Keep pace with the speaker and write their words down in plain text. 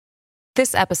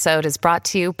This episode is brought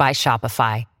to you by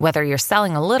Shopify. Whether you're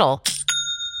selling a little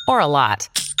or a lot,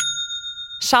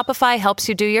 Shopify helps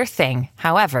you do your thing,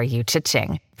 however you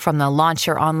cha-ching. From the launch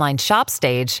your online shop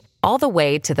stage, all the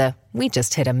way to the we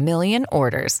just hit 1 million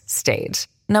orders stage.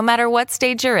 No matter what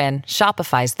stage you're in,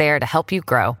 Shopify's there to help you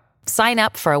grow. Sign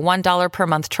up for a $1 per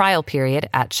month trial period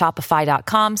at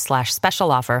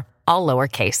shopify.com/special offer, all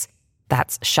lowercase.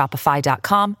 That's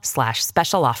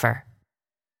shopify.com/special offer.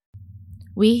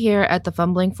 We here at the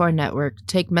Fumbling For Network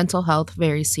take mental health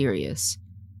very serious.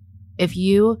 If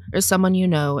you or someone you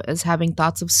know is having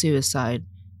thoughts of suicide,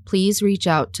 please reach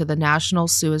out to the National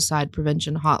Suicide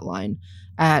Prevention Hotline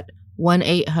at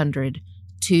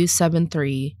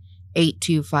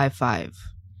 1-800-273-8255.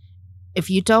 If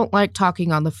you don't like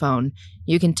talking on the phone,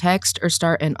 you can text or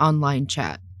start an online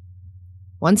chat.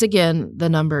 Once again, the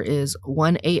number is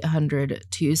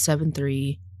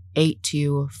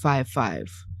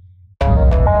 1-800-273-8255.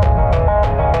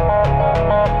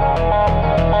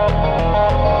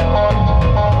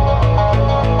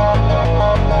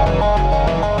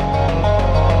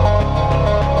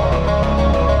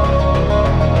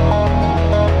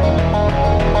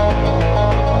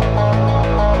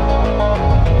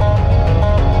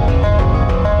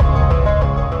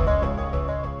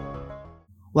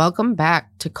 Welcome back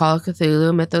to Call of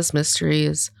Cthulhu Mythos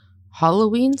Mysteries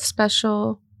Halloween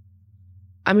Special.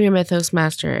 I'm your Mythos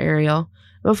Master, Ariel.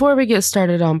 Before we get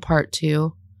started on part 2,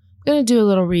 I'm going to do a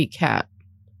little recap.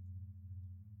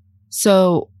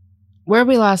 So, where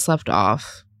we last left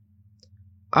off,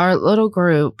 our little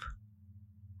group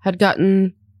had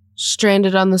gotten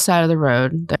stranded on the side of the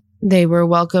road. They were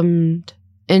welcomed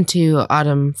into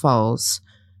Autumn Falls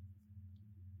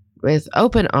with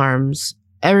open arms.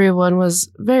 Everyone was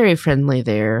very friendly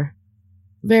there,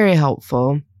 very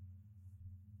helpful,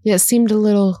 yet seemed a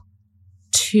little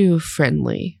too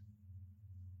friendly.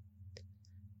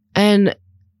 And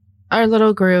our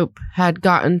little group had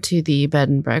gotten to the bed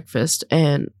and breakfast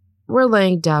and were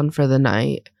laying down for the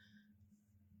night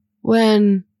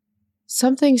when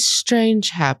something strange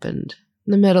happened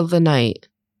in the middle of the night.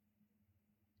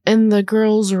 In the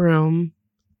girls' room,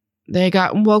 they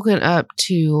got woken up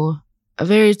to a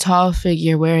very tall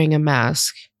figure wearing a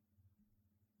mask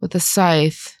with a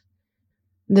scythe.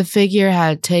 The figure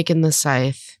had taken the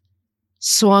scythe,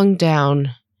 swung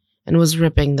down, and was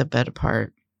ripping the bed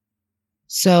apart.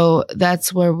 So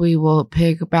that's where we will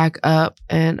pick back up,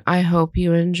 and I hope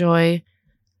you enjoy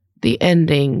the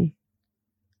ending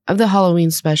of the Halloween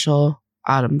special,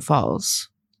 Autumn Falls.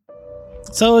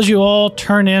 So as you all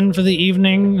turn in for the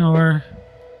evening or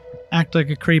act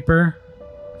like a creeper,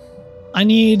 I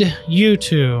need you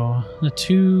two, the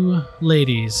two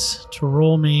ladies, to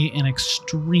roll me an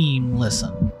extreme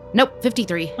listen. Nope,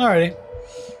 53. Alrighty.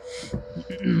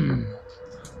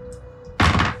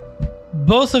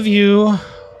 Both of you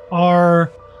are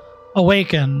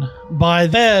awakened by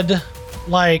the bed,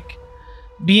 like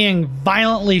being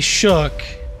violently shook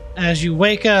as you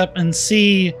wake up and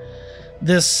see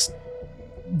this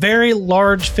very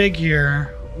large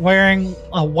figure wearing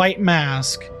a white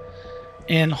mask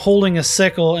and holding a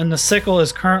sickle, and the sickle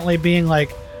is currently being like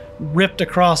ripped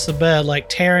across the bed, like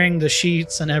tearing the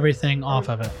sheets and everything off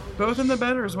of it. Both in the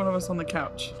bed, or is one of us on the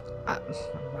couch? I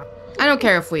don't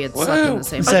care if we had slept in the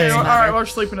same bed. Okay, all right, we're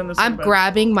sleeping in the same I'm bed.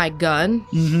 grabbing my gun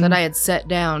that I had set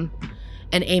down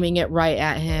and aiming it right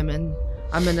at him, and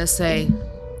I'm going to say...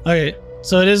 Okay,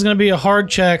 so it is going to be a hard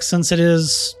check since it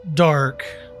is dark,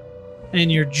 and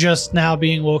you're just now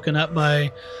being woken up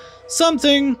by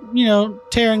something,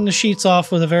 tearing the sheets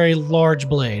off with a very large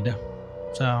blade.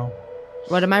 So...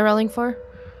 What am I rolling for?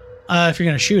 If you're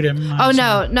going to shoot him.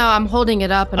 No, I'm holding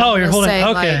it up. And you're holding it.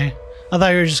 Okay. I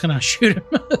thought you were just going to shoot him.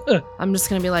 I'm just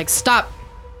going to be like, stop.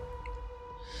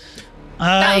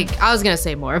 I was going to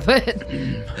say more, but...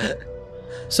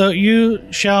 So you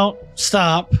shout,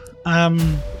 stop.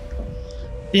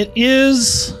 It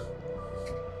is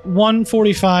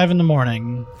 1:45 in the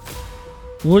morning.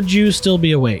 Would you still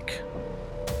be awake?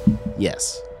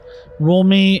 Yes. Roll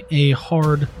me a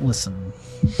hard listen.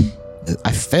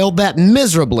 I failed that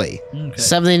miserably. Okay.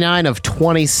 79 of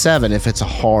 27 if it's a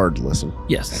hard listen.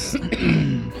 Yes.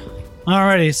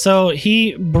 Alrighty, so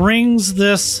he brings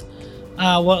this,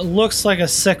 what looks like a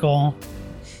sickle,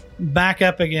 back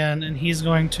up again, and he's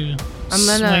going to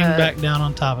swing back down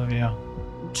on top of you.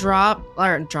 Drop.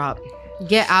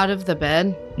 Get out of the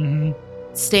bed. Mm-hmm.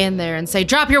 Stand there and say,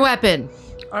 drop your weapon.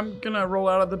 I'm gonna roll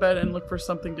out of the bed and look for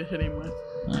something to hit him with.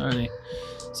 Alrighty.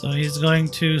 So he's going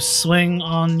to swing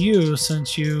on you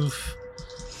since you've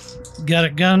got a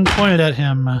gun pointed at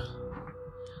him.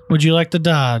 Would you like to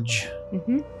dodge?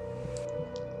 Mm-hmm.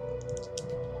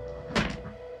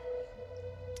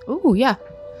 Ooh, yeah.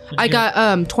 Did I you-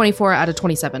 got 24 out of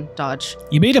 27 dodge.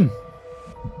 You beat him.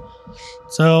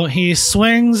 So he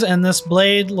swings, and this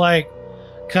blade like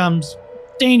comes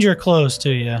danger close to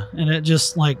you, and it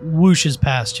just like whooshes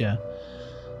past you.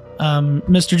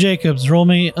 Mr. Jacobs, roll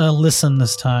me a listen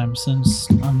this time, since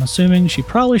I'm assuming she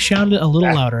probably shouted a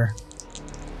little louder.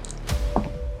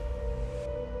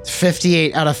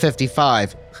 58 out of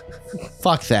 55.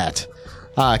 Fuck that.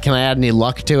 Can I add any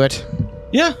luck to it?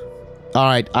 Yeah. All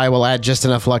right, I will add just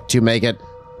enough luck to make it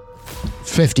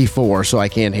 54 so I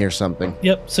can hear something.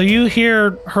 Yep. So you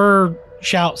hear her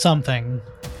shout something.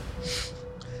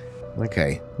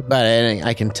 Okay. But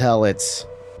I can tell it's...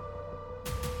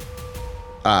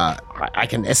 I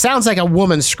can. It sounds like a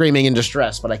woman screaming in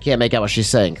distress, but I can't make out what she's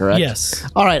saying, correct? Yes.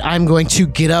 All right, I'm going to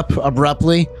get up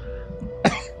abruptly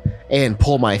and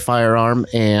pull my firearm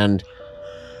and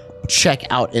check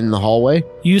out in the hallway.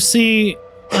 You see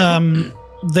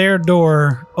their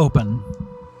door open.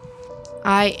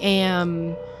 I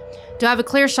am... Do I have a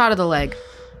clear shot of the leg?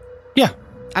 Yeah.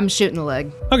 I'm shooting the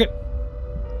leg. Okay.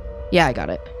 Yeah, I got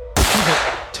it.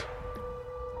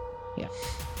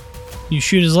 You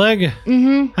shoot his leg.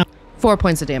 Mm-hmm. 4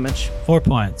 points of damage. 4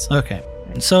 points. Okay.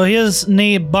 So his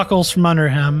knee buckles from under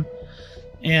him,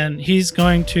 and he's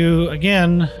going to,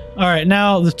 again... All right,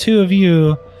 now the two of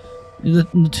you, the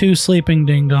two sleeping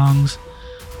ding-dongs,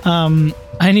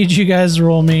 I need you guys to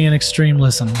roll me an extreme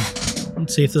listen.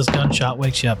 Let's see if this gunshot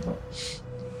wakes you up.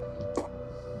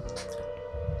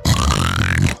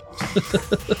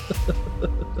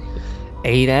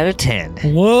 Eight out of 10.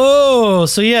 Whoa!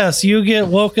 So yes, you get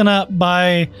woken up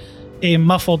by a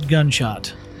muffled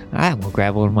gunshot. All right, we'll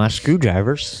grab one of my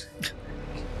screwdrivers.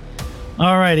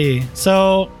 Alrighty,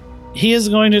 so he is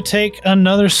going to take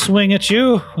another swing at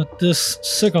you with this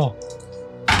sickle.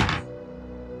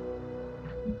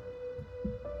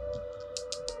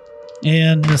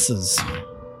 And misses.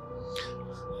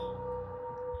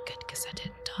 Good, because I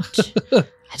didn't dodge.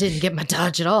 I didn't get my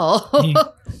dodge at all. He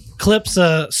clips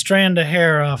a strand of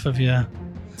hair off of you.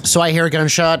 So I hear a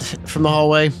gunshot from the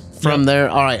hallway. From there,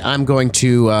 all right, I'm going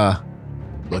to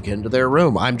look into their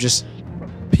room. I'm just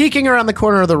peeking around the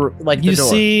corner of the the You door.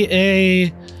 see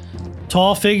a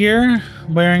tall figure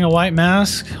wearing a white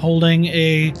mask, holding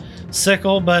a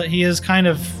sickle, but he is kind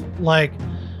of like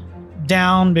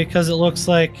down because it looks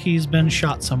like he's been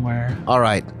shot somewhere. All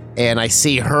right, and I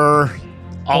see her all in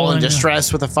Holding a-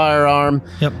 distress with a firearm.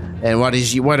 Yep. And what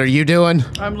are you doing?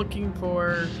 I'm looking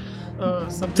for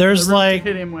something There's in the room like- to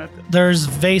hit him with. There's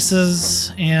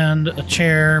vases and a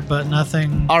chair, but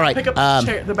nothing. All right, Pick up the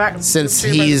chair, the back. since the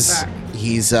chair by the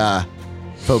he's back.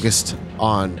 focused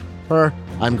on her,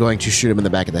 I'm going to shoot him in the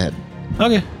back of the head.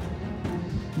 Okay.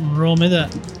 Roll me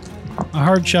that. A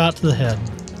hard shot to the head.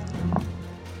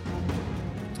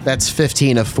 That's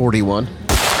 15 of 41.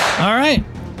 All right.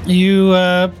 You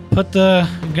put the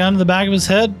gun to the back of his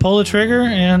head, pull the trigger,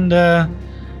 and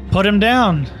put him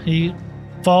down. He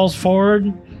falls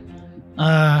forward,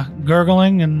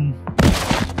 gurgling, and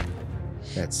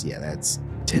That's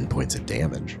 10 points of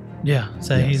damage. yeah,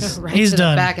 so he's Right he's to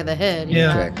done. the back of the head.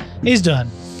 Yeah. Okay. He's done.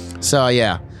 So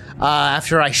yeah,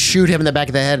 after I shoot him in the back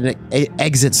of the head and it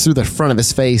exits through the front of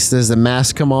his face, does the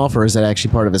mask come off, or is that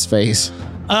actually part of his face?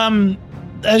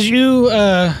 As you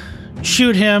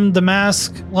shoot him, the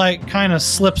mask like kind of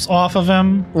slips off of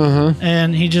him, Mm-hmm.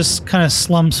 and he just kind of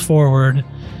slumps forward.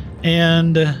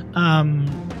 And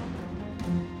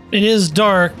it is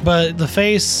dark, but the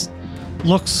face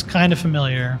looks kind of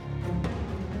familiar.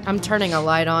 I'm turning a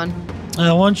light on.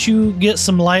 Once you get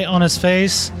some light on his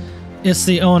face, it's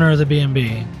the owner of the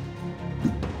B&B.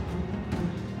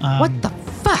 What the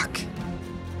fuck?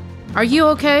 Are you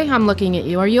okay? I'm looking at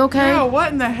you. Are you okay? Yeah,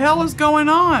 what in the hell is going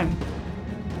on?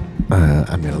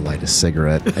 I'm gonna light a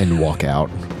cigarette and walk out.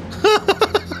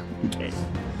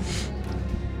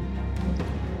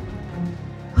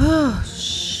 Oh,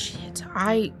 shit.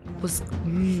 I was...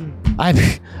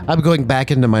 I'm going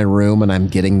back into my room and I'm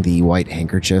getting the white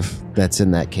handkerchief that's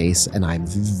in that case and I'm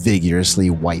vigorously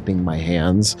wiping my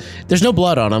hands. There's no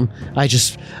blood on them.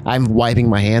 I'm wiping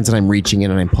my hands and I'm reaching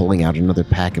in and I'm pulling out another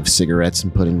pack of cigarettes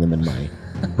and putting them in my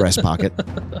breast pocket.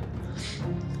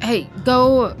 Hey,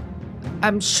 go...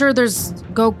 I'm sure there's...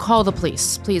 Go call the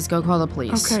police. Please, go call the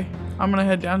police. Okay, I'm gonna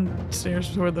head downstairs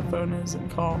to where the phone is and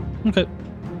call. Okay.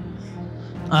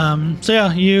 So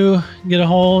yeah, you get a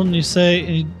hold and you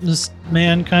say, this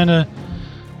man kind of,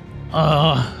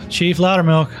 Chief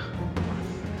Loudermilk.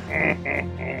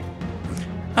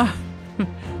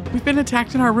 We've been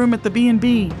attacked in our room at the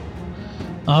B&B.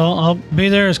 I'll be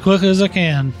there as quickly as I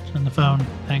can. And the phone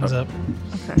hangs up.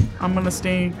 Okay, I'm gonna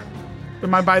stay.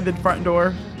 Am I by the front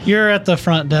door? You're at the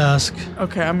front desk.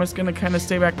 Okay, I'm just gonna kind of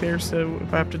stay back there, so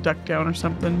if I have to duck down or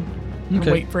something, and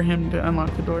Okay. wait for him to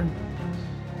unlock the door.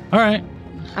 All right.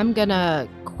 I'm gonna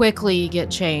quickly get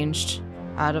changed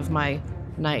out of my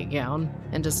nightgown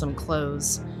into some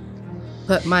clothes.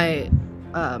 Put my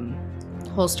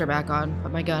holster back on.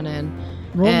 Put my gun in.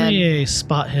 Roll And- me a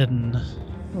spot hidden.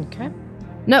 Okay.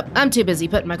 Nope, I'm too busy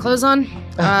putting my clothes on.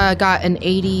 I got an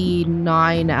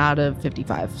 89 out of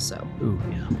 55, so. Ooh,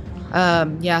 yeah.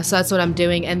 Yeah, so that's what I'm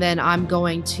doing. And then I'm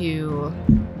going to,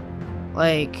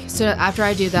 so after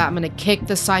I do that, I'm going to kick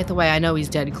the scythe away. I know he's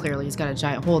dead, clearly. He's got a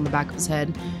giant hole in the back of his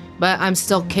head. But I'm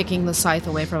still kicking the scythe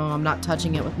away from him. I'm not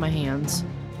touching it with my hands.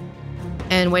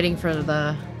 And waiting for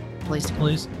the police to come.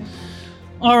 Please.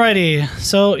 Alrighty.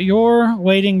 So you're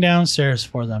waiting downstairs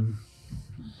for them.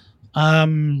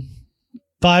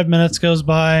 5 minutes goes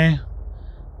by.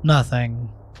 Nothing.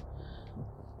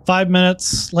 5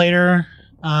 minutes later,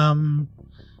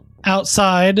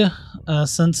 outside,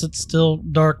 since it's still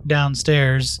dark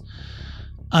downstairs,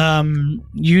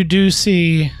 you do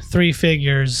see 3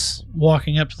 figures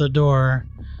walking up to the door,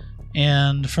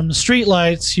 and from the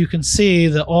streetlights, you can see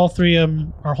that all 3 of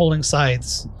them are holding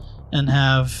scythes and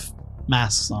have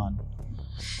masks on.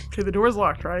 Okay, the door's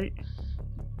locked, right?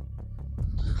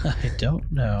 I don't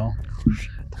know.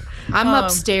 I'm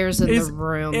upstairs in is- the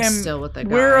room am- still with the guy.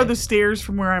 Where are the stairs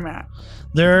from where I'm at?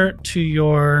 They're to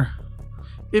your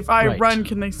If I Right. run,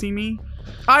 can they see me?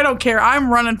 I don't care. I'm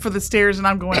running for the stairs and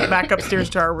I'm going back upstairs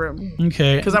to our room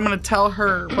okay. because I'm going to tell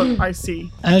her what I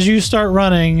see. As you start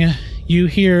running, you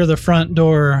hear the front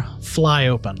door fly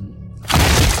open.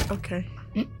 Okay.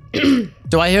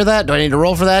 Do I hear that? Do I need to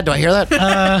roll for that? Do I hear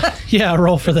that? Yeah,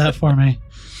 roll for that for me.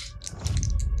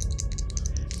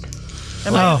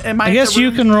 Am I I at guess the you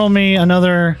room? can roll me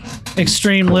another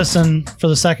extreme listen for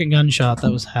the second gunshot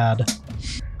that was had.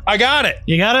 I got it.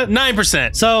 You got it?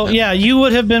 9%. So, yeah, you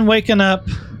would have been waken up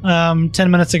 10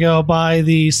 minutes ago by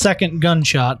the second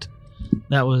gunshot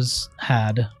that was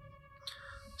had.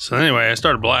 So anyway, I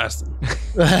started blasting.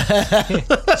 So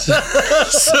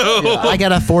I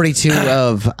got a 42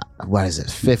 of,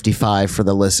 55 for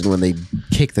the listen when they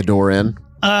kick the door in.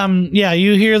 Yeah,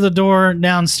 you hear the door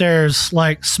downstairs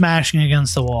like smashing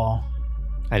against the wall.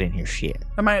 I didn't hear shit.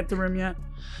 Am I at the room yet?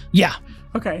 Yeah.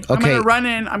 Okay. I'm Okay. going to run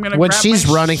in. I'm going to When grab she's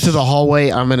my running through the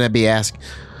hallway, I'm going to be asked,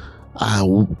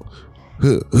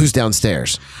 who's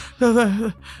downstairs?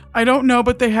 I don't know,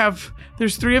 but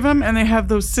there's 3 of them and they have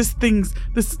those cyst things.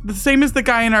 The same as the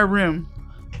guy in our room.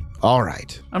 All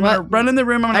right. I'm going to What? run in the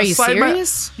room. I'm Are going to you slide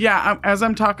serious? as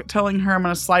I'm telling her, I'm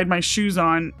going to slide my shoes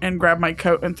on and grab my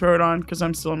coat and throw it on because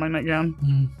I'm still in my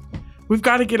nightgown. We've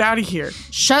got to get out of here.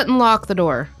 Shut and lock the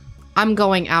door. I'm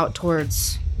going out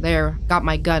towards there. Got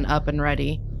my gun up and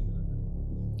ready.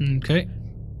 Okay.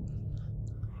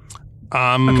 Okay,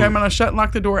 I'm going to shut and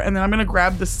lock the door and then I'm going to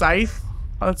grab the scythe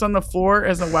that's on the floor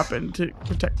as a weapon to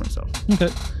protect myself. Okay.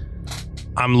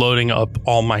 I'm loading up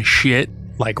all my shit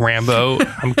like Rambo.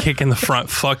 I'm kicking the front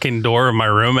fucking door of my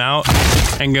room out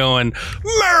and going,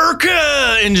 America!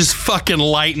 And just fucking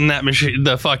lighting that machine,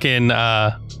 the fucking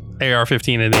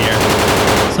AR-15 in the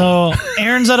air. So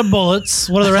Aaron's out of bullets.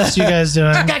 What are the rest of you guys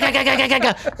doing?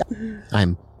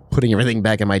 I'm putting everything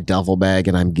back in my duffel bag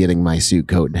and I'm getting my suit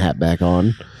coat and hat back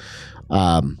on.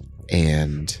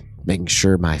 And making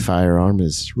sure my firearm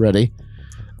is ready.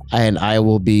 And I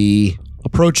will be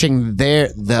approaching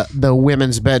the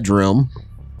women's bedroom,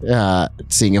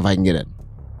 seeing if I can get it.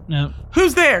 No.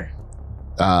 Who's there?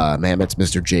 Ma'am, it's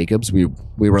Mr. Jacobs. We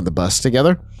were on the bus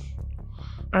together.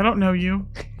 I don't know you.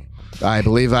 I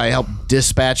believe I helped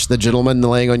dispatch the gentleman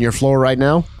laying on your floor right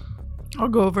now. I'll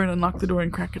go over and unlock the door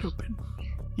and crack it open.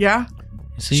 Yeah?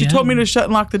 See She him? told me to shut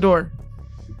and lock the door.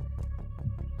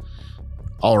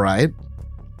 All right.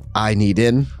 I need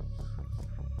in.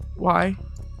 Why?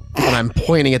 And I'm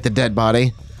pointing at the dead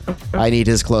body. I need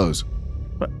his clothes.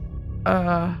 You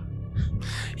I'll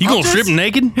gonna strip just- him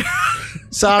naked?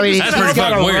 Sorry, That's pretty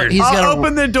got fucking a, weird. He's I'll got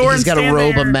open the door He's and got a stand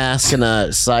robe, there. a mask, and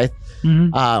a scythe.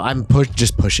 Mhm. I'm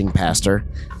just pushing past her,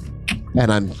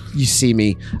 and you see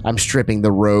me. I'm stripping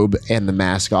the robe and the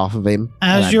mask off of him.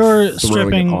 and As I'm you're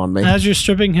throwing it on me.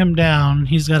 stripping him down,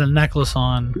 he's got a necklace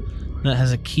on that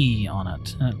has a key on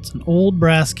it. And it's an old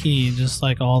brass key, just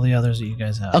like all the others that you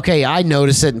guys have. Okay, I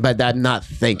notice it, but I'm not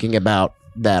thinking about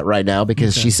that right now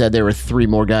because Okay. she said there were 3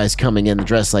 more guys coming in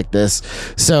dressed like this.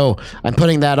 So I'm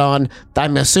putting that on.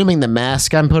 I'm assuming the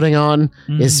mask I'm putting on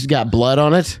is got blood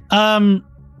on it.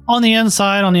 On the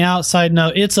inside, on the outside,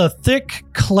 no. It's a thick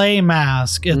clay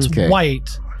mask. It's Okay.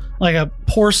 white, like a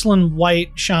porcelain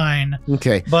white shine.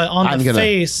 Okay. But on I'm the gonna-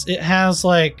 face, it has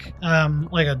like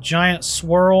a giant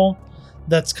swirl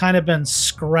that's kind of been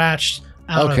scratched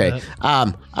out of it.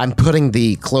 I'm putting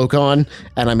the cloak on,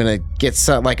 and I'm gonna get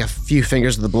like a few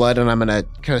fingers of the blood, and I'm gonna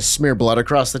kind of smear blood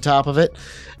across the top of it,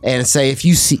 and say,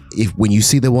 when you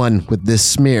see the one with this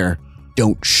smear,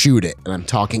 don't shoot it. And I'm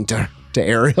talking to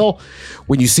Ariel.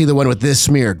 When you see the one with this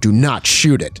smear, do not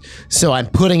shoot it. So I'm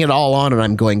putting it all on, and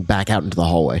I'm going back out into the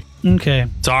hallway. Okay.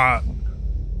 So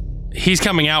he's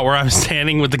coming out where I'm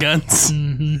standing with the guns.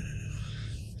 Mm-hmm.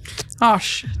 Oh,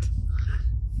 shit.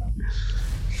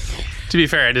 To be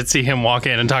fair, I did see him walk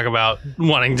in and talk about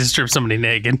wanting to strip somebody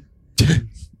naked.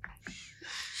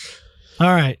 All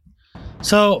right.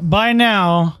 So by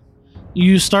now,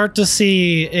 you start to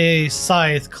see a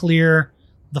scythe clear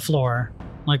the floor,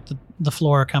 like the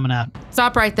floor coming out.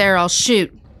 Stop right there. I'll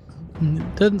shoot.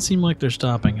 It doesn't seem like they're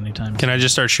stopping anytime. Can I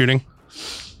just start shooting?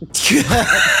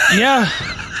 Yeah.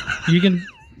 You can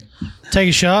take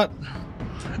a shot.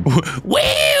 Woo!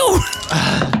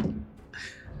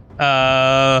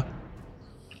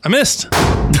 I missed.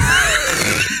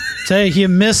 Say you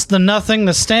missed the nothing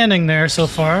that's standing there so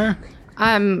far.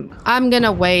 I'm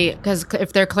gonna wait because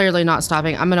if they're clearly not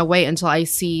stopping, I'm gonna wait until I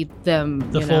see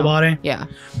them. The full body? Yeah,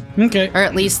 Okay. or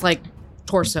at least like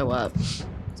torso up.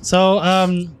 So,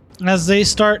 as they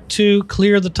start to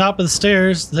clear the top of the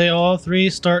stairs, they all three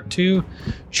start to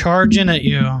charge in at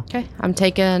you. Okay, I'm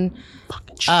taking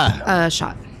a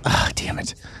shot. Ah, damn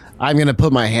it. I'm going to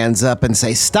put my hands up and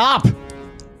say, stop!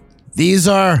 These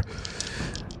are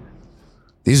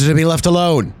to be left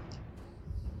alone.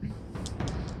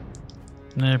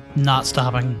 They're not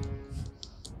stopping.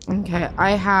 Okay,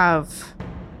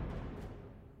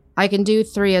 I can do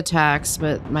 3 attacks,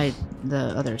 but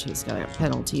the other two's got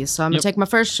penalties. So I'm gonna take my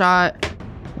first shot,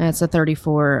 and it's a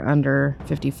 34 under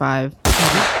 55.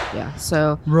 Yeah,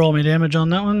 so Roll me damage on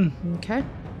that one. okay.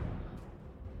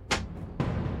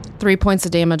 3 points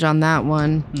of damage on that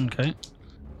one. Okay.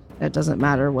 It doesn't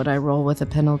matter what I roll with a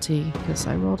penalty because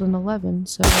I rolled an 11,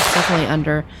 so it's definitely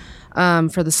under.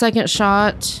 For the second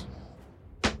shot,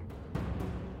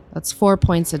 that's 4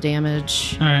 points of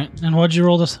damage. All right. And what'd you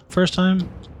roll this first time?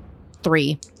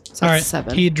 3. So All right. that's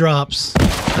 7. He drops.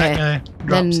 That Okay. guy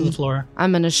drops to Then- the floor.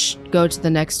 I'm going to go to the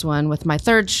next one with my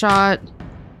third shot.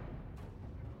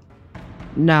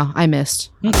 No, I missed.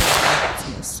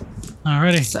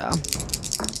 Alrighty. So,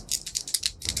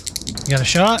 You got a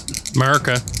shot?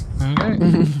 America.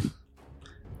 Okay.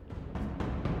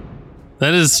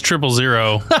 That is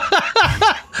 000.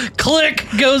 Click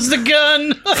goes the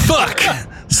gun. Fuck.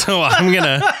 So I'm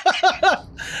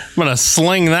gonna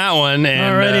sling that one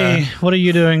and Alrighty. What are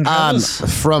you doing? Travis?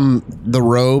 From the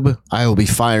robe, I will be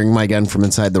firing my gun from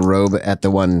inside the robe at the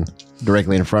one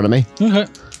directly in front of me. Okay.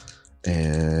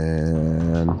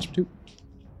 And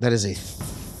that is a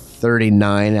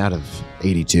 39 out of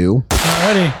 82.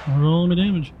 Alrighty. Roll me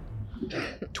damage.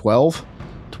 12.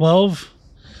 12.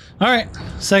 All right.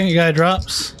 Second guy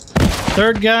drops.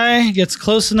 Third guy gets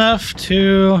close enough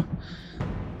to.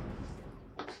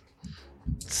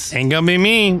 ain't gonna be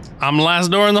me. I'm the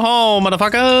last door in the hall,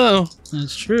 motherfucker.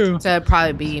 That's true. so it'd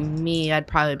probably be me. I'd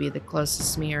probably be the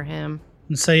closest, me or him.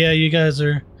 And say, yeah, you guys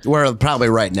are. We're probably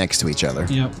right next to each other.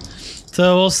 Yep.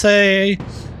 So we'll say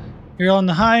you're on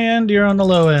the high end, you're on the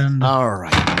low end. All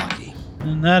right, lucky.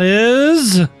 And that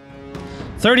is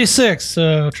 36.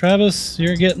 So, Travis,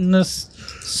 you're getting this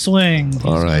swing. He's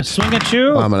All right. gonna swing at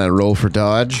you. I'm going to roll for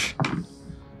dodge.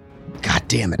 God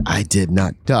damn it. I did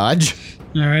not dodge.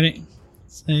 Alrighty.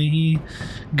 Say he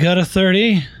got a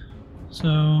 30.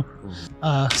 So,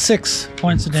 6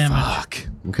 points of damage Fuck.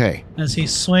 Okay. as he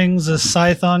swings a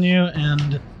scythe on you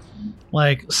and,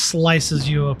 like, slices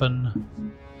you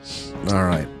open. All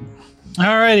right.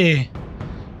 Alrighty.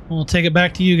 We'll take it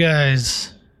back to you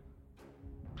guys.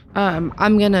 I'm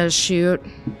gonna shoot.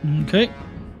 Okay.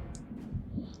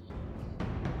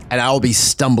 And I'll be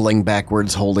stumbling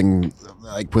backwards, holding,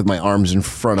 like, with my arms in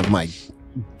front of my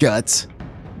guts.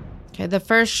 Okay, the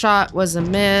first shot was a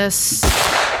miss.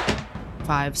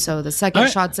 5. So the second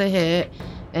Alright. shot's a hit,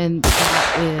 and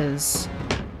that is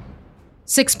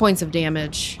 6 points of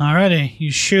damage. Alrighty.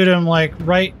 You shoot him, like,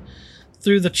 right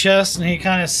through the chest, and he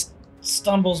kind of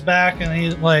stumbles back, and he,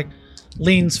 like,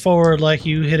 leans forward like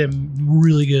you hit him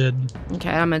really good. Okay,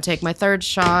 I'm gonna take my third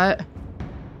shot,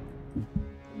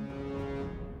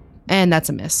 and that's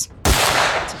a miss.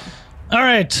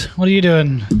 Alright. What are you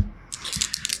doing?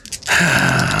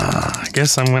 I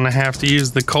guess I'm gonna have to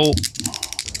use the Colt.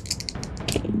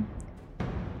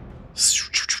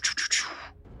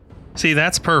 See,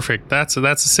 that's perfect. That's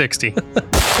a 60.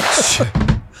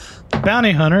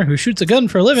 Bounty hunter who shoots a gun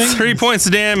for a living. 3 points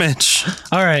of damage.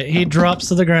 All right, he drops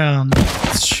to the ground.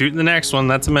 Shooting the next one.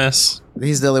 That's a miss.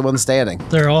 He's the only one standing.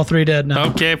 They're all 3 dead now.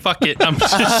 Okay, fuck it. I'm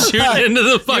just shooting into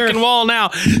the fucking wall now.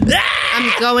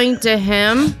 I'm going to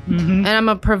him, and I'm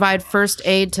going to provide first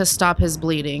aid to stop his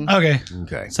bleeding. Okay.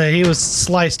 Okay. So he was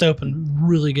sliced open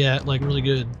really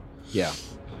good. Yeah.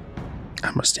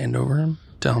 I'm gonna stand over him,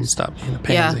 tell him to stop being a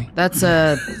Yeah, pansy. that's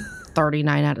a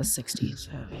 39 out of 60.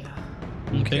 So,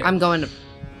 yeah. Okay. I'm going to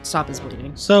stop his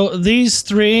bleeding. So these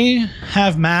 3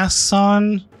 have masks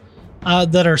on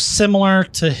that are similar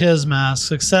to his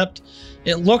masks, except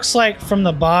it looks like from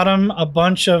the bottom a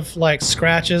bunch of like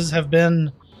scratches have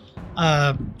been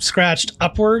scratched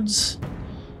upwards,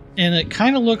 and it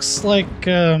kind of looks like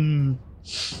either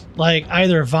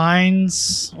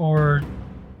vines or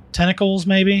tentacles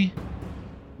maybe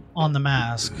on the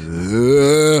mask.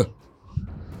 I'm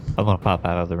gonna pop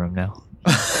out of the room now.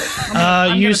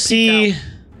 I'm You gonna see peek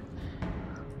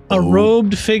a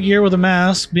robed figure with a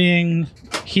mask being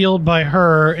healed by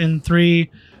her, and 3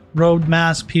 robed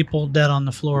masked people dead on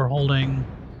the floor holding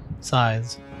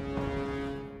scythes.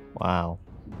 Wow.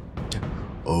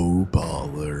 Oh,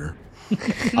 baller.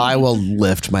 I will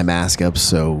lift my mask up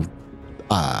so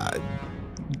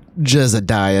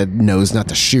Jezediah knows not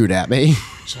to shoot at me.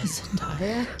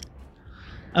 Jezediah?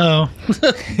 Oh,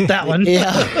 that one.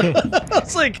 Yeah.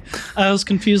 I was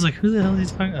confused. Like, who the hell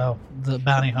is he talking? Oh, the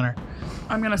bounty hunter.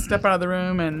 I'm going to step out of the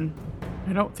room, and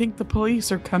I don't think the police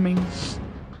are coming.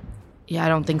 Yeah, I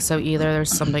don't think so either.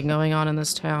 There's something going on in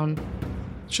this town.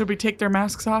 Should we take their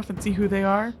masks off and see who they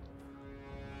are?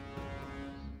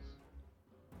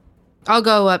 I'll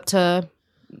go up to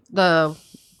the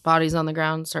bodies on the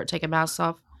ground, start taking masks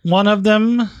off. One of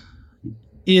them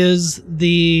is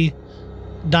the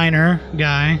diner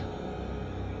guy,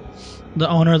 the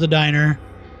owner of the diner,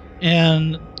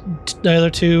 and the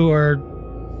other 2 are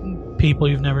people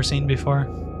you've never seen before.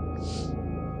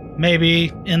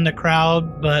 Maybe in the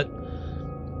crowd, but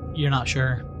you're not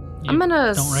sure. I'm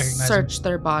gonna don't recognize search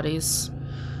their bodies.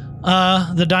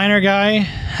 The diner guy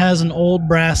has an old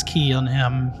brass key on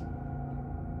him.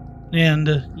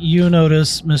 And you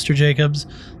notice, Mr. Jacobs,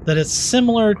 that it's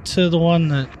similar to the one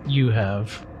that you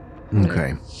have.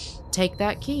 Okay. Take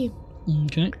that key.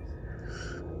 Okay.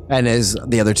 And as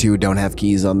the other 2 don't have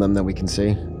keys on them that we can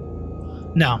see?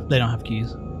 No, they don't have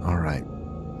keys. All right.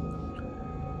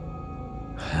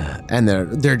 And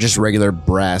they're just regular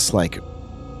brass, like,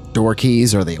 door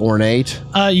keys? Are they ornate?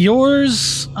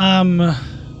 Yours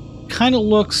kind of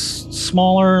looks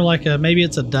smaller, like maybe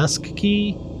it's a desk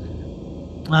key.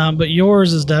 But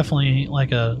yours is definitely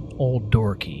like a old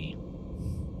door key.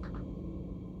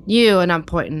 You, and I'm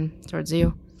pointing towards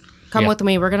you. Come Yeah. with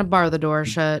me. We're going to bar the door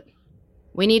shut.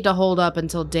 We need to hold up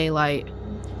until daylight.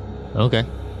 Okay.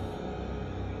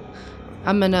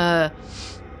 I'm going to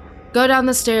go down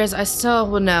the stairs. I still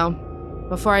will know.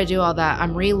 Before I do all that,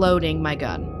 I'm reloading my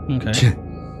gun Okay.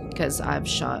 because I've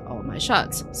shot all my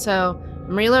shots. So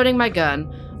I'm reloading my gun.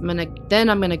 I'm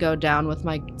gonna go down with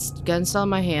my gun still in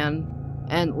my hand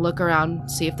and look around,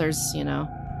 see if there's,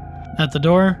 At the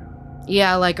door,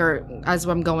 yeah, or as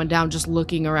I'm going down, just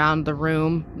looking around the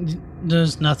room.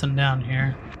 there's nothing down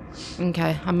here.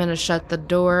 Okay, I'm gonna shut the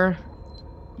door.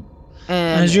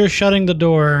 And As you're shutting the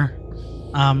door,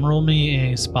 roll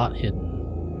me a spot hidden.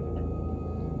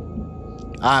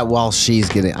 While she's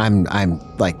getting, I'm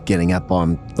like getting up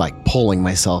on, like pulling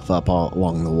myself up all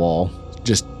along the wall,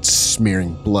 just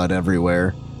smearing blood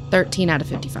everywhere. 13 out of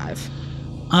 55.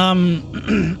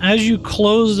 As you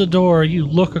close the door, you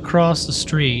look across the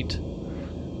street,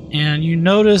 and you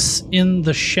notice in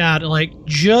the shadow, like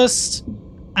just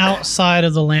outside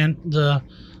of the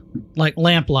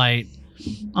lamplight,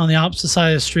 on the opposite side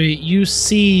of the street, you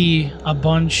see a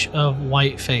bunch of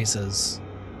white faces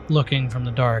looking from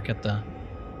the dark at the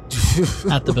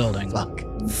building.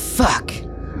 Fuck.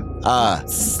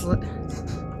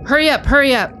 Hurry up!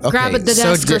 Okay, Grab at the so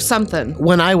desk or something.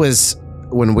 When I was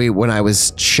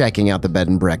checking out the bed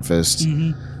and breakfast,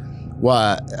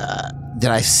 what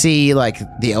did I see? Like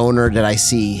the owner? Did I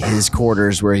see his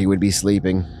quarters where he would be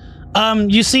sleeping?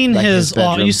 You seen Like his his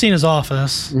bedroom? you seen his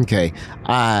office. Okay.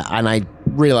 And I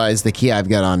realized the key I've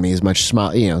got on me is much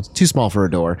small, too small for a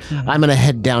door. I'm going to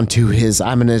head down to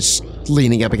just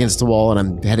leaning up against the wall and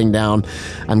I'm heading down.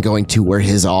 I'm going to where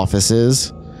his office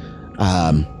is.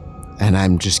 And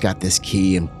I'm just got this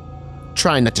key and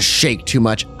trying not to shake too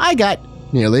much. I got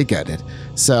nearly gutted.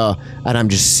 So, and I'm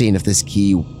just seeing if this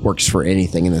key works for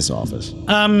anything in this office.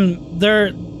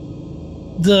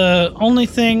 The only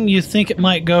thing you think it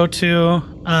might go to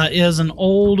is an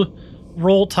old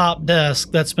roll-top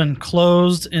desk that's been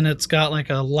closed, and it's got like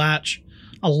a lock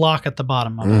at the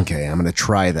bottom of it. Okay, I'm going to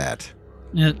try that.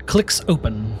 It clicks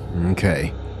open.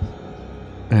 Okay.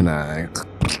 And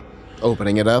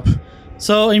opening it up.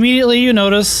 So immediately you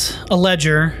notice a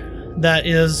ledger that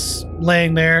is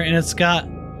laying there, and it's got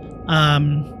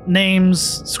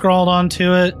names scrawled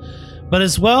onto it, but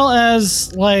as well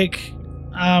as like,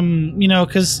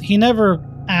 because he never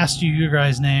asked you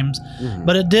guys' names,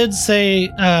 but it did say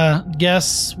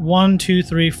guess 1, 2,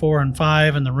 3, 4, and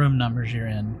 5, and the room numbers you're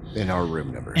in. In our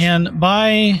room numbers. And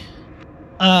by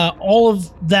all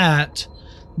of that,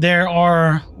 there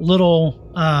are little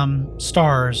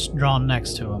stars drawn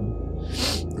next to them.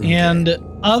 Okay. And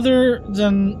other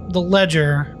than the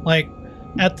ledger, like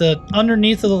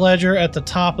underneath of the ledger, at the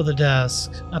top of the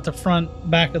desk, at the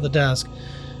back of the desk,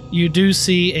 you do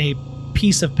see a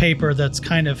piece of paper that's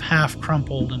kind of half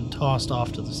crumpled and tossed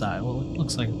off to the side. Well, it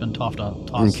looks like it's been tossed.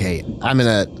 Okay,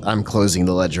 I'm closing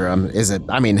the ledger.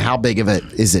 How big of it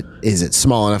is it? Is it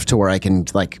small enough to where I can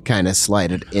like kind of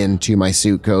slide it into my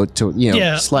suit coat to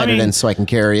slide it in so I can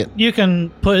carry it? You can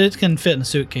it can fit in a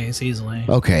suitcase easily.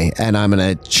 Okay, and I'm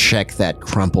gonna check that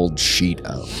crumpled sheet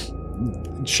up.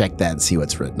 Check that and see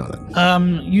what's written on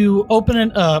it. You open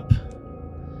it up,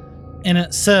 and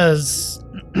it says,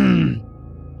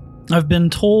 I've been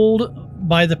told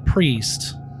by the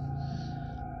priest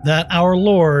that our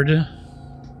Lord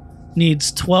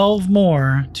needs 12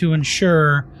 more to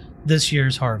ensure this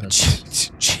year's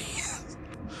harvest.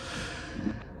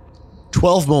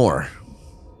 12 more.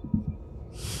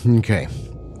 Okay.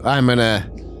 I'm gonna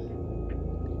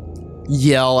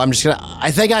yell.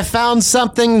 I think I found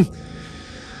something.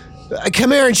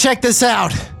 Come here and check this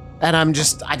out. And I'm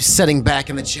sitting back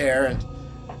in the chair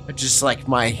and just like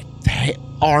my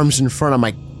arms in front of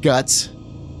my guts.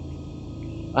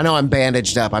 I know I'm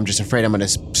bandaged up. I'm just afraid I'm going to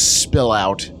spill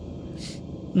out.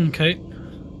 Okay.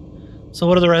 So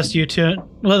what are the rest of you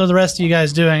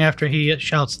guys doing after he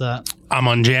shouts that? I'm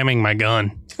unjamming my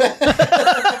gun.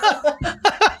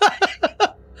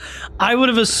 I would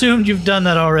have assumed you've done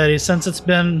that already since it's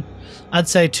been, I'd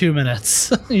say, 2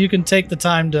 minutes. You can take the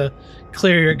time to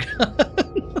clear your gun.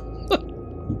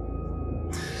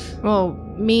 Well,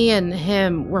 me and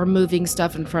him were moving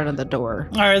stuff in front of the door.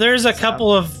 All right, there's a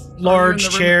couple of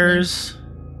large chairs.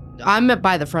 I'm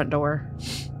by the front door.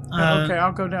 Okay,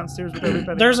 I'll go downstairs with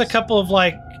everybody. There's else. a couple of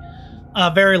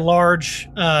very large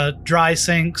dry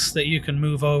sinks that you can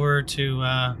move over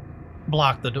to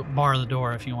block the bar the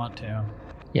door if you want to.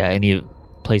 Yeah, any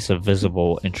place of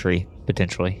visible entry,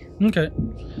 potentially. Okay.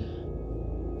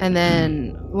 And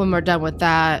then when we're done with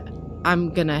that,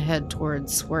 I'm going to head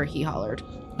towards where he hollered.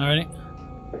 Alrighty.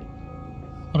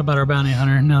 What about our bounty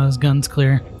hunter? Now his gun's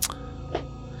clear.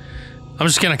 I'm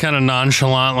just going to kind of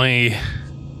nonchalantly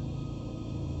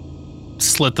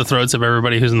slit the throats of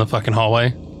everybody who's in the fucking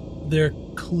hallway. They're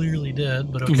clearly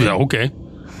dead, but okay. Yeah, okay.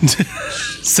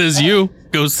 Says you,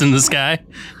 ghost in the sky.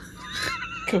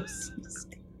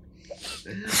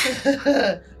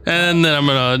 And then I'm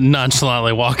going to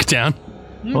nonchalantly walk down.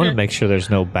 I want to make sure there's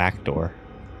no back door.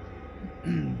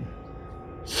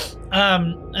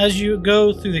 As you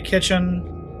go through the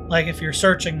kitchen, like if you're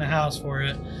searching the house for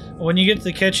it, when you get to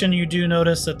the kitchen, you do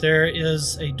notice that there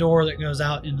is a door that goes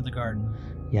out into the garden.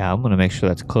 Yeah, I'm going to make sure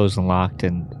that's closed and locked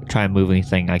and try and move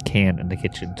anything I can in the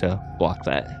kitchen to block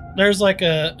that. There's like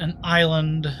an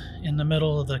island in the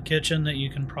middle of the kitchen that you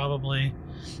can probably...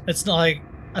 It's not like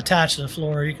attached to the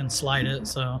floor. You can slide it,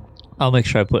 so... I'll make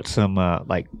sure I put some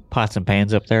pots and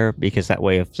pans up there because that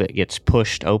way if it gets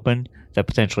pushed open, they'll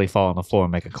potentially fall on the floor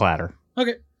and make a clatter.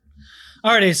 Okay.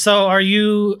 Alrighty, so are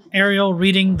you, Ariel,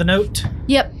 reading the note?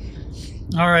 Yep.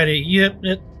 Alrighty.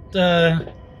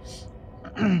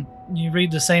 You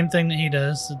read the same thing that he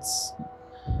does.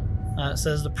 It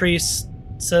says the priest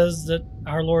says that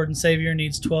our Lord and Savior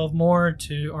needs 12 more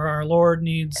our Lord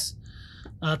needs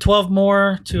 12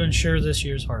 more to ensure this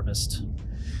year's harvest.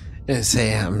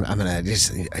 Say, I'm gonna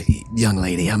just, young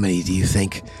lady, how many do you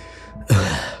think?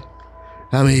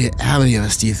 How many of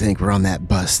us do you think were on that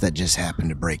bus that just happened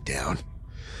to break down?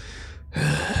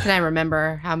 Can I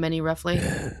remember how many roughly?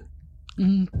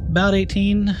 About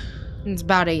 18. It's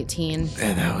about 18.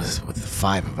 And that was with the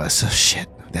 5 of us. So shit,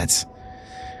 there's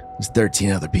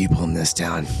 13 other people in this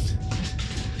town.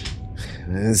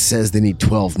 And it says they need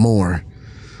 12 more.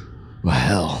 Well,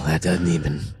 hell, that doesn't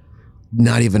even,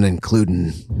 not even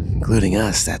including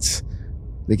us.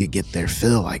 They could get their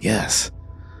fill, I guess.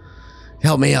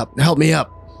 Help me up.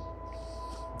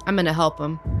 I'm gonna help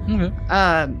him. Okay.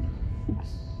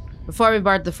 Before we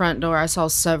barred the front door, I saw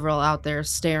several out there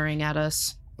staring at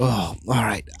us. Oh, all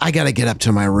right. I gotta get up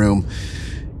to my room.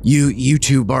 You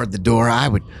two barred the door. I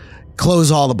would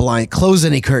close all the close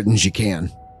any curtains you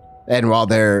can. And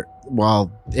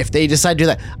if they decide to do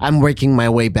that, I'm working my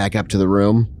way back up to the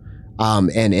room.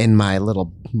 And in my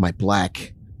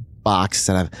black box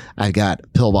and I've got a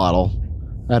pill bottle,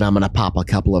 and I'm gonna pop a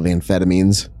couple of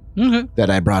amphetamines Okay. that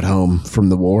I brought home from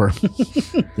the war.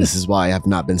 This is why I've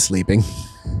not been sleeping.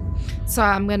 So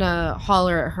I'm gonna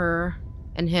holler at her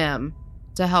and him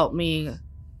to help me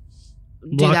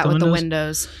do Block that the with the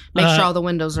windows? windows. Make sure all the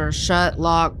windows are shut,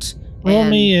 locked. Roll and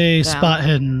me a down. spot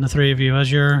hidden, the three of you,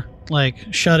 as you're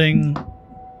like shutting,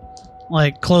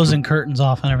 like closing curtains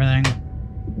off and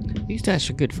everything. These dice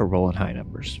are good for rolling high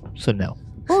numbers, so no.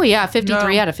 Oh yeah,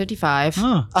 53 No. out of 55.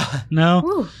 Oh, no.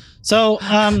 Ooh. So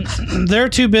they're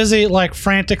too busy like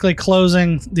frantically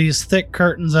closing these thick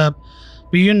curtains up.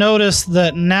 But you notice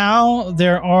that now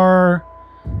there are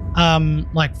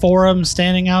like four of them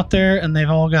standing out there, and they've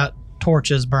all got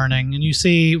torches burning. And you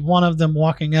see one of them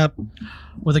walking up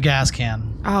with a gas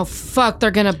can. Oh fuck,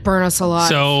 they're gonna burn us alive.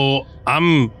 So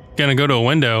I'm gonna go to a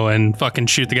window and fucking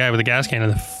shoot the guy with the gas can in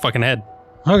the fucking head.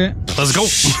 Okay. Let's go.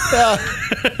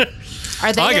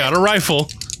 are they I got a rifle.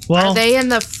 Well, Are they in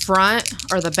the front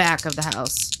or the back of the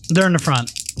house? they're in the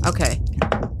front. Okay.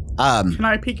 Can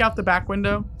I peek out the back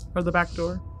window or the back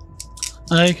door?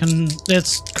 I can.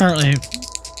 It's currently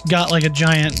got like a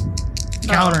giant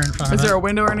counter in front of Is it. there a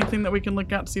window or anything that we can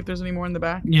look at to see if there's any more in the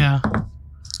back? Yeah.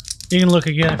 You can look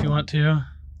again if you want to.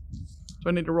 Do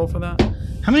I need to roll for that?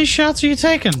 How many shots are you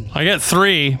taking? I got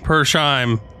 3 per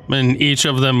chime, and each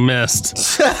of them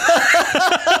missed.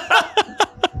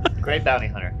 Great bounty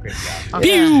hunter. Great job.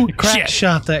 Pew! Crack Shit.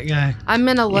 shot that guy. I'm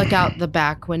gonna look out the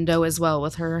back window as well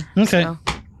with her. Okay. So,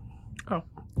 Oh.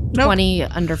 Nope. 20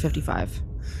 under 55.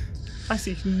 I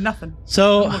see nothing.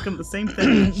 So I'm looking at the same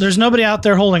thing. there's nobody out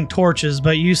there holding torches,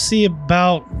 but you see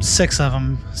about 6 of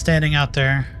them standing out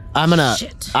there. I'm gonna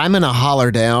Shit.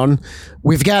 holler down.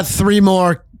 We've got 3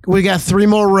 more. We got 3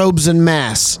 more robes and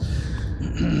masks.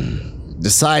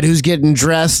 Decide who's getting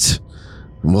dressed,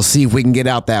 and we'll see if we can get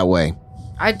out that way.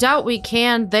 I doubt we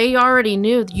can. They already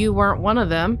knew you weren't one of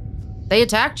them. They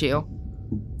attacked you.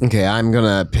 Okay, I'm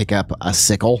gonna pick up a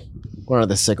sickle, one of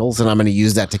the sickles, and I'm gonna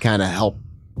use that to kind of help.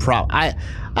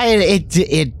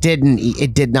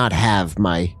 It did not have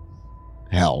my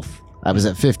health. I was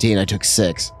at 15. I took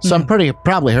 6, so I'm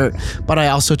probably hurt. But I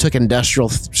also took industrial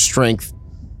strength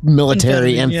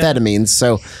military amphetamines,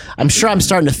 so I'm sure I'm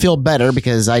starting to feel better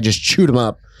because I just chewed them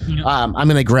up. Yeah. I'm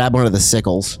gonna grab one of the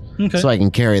sickles Okay. so I can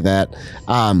carry that.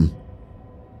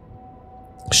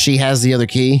 She has the other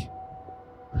key.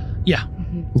 Yeah.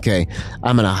 Okay,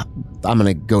 I'm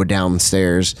gonna go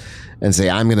downstairs and say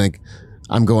I'm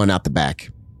going out the back.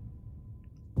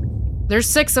 There's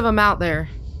 6 of them out there.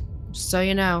 Just so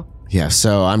you know. Yeah,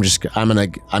 so I'm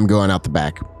going out the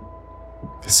back.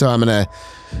 So I'm gonna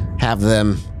have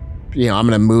them, I'm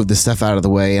gonna move the stuff out of the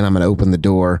way, and I'm gonna open the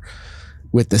door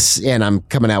with this, and I'm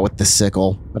coming out with the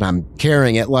sickle, but I'm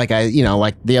carrying it like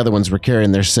like the other ones were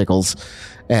carrying their sickles,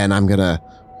 and I'm gonna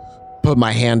put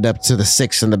my hand up to the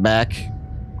 6 in the back.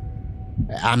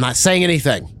 I'm not saying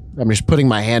anything. I'm just putting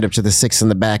my hand up to the 6 in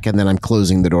the back, and then I'm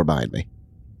closing the door behind me.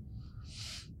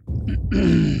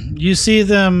 You see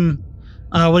them.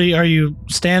 Are you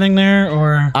standing there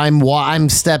or? I'm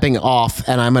stepping off,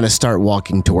 and I'm gonna start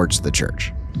walking towards the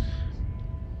church.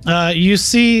 You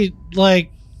see, like,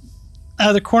 out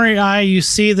of the corner of your eye, you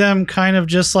see them kind of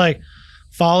just like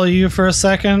follow you for a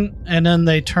second, and then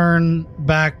they turn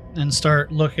back and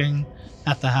start looking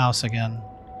at the house again.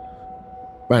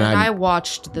 And I I'm,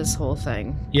 watched this whole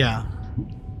thing. Yeah.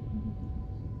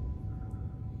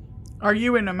 Are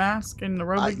you in a mask in the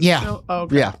robe? yeah. still? Oh,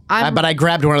 okay. yeah, but I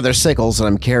grabbed one of their sickles, and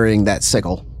I'm carrying that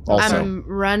sickle also. I'm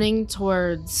running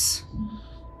towards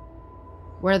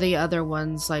where the other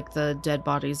ones, like the dead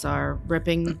bodies, are,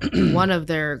 ripping one of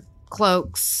their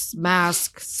cloaks,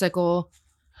 mask, sickle.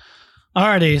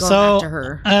 Alrighty. Going So back to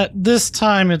her. at this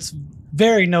time, it's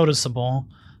very noticeable.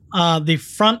 The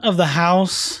front of the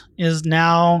house is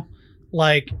now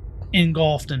like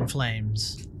engulfed in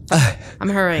flames. I'm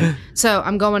hurrying. So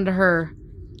I'm going to her.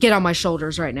 Get on my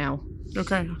shoulders right now.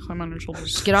 Okay, climb on her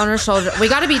shoulders. Get on her shoulder. We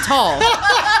gotta be tall.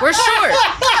 We're short.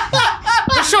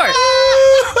 We're short.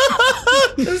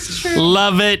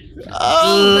 Love it.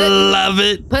 Love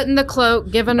it. Putting the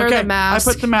cloak, giving her Okay, the mask.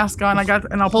 I put the mask on.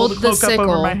 And I'll pull Hold the the cloak up over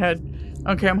sickle. my head.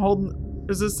 Okay, I'm holding.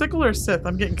 Is it sickle or scythe?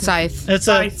 I'm getting confused. Scythe. It's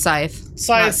a Scythe.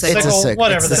 scythe, Not sickle. it's a sickle.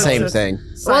 whatever It's the that same is. thing.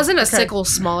 Well, isn't a Okay. sickle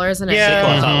smaller, isn't it? Yeah,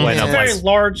 I thought went it's up a very was-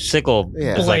 large Sickle.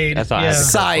 Yeah. was blade. I thought I Yeah. had to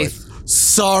Scythe.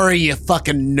 Sorry, you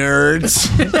fucking nerds.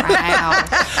 Wow.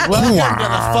 Welcome to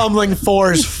the Fumbling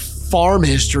Fours Farm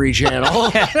History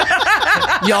Channel.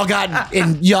 y'all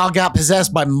got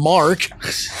possessed by Mark.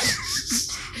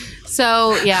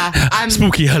 So yeah, I'm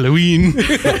Spooky Halloween.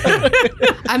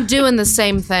 doing the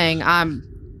same thing. You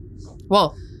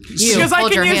Because I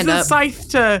hold your can use hand the up. scythe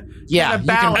to Yeah, you can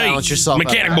balance. balance yourself.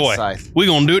 Mechanic out boy, scythe. we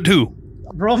gonna do it too.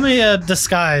 Roll me a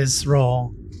disguise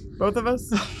roll. Both of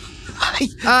us?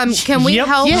 Can we Yep.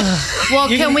 help? Yeah. Well,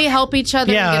 can we help each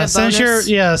other and Yeah, get a since bonus?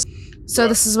 you're yes. So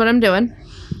this is what I'm doing.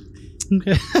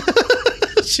 Okay.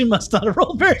 She must not have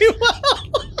rolled very well.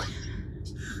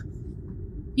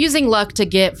 Using luck to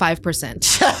get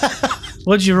 5%.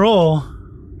 What'd you roll?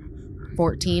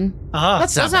 14. Ah,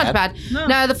 That's That's not bad. No.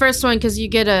 No, the first one because you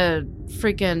get a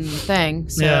freaking thing.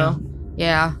 So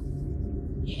yeah.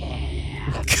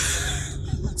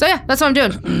 So yeah, that's what I'm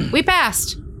doing. We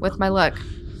passed with my luck.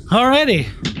 alrighty.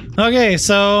 Okay,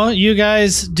 so you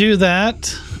guys do that.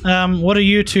 What are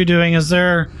you two doing? Is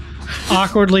they're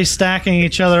awkwardly stacking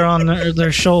each other on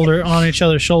their shoulder on each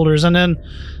other's shoulders, and then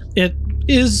it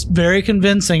is very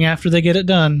convincing after they get it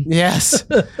done. Yes.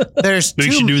 There's We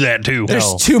two. should do that too.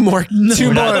 There's No. two more. Two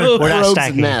We're more. not, we're not robes and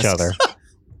stacking each masks. other.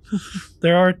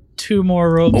 There are 2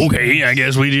 more robes. Okay, I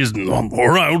guess we just all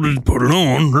right. We'll just put it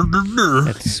on.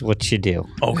 That's what you do.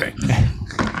 Okay.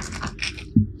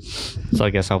 So I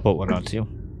guess I'll put one on too. I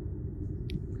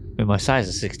mean, my size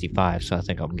is 65, so I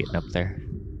think I'm getting up there.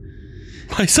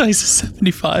 My size is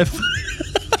 75.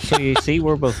 So you see,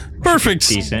 we're both Perfect.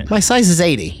 decent. My size is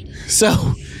 80.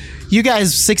 So you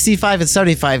guys 65 and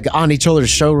 75 on each other's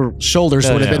shoulders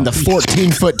No, would have no. been the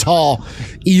 14-foot tall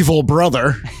evil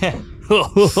brother.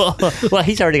 Well,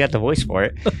 he's already got the voice for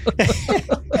it.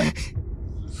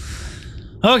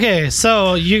 Okay,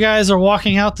 so you guys are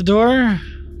walking out the door.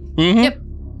 Mm-hmm. Yep.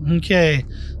 Okay,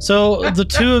 so the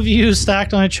 2 of you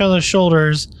stacked on each other's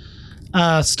shoulders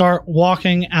start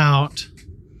walking out.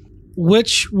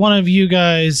 Which one of you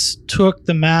guys took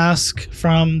the mask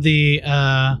from the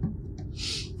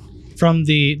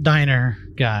diner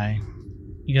guy?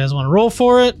 You guys want to roll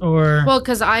for it, or Well,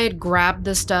 because I had grabbed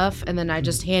the stuff and then I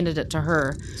just handed it to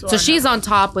her. So I she's on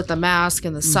top with the mask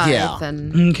and the scythe Yeah.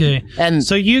 and okay? And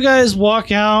So you guys walk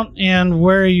out, and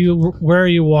where are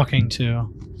you walking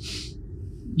to?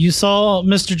 You saw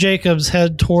Mr. Jacobs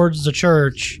head towards the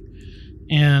church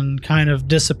and kind of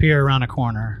disappear around a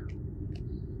corner.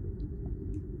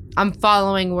 I'm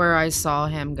following where I saw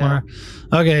him go.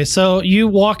 Okay, so you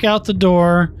walk out the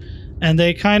door, and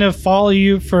they kind of follow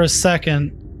you for a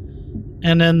second,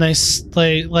 and then they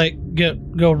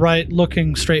go right,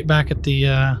 looking straight back at the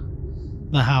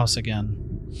house again.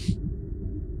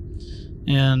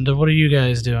 And what are you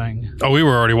guys doing? Oh, we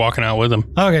were already walking out with him.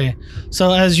 Okay,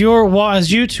 so as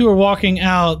you two are walking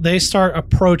out, they start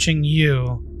approaching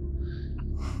you,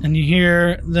 and you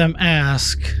hear them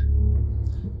ask,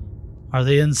 "Are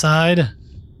they inside?"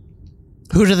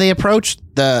 who do they approach?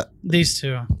 These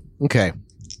two. Okay.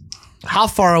 How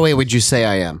far away would you say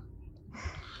I am?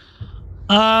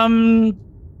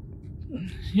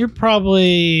 You're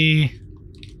probably,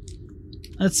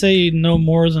 I'd say, no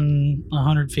more than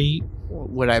 100 feet.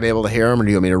 Would I be able to hear them, or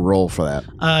do you want me to roll for that?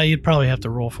 You'd probably have to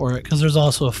roll for it because there's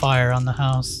also a fire on the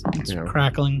house. It's Yeah.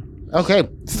 crackling. Okay,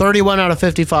 31 out of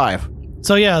 55.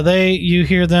 So yeah, you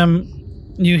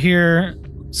hear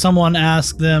someone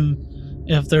ask them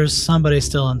if there's somebody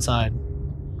still inside.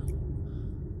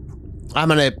 I'm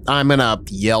gonna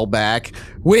yell back.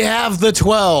 We have the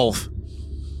 12.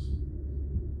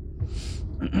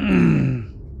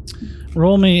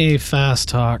 Roll me a fast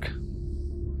talk.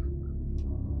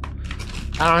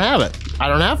 I don't have it. I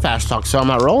don't have fast talk, so I'm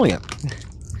not rolling it.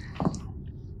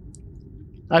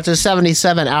 That's a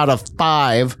 77 out of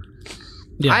 5.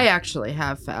 Yeah. I actually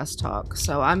have fast talk,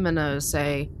 so I'm gonna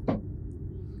say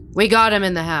we got him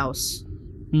in the house.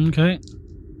 Okay.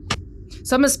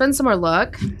 So I'm gonna spend some more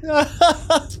luck.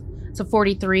 It's a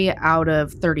 43 out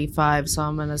of 35, so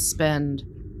I'm gonna spend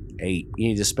 8. You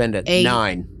need to spend it. 8.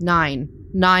 9.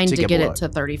 9 To to get get blood. it to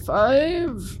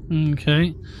 35.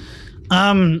 Okay.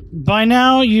 By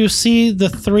now you see the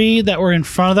 3 that were in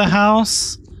front of the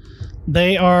house.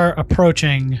 They are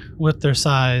approaching with their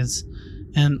size,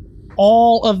 and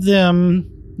all of them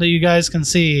that you guys can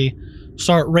see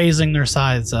start raising their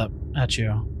scythes up at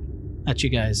you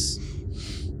guys.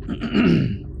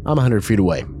 I'm 100 feet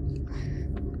away.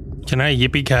 Can I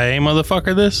yippee-ki-yay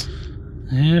motherfucker this?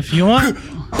 If you want,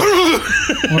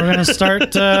 we're gonna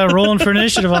start rolling for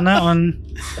initiative on that one.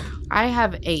 I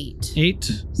have 8.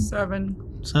 8, 7.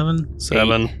 7.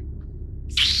 7.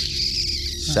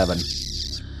 7.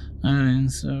 All right,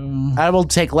 so I will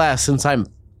take less since I'm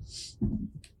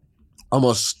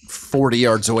almost 40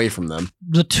 yards away from them.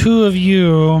 the 2 of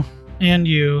you and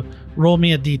you roll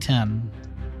me a d10.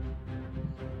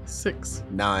 6.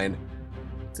 9.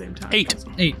 Same time. 8.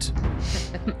 8.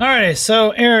 All right,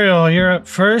 so Ariel, you're up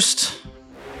first.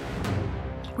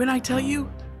 When I tell you,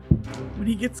 when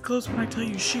he gets close, when I tell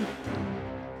you shoot.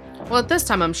 Well, at this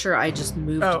time, I'm sure I just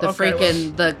moved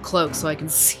the cloak so I can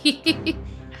see.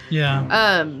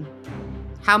 Yeah.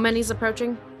 How many's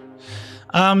approaching?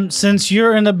 Since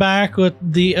you're in the back with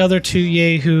the other two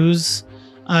yahoos,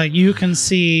 you can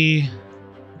see,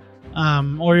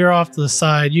 or you're off to the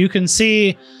side, you can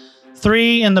see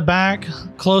 3 in the back,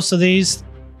 close to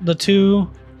the 2,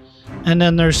 and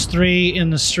then there's 3 in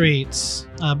the streets,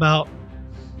 about,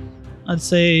 I'd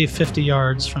say 50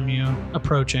 yards from you,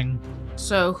 approaching.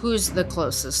 So who's the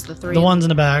closest? The 3? The ones in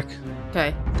the back.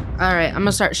 Okay. All right, I'm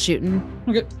gonna start shooting.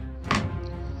 Okay.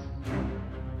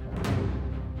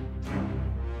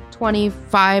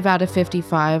 25 out of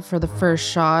 55 for the first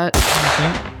shot.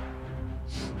 Okay.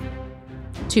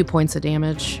 2 points of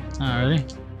damage.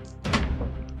 Alrighty.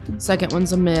 Second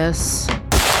one's a miss.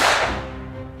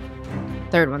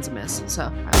 Third one's a miss.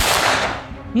 So.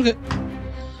 Okay.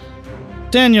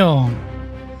 Daniel.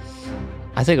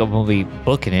 I think I'm gonna be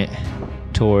booking it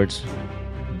towards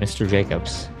Mr.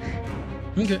 Jacobs.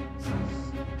 Okay.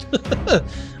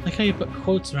 Like how you put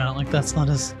quotes around it like that's not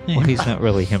his name. Well, he's not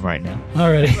really him right now.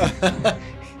 Alrighty.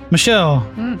 Michelle.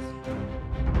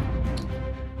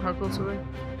 How close are they?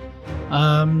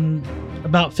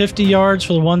 About 50 yards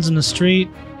for the ones in the street.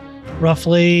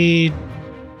 Roughly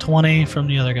 20 from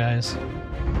the other guys.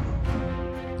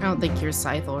 I don't think your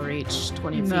scythe will reach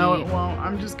 20 feet. No, it won't.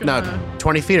 I'm just gonna. No,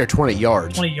 20 feet or 20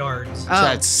 yards. 20 yards. So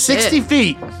that's 60 shit.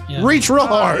 feet. Yeah. Reach real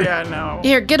hard. Yeah, no.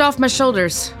 Here, get off my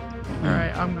shoulders. All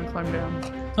right, I'm gonna climb down.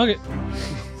 Okay.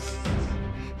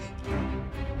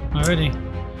 Alrighty.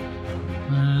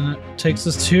 And it takes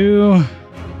us to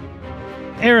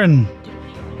Aaron.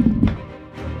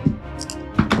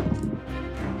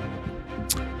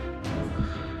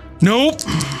 Nope.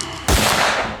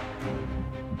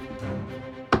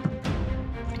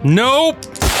 Nope.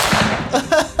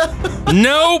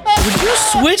 Nope. Would you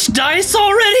switch dice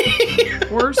already?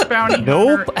 Worst bounty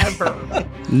hunter ever.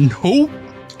 Nope.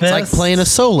 It's like playing a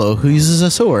solo who uses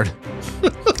a sword.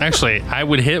 Actually, I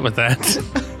would hit with that.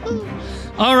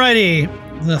 Alrighty.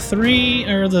 The 3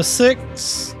 or the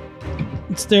 6.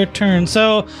 It's their turn.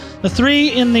 So the 3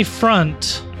 in the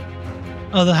front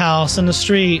of the house in the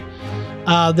street,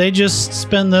 they just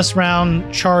spend this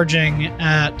round charging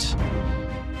at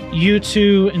you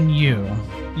 2 and you.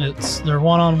 They're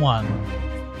 1-on-1.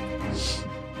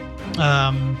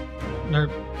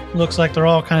 Looks like they're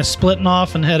all kind of splitting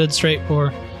off and headed straight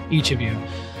for each of you.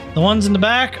 The ones in the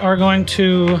back are going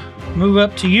to move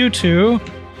up to you 2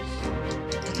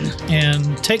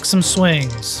 and take some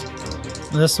swings.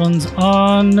 This one's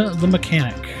on the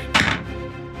mechanic.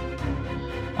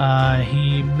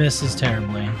 He misses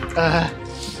terribly.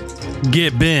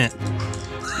 Get bent.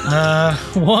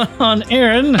 One on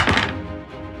Aaron.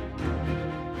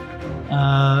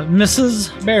 Misses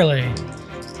barely.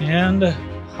 And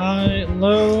high,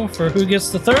 low for who gets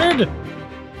the third?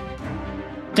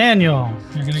 Daniel.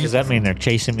 You're gonna Does that mean they're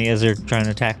chasing me as they're trying to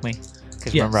attack me?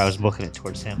 Because Yes. remember, I was booking it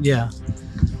towards him. Yeah.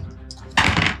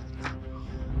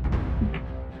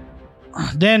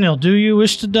 Daniel, do you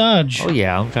wish to dodge? Oh,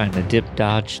 yeah, I'm trying to dip,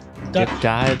 dodge, Duck. dip,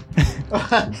 dive.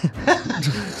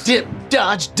 Dip,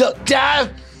 dodge, duck,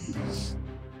 dive.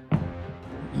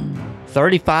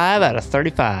 35 out of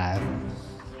 35.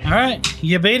 All right,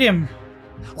 you beat him.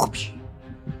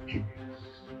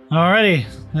 Alrighty,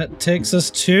 that takes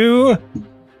us to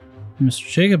Mr.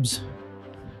 Jacobs.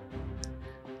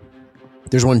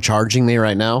 There's one charging me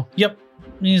right now. Yep,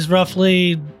 he's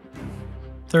roughly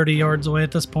 30 yards away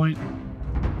at this point.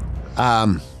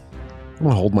 I'm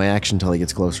gonna hold my action until he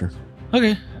gets closer.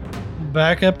 Okay,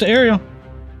 back up to Ariel.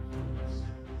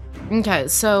 Okay,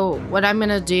 so what I'm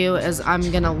gonna do is I'm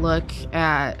gonna look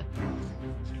at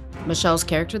Michelle's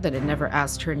character that had never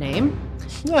asked her name,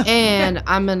 and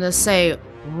I'm gonna say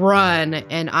run,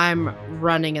 and I'm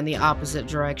running in the opposite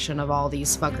direction of all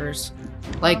these fuckers,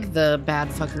 like the bad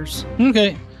fuckers,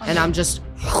 Okay, and I'm just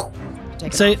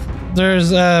taking say off. there's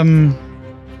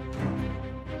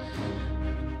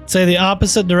say the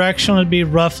opposite direction would be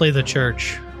roughly the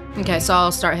church. Okay, so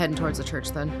I'll start heading towards the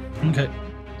church then. Okay,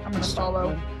 I'm gonna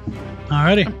follow.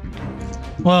 alrighty.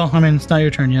 Well, I mean, it's not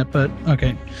your turn yet, but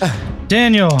okay.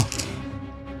 Daniel.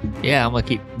 Yeah, I'm going to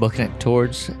keep booking it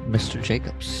towards Mr.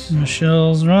 Jacobs.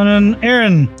 Michelle's running.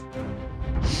 Aaron.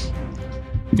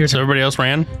 Your So turn. everybody else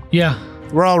ran? Yeah.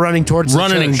 We're all running towards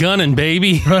Running the and church. gunning,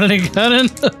 baby. Running and gunning.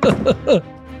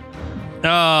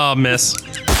 Oh, miss.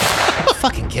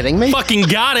 Fucking kidding me? Fucking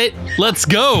got it. Let's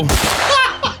go.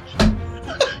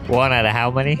 1 out of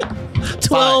how many?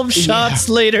 12 shots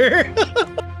later.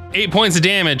 8 points of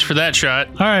damage for that shot.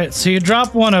 All right, so you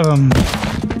drop one of them.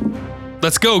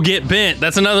 Let's go. Get bent.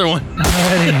 That's another one.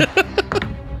 Alrighty.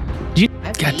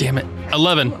 God damn it.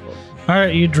 11. All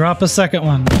right, you drop a second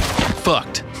one.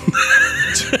 Fucked.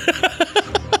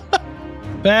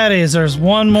 Baddies, there's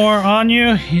one more on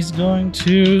you. He's going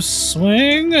to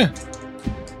swing.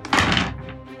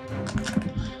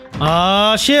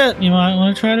 Ah, shit. You might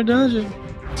want to try to dodge it.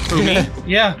 Who, me?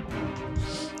 Yeah.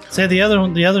 Say the other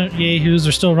yahoos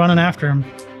are still running after him.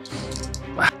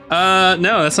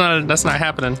 No, that's not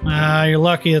happening. You're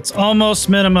lucky. It's almost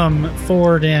minimum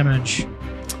 4 damage.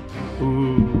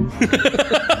 Ooh.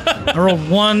 I rolled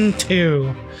 1,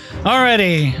 2.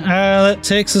 Alrighty. That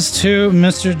takes us to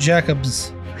Mr.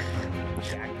 Jacobs.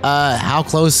 How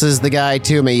close is the guy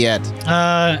to me yet?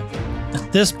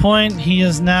 At this point, he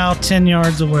is now 10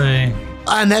 yards away.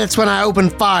 And that's when I open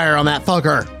fire on that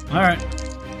fucker. All right.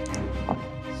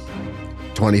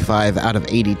 25 out of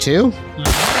 82.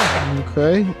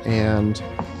 Okay, and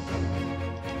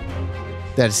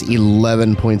that's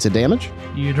 11 points of damage.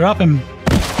 You drop him.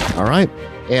 All right.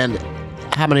 And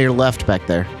how many are left back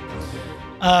there?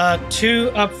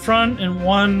 2 up front and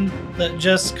 1 that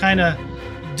just kind of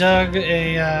dug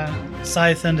a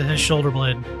scythe into his shoulder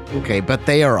blade. Okay, but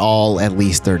they are all at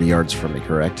least 30 yards from me,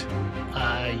 correct?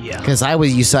 Yeah. Because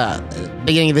you saw, at the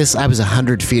beginning of this, I was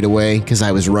 100 feet away because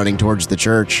I was running towards the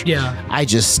church. Yeah. I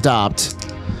just stopped.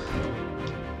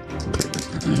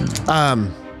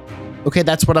 Okay,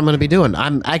 that's what I'm going to be doing.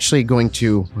 I'm actually going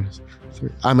to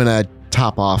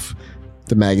top off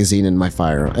the magazine in my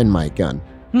gun.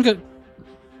 Okay.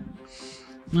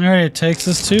 All right, it takes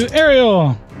us to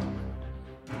Ariel.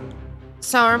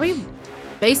 So are we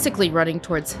basically running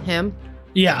towards him?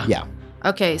 Yeah. Yeah.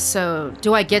 Okay, so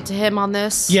do I get to him on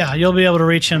this? Yeah, you'll be able to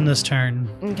reach him this turn.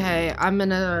 Okay, I'm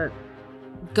gonna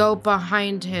go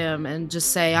behind him and just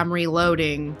say I'm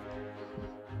reloading.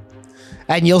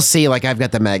 And you'll see, I've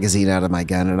got the magazine out of my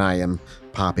gun and I am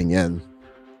popping in,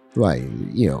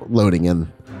 loading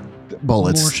in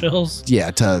bullets. More shells.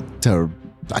 Yeah, to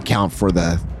account for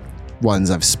the ones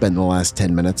I've spent the last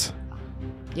 10 minutes.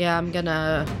 Yeah, I'm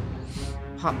gonna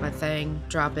pop my thing,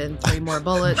 drop in 3 more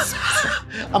bullets.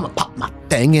 I'm gonna pop my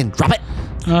thing and drop it.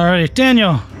 Alrighty,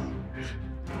 Daniel.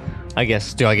 I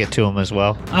guess, do I get to him as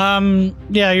well?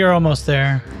 Yeah, you're almost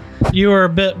there. You were a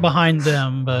bit behind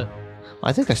them, but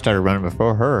I think I started running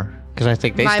before her because I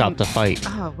think they My- stopped the fight.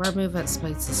 Oh, our movement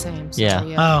speed's the same. So Yeah.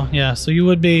 oh yeah, so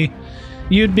you'd be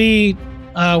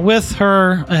with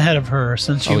her ahead of her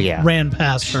since you ran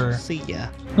past her. See ya.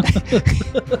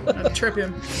 I'd trip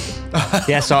him.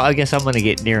 Yeah, so I guess I'm gonna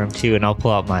get near him too, and I'll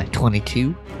pull out my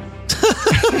 22.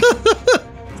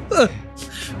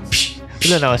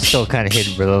 No, it's still kind of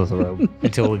hidden below the robe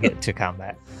until we get to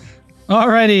combat.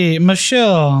 Alrighty,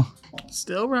 Michelle,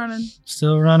 Still running.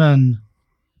 still running.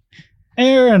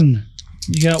 Aaron,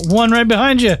 you got one right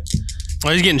behind you. Oh,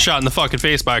 he's getting shot in the fucking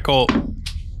face by a Colt.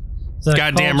 Is that a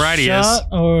Goddamn called right he is. shot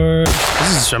or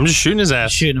I'm just shooting his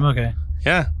ass. shooting him? Okay.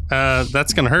 Yeah,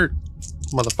 that's gonna hurt,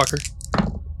 motherfucker.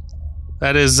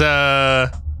 That is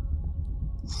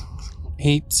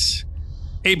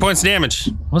 8 points of damage.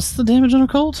 What's the damage on a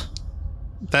Colt?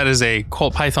 That is a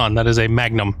Colt Python. That is a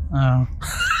Magnum. Oh.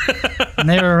 And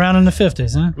they were around in the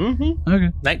 50s, huh? Mm-hmm.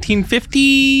 Okay.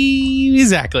 1950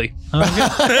 exactly. Okay.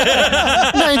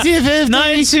 1950.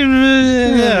 19.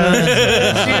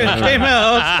 Yeah. She came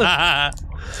out.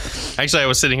 Actually, I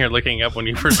was sitting here looking up when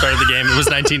you first started the game. It was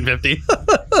 1950.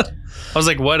 I was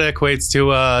like, what equates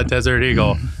to a Desert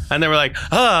Eagle? And they were like,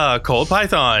 Colt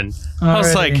Python. I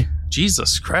was like, Alrighty.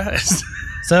 Jesus Christ.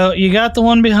 So you got the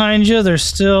one behind you. There's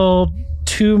still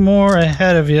 2 more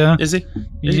ahead of you. Is he?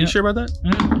 Is he sure about that?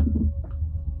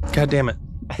 Yeah. God damn it.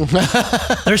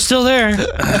 They're still there.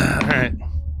 All right.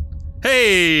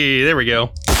 Hey, there we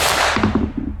go.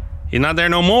 He's not there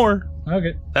no more.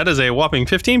 Okay. That is a whopping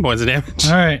 15 points of damage.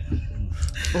 All right.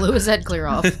 blew his head clear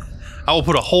off. I will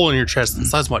put a hole in your chest the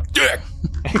size of my dick.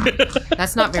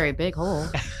 That's not very big hole.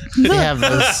 They have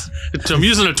this. I'm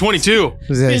using a 22.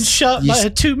 Being shot by a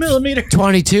 2mm.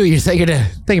 22. You're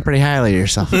thinking pretty highly of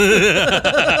yourself. At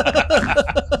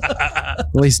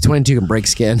least 22 can break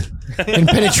skin and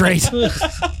penetrate.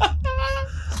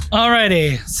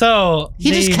 Alrighty. So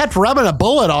He just kept rubbing a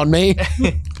bullet on me.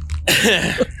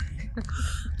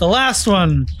 the last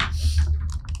one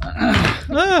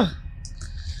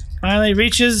finally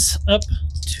reaches up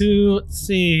to, let's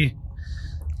see.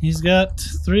 He's got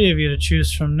 3 of you to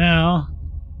choose from now.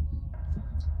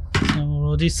 And we'll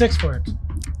roll a d6 for it.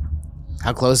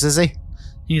 How close is he?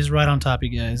 He's right on top of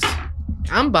you guys.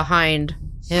 I'm behind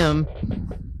him.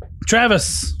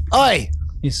 Travis, Oi!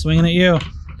 he's swinging at you.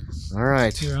 All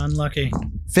right. You're unlucky.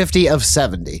 50 of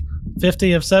 70.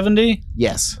 50 of 70.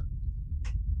 Yes.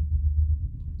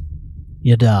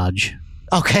 You dodge.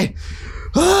 Okay.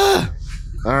 All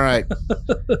right.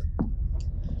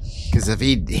 Because if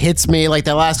he hits me like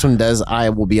the last one does, I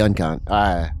will be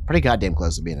pretty goddamn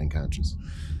close to being unconscious.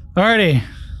 Alrighty,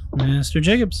 Mr.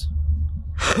 Jacobs.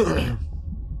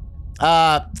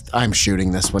 I'm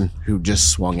shooting this one who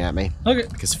just swung at me. Okay.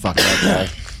 Because fuck that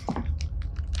guy.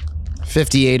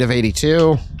 58 of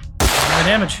 82. My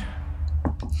damage.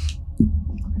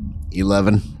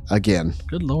 11 again.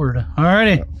 Good lord.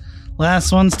 Alrighty.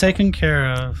 Last one's taken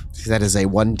care of. That is a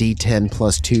 1d10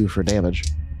 plus 2 for damage.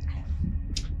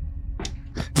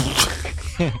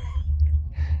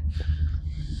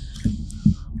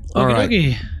 All right.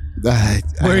 Okay.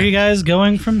 Where are you guys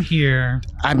going from here?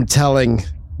 I'm telling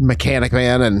Mechanic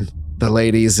Man and the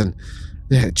ladies and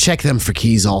check them for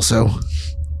keys also.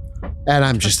 And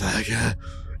I'm just like,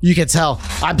 you can tell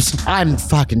I'm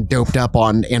fucking doped up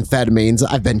on amphetamines.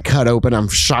 I've been cut open. I'm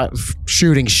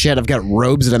shooting shit. I've got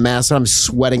robes and a mask. I'm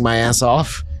sweating my ass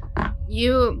off.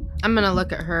 I'm gonna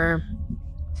look at her.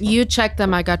 You check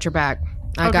them. I got your back.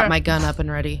 I got my gun up and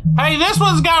ready. Hey, this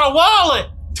one's got a wallet.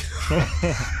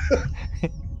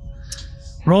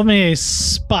 Roll me a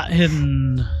spot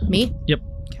hidden. Me? Yep.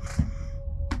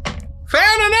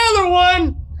 Found another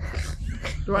one.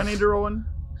 Do I need to roll one?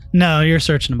 No, you're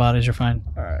searching the bodies. You're fine.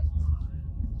 All right.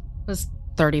 That's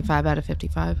 35 out of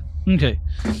 55. Okay.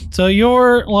 So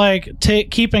you're like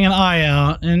keeping an eye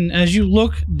out, and as you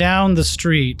look down the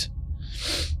street,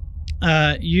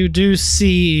 you do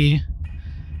see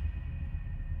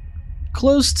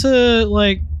close to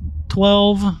like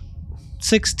 12,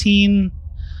 16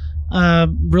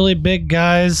 really big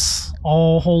guys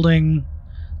all holding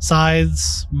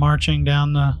scythes marching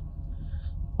down the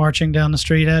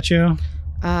street at you.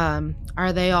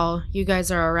 Are they all, you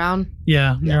guys are around?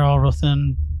 Yeah, you're all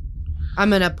within. I'm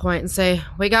gonna point and say,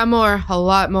 we got more, a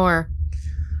lot more.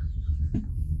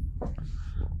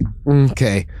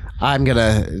 Okay. I'm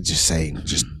gonna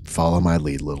just follow my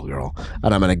lead, little girl.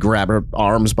 And I'm gonna grab her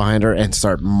arms behind her and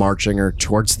start marching her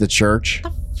towards the church.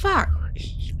 The fuck?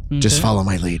 Just Okay. follow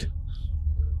my lead.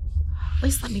 At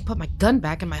least let me put my gun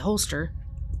back in my holster.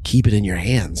 Keep it in your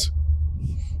hands.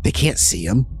 They can't see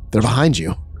them. They're behind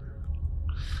you.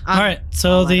 All right,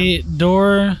 so the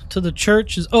door to the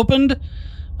church is opened.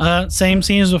 Same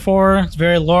scene as before. It's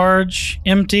very large,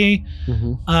 empty.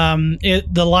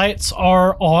 Mm-hmm. The lights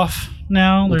are off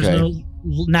now. There's Okay.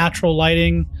 no natural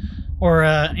lighting or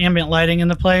ambient lighting in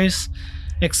the place,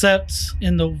 except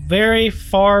in the very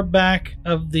far back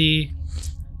of the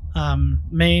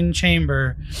main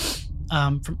chamber.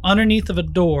 From underneath of a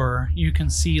door, you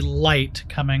can see light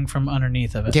coming from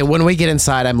underneath of it. Okay, when we get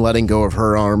inside, I'm letting go of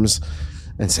her arms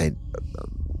and say,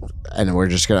 and I'm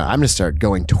gonna start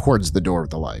going towards the door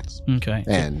with the lights Okay.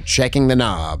 and checking the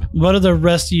knob. What are the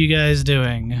rest of you guys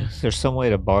doing? Is there some way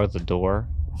to bar the door,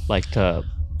 like to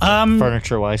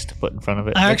furniture-wise, to put in front of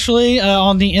it? Actually,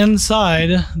 on the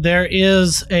inside, there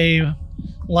is a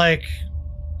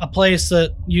place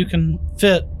that you can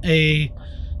fit a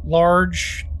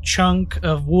large chunk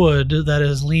of wood that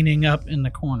is leaning up in the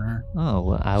corner. Oh,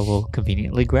 well, I will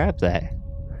conveniently grab that.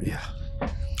 Yeah.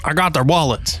 I got their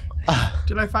wallets.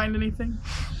 Did I find anything?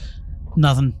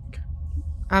 Nothing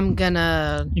I'm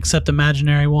gonna... except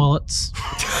imaginary wallets.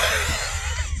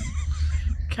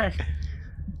 Okay.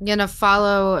 gonna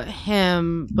follow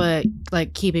him, but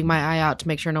like keeping my eye out to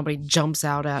make sure nobody jumps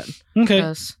out at Okay.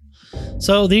 us.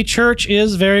 So the church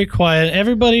is very quiet.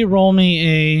 Everybody roll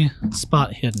me a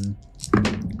spot hidden.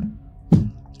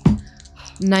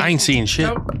 I ain't seeing shit.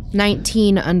 Nope.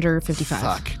 19 under 55.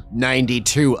 Fuck.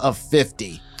 92 of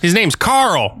 50. His name's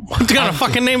Carl. What kind of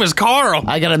fucking name is Carl?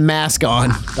 I got a mask on.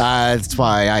 That's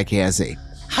why I can't see.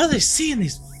 How do they see in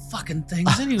these fucking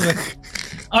things anyway?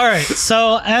 All right.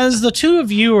 So as the two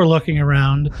of you are looking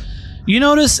around, you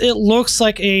notice it looks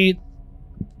like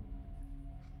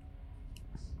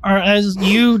or as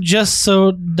you just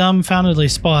so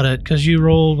dumbfoundedly spot it because you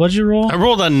rolled. What'd you roll? I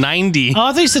rolled a 90. Oh,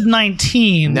 I thought you said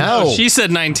 19. No. She said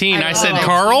 19. I said Oh.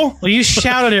 Carl. Well, you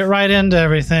shouted it right into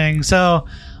everything. So,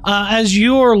 as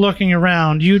you're looking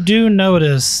around, you do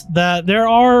notice that there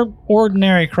are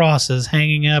ordinary crosses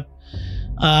hanging up,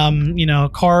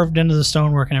 carved into the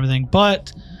stonework and everything.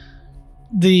 But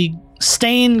the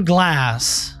stained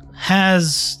glass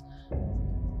has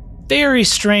very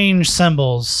strange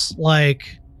symbols,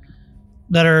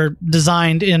 that are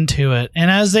designed into it.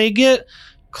 And as they get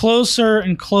closer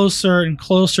and closer and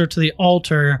closer to the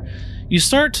altar, you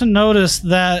start to notice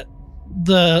that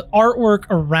the artwork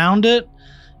around it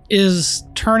is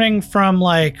turning from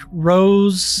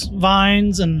rose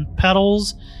vines and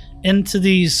petals into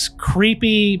these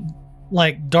creepy,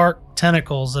 dark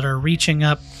tentacles that are reaching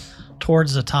up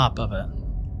towards the top of it.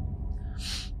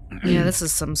 Yeah, this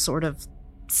is some sort of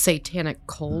satanic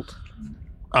cult.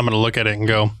 I'm gonna look at it and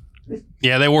go,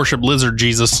 yeah, they worship Lizard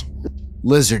Jesus.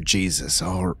 Lizard Jesus.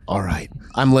 All right.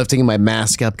 I'm lifting my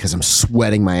mask up because I'm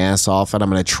sweating my ass off, and I'm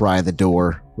going to try the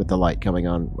door with the light coming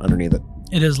on underneath it.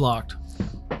 It is locked.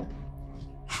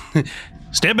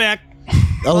 Step back.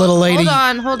 A little lady.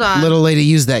 Hold on. Little lady,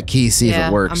 use that key, see if Yeah,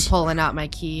 it works. I'm pulling out my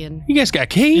key and. You guys got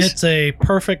keys? It's a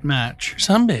perfect match.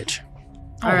 Some bitch.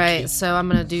 All right, so I'm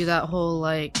gonna do that whole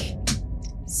like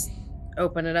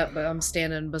open it up, but I'm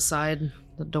standing beside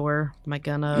the door, with my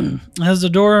gun up. As the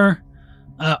door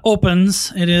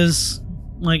opens, it is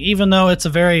like, even though it's a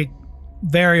very,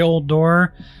 very old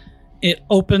door, it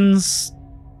opens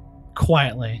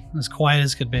quietly, as quiet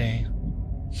as could be.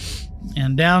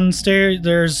 And downstairs,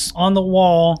 there's on the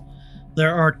wall,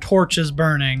 there are torches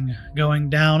burning, going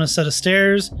down a set of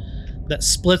stairs that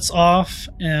splits off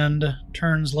and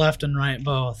turns left and right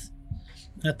both.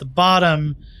 At the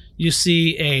bottom, you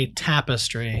see a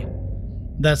tapestry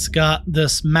that's got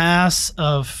this mass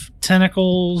of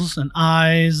tentacles and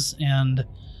eyes and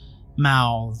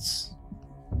mouths.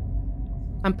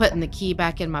 I'm putting the key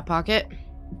back in my pocket.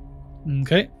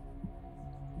 Okay.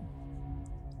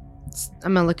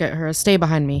 I'm gonna look at her. Stay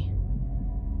behind me.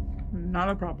 Not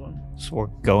a problem. So we're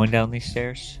going down these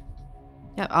stairs?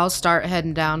 Yeah, I'll start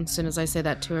heading down as soon as I say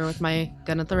that to her with my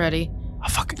gun at the ready. I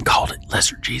fucking called it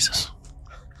Lizard Jesus.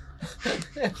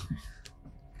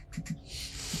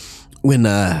 When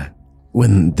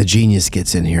the genius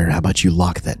gets in here, how about you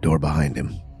lock that door behind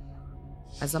him?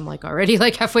 As I'm like already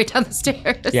like halfway down the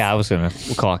stairs. Yeah, I was going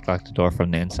to lock the door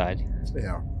from the inside.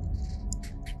 Yeah.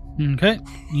 Okay.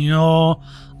 You'll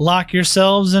lock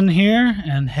yourselves in here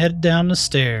and head down the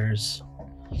stairs.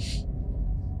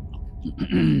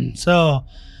 So,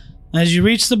 as you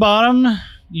reach the bottom,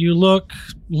 you look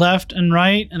left and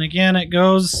right, and again, it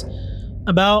goes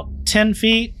about 10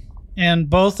 feet, and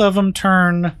both of them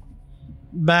turn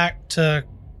back to,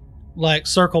 like,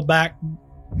 circle back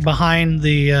behind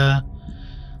the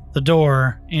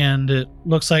door, and it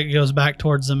looks like it goes back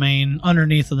towards the main,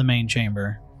 underneath of the main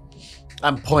chamber.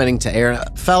 I'm pointing to Aaron.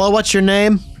 Fella, what's your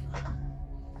name?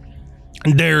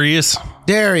 Darius.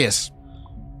 Darius.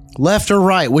 Left or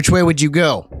right? Which way would you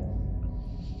go?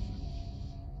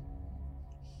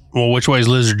 Well, which way is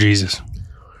Lizard Jesus?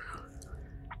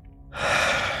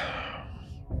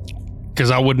 Because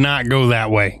I would not go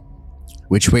that way.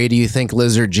 Which way do you think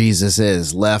Lizard Jesus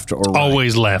is? Left or right?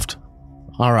 Always left.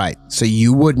 All right. So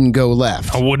you wouldn't go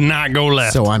left. I would not go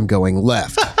left. So I'm going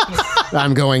left.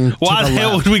 I'm going Why to the the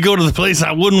hell left. would we go to the place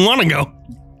I wouldn't want to go?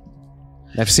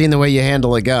 I've seen the way you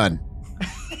handle a gun.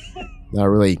 Not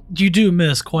really You do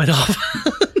miss quite often.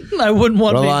 I wouldn't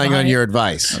want to be relying on behind. your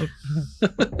advice.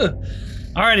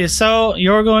 Alrighty, so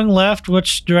you're going left.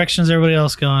 Which direction is everybody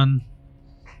else going?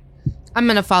 I'm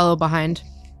gonna follow behind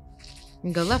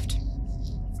and go left.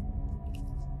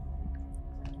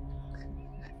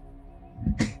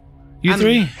 You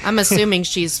three? I'm assuming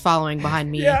she's following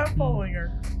behind me. Yeah, I'm following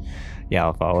her. Yeah,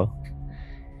 I'll follow.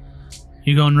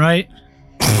 You going right?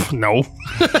 No.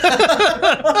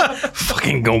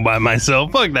 Fucking go by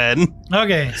myself. Fuck that.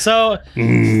 Okay, so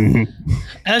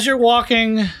as you're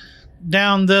walking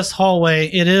down this hallway,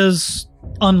 it is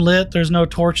unlit. There's no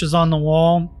torches on the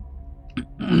wall.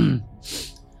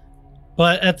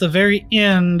 But at the very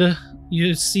end,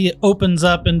 you see it opens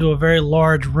up into a very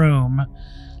large room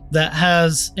that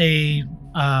has a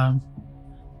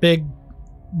big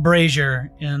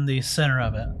brazier in the center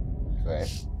of it. Okay.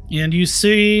 And you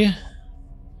see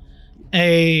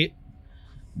a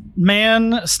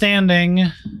man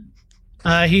standing.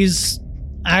 He's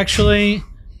actually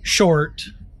short,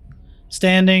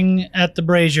 standing at the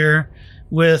brazier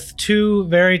with two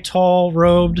very tall,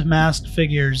 robed, masked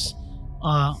figures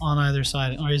on either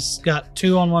side. Or he's got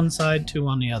two on one side, two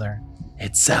on the other.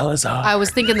 It's Salazar. I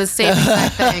was thinking the same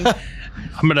exact thing.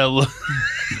 I'm going to look.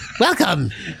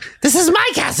 Welcome. This is my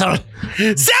castle.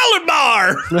 Salad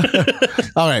bar!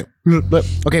 All right.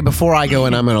 Okay, before I go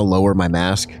in, I'm going to lower my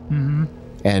mask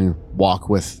and walk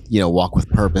with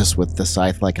purpose with the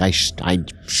scythe like I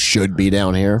should be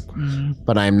down here.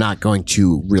 But I'm not going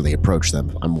to really approach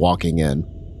them. I'm walking in.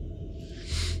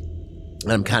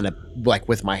 And I'm kind of like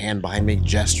with my hand behind me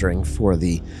gesturing for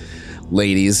the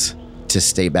ladies to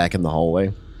stay back in the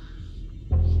hallway.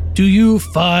 Do you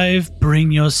five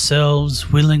bring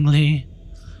yourselves willingly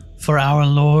for our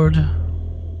Lord?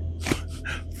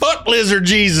 Fuck Lizard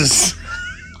Jesus.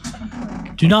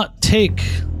 Do not take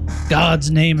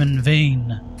God's name in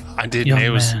vain. I didn't. Young It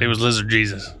was man. Lizard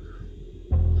Jesus.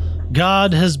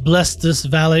 God has blessed this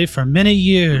valley for many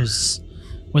years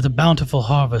with a bountiful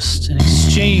harvest in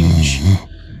exchange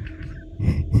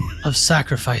of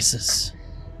sacrifices.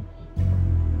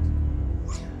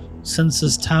 since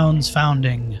this town's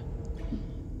founding.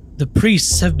 The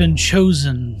priests have been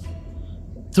chosen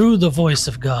through the voice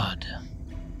of God.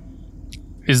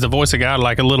 Is the voice of God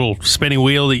like a little spinning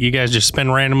wheel that you guys just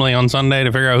spin randomly on Sunday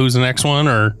to figure out who's the next one,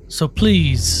 or? So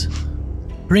please,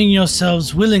 bring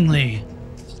yourselves willingly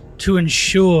to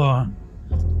ensure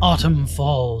Autumn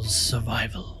Falls'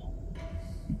 survival.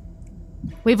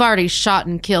 We've already shot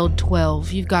and killed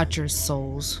 12. You've got your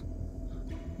souls.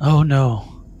 Oh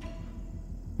no.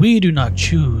 We do not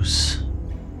choose.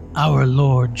 Our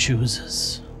Lord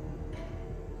chooses.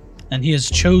 And he has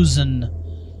chosen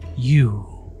you.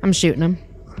 I'm shooting him.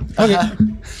 Okay.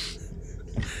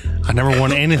 I never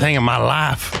won anything in my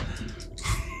life.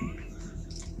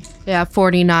 Yeah,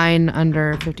 49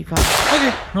 under 55.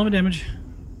 Okay, roll me damage.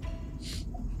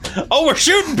 Oh, we're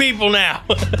shooting people now.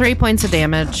 3 points of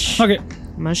damage. Okay.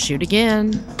 I'm gonna shoot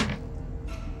again.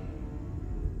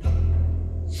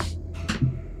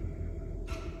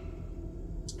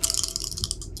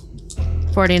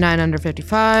 $49 under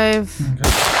 55.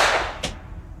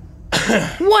 Okay.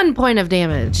 1 point of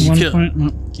damage. One kill- point.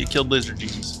 No. You killed Lizard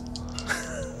Jesus.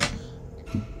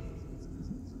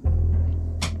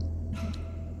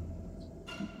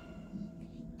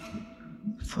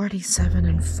 $47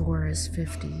 and 4 is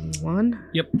 51.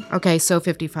 Yep. Okay, so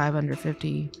 55 under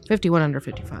 50. 51 under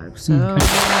 55. So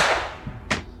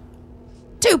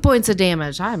 2 points of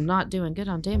damage. I am not doing good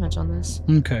on damage on this.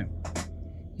 Okay.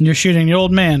 You're shooting the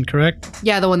old man, correct?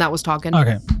 Yeah, the one that was talking.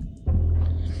 Okay.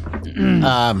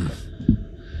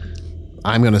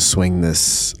 I'm gonna swing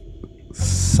this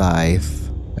scythe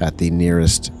at the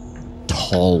nearest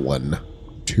tall one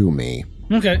to me.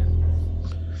 Okay.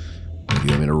 You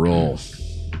want me to roll?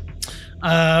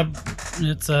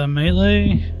 It's a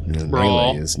melee. No,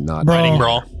 Brawl. melee is not Brawl. Fighting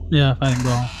brawl. Yeah, fighting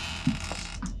brawl.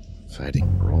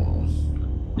 fighting brawl.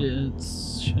 It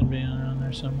should be around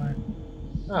there somewhere.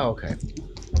 Oh, okay.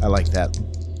 I like that.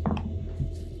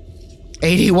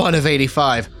 81 of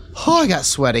 85. Oh, I got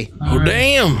sweaty. Oh,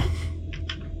 damn.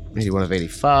 81 of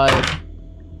 85.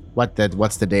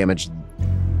 What's the damage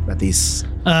at these?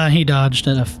 He dodged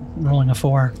at rolling a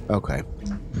 4. Okay.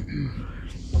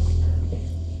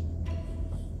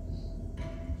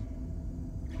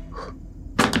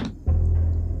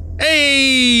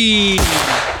 Hey!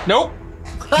 Nope.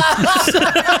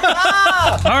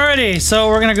 Alrighty, so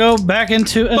we're gonna go back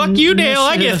into. Fuck you, Dale.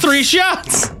 I get initiative. 3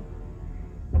 shots.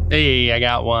 Hey, I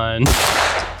got one.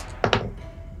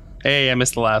 Hey, I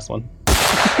missed the last one.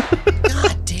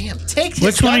 God damn. Take his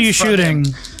Which one are guns you from shooting?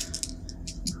 him.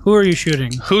 Who are you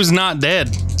shooting? Who's not dead?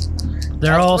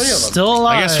 They're all 3 of them. still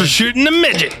alive. I guess we're shooting the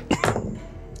midget.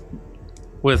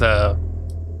 With a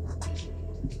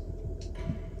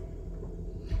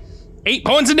 8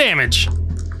 points of damage.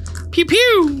 Pew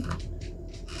pew.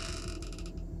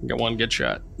 Got one good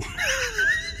shot.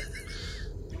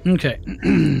 Okay.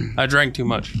 I drank too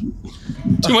much.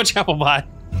 Too much apple pie.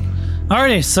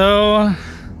 Alrighty, so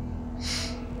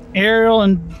Ariel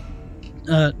and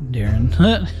Darren,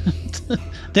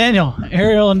 Daniel,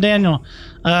 Ariel and Daniel.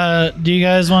 Do you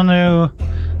guys want to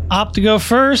opt to go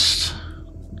first?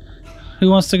 Who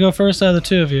wants to go first out of the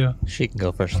two of you? She can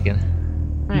go first again.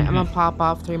 All right, I'm gonna pop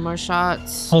off 3 more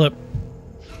shots. Hold up.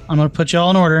 I'm gonna put y'all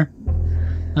in order.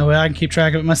 That way I can keep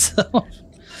track of it myself.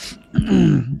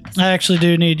 I actually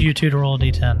do need you two to roll a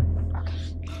d10.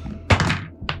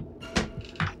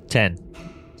 10.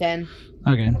 10.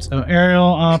 Okay, so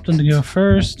Ariel opting to go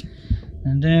first,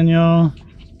 and Daniel,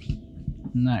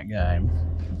 and that guy.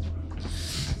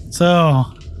 So,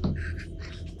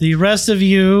 the rest of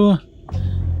you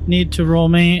need to roll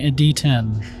me a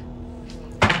d10.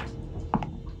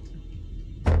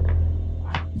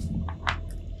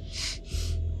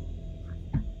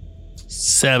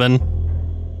 Seven.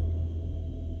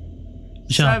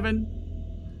 Michelle. 7.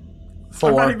 4.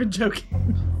 I'm not even joking.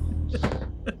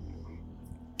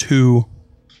 2.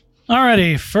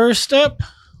 Alrighty, first up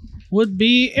would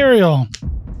be Ariel.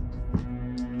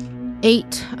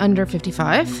 8 under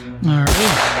 55. Alright.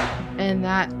 And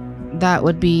that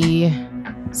would be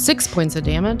 6 points of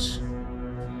damage.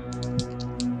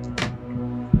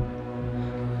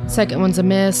 Second one's a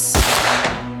miss.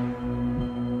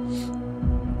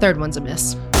 Third one's a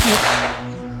miss.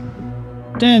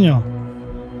 Daniel.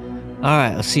 All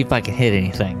right, let's see if I can hit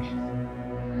anything.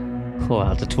 Pull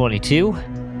out the 22.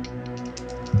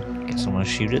 Guess I'm gonna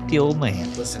shoot at the old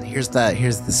man. Listen, here's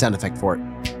the sound effect for it.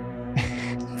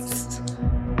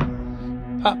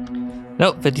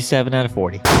 Nope, 57 out of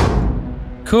 40.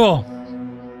 Cool.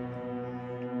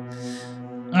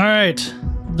 Alright.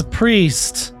 The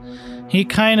priest. He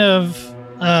kind of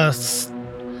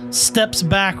steps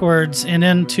backwards and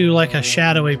into like a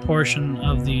shadowy portion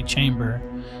of the chamber.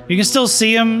 You can still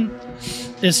see him.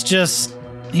 It's just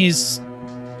he's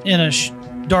in a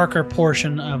darker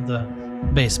portion of the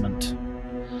basement.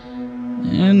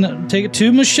 And take it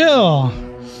to Michelle.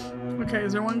 Okay,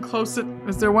 is there one close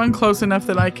enough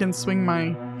that I can swing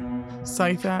my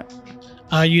scythe at?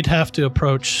 You'd have to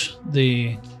approach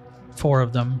the 4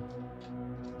 of them.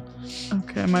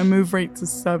 Okay, my move rate's a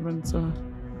 7, so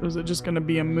is it just going to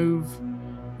be a move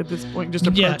at this point, just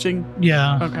approaching?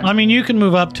 Yeah. Okay. I mean, you can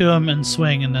move up to him and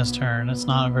swing in this turn. It's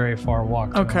not a very far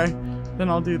walk. To Okay, him. then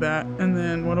I'll do that. And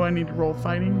then what do I need to roll?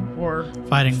 Fighting or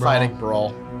Fighting brawl. Fighting brawl.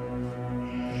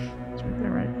 it's right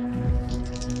there, right?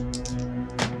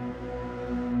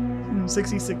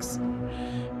 66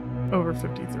 over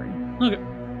 53. Okay.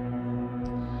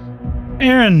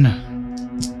 Aaron.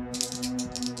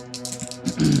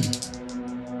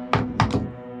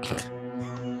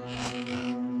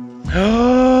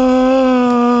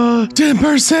 Oh,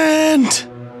 10%.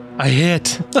 I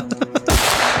hit.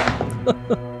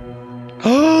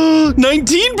 Oh,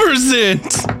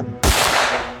 19%.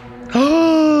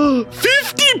 Oh,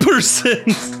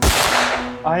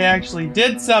 50%. I actually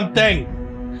did something.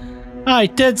 I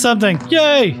did something.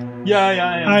 Yay.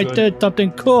 Yeah, I did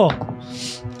something cool.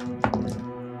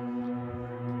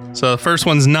 So the first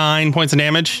one's 9 points of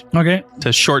damage Okay.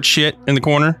 to short shit in the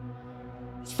corner.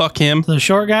 Fuck him. The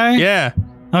short guy? Yeah,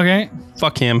 Okay.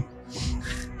 fuck him.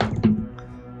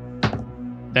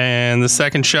 And the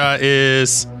second shot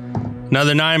is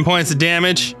another 9 points of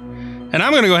damage. And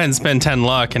I'm going to go ahead and spend 10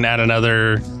 luck and add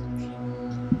another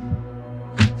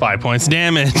 5 points of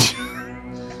damage.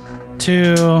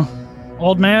 To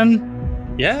old man?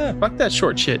 Yeah, fuck that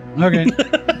short shit. Okay.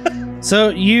 So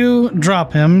you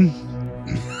drop him.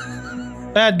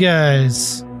 Bad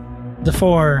guys. The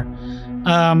 4.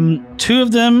 2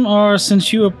 of them are,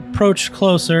 since you approach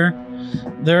closer,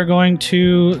 they're going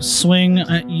to swing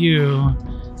at you.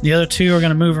 The other 2 are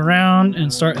going to move around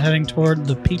and start heading toward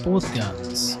the people with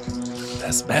guns.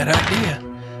 That's a bad idea.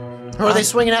 Who are they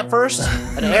swinging at first?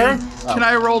 At Aaron? Can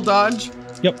I roll dodge?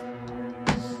 Yep.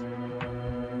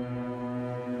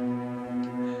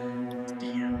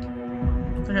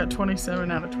 I got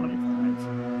 27 out of 25.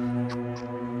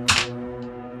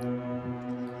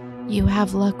 You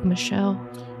have luck, Michelle.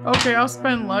 Okay, I'll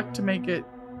spend luck to make it.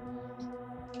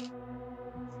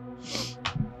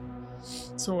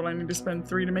 So what, I need to spend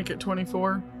 3 to make it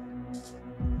 24?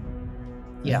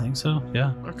 I think so.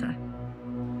 Yeah. Okay.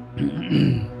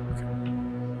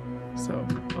 So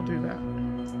I'll do that.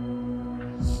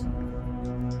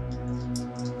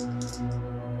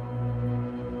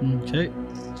 Okay.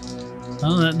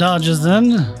 Well, that dodges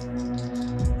then.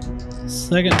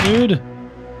 Second dude. Do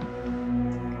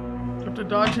I have to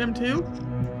dodge him too?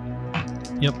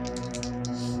 Yep.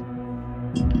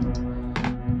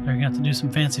 They're gonna have to do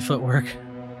some fancy footwork.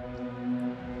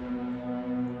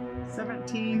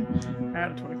 17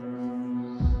 out of 25.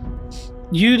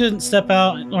 You didn't step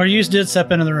out, or you did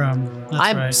step into the room. That's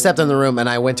I right. stepped in the room and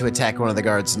I went to attack one of the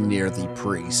guards near the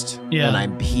priest. Yeah.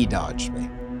 And he dodged me.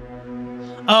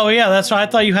 Oh yeah, that's right.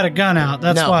 I thought you had a gun out.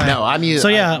 That's no, why. No, I'm using. So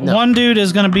yeah, one dude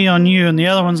is going to be on you, and the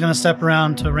other one's going to step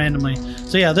around to randomly.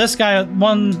 So yeah, this guy,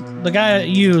 the guy at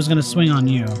you is going to swing on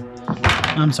you.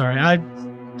 I'm sorry, I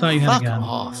thought you had Fuck a gun.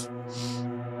 off.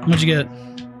 What'd you get?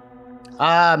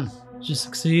 Um, Did you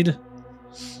succeed?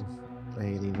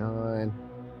 89.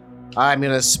 I'm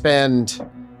gonna spend.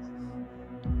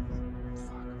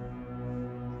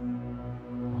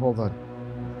 Hold on.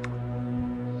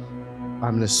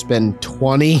 I'm gonna spend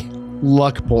 20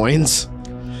 luck points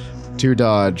to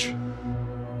dodge.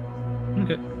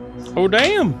 Okay. Oh,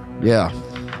 damn. Yeah.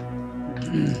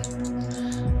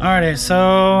 Alrighty,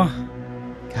 so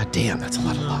God damn, that's a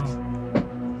lot of luck.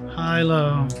 high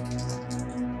low.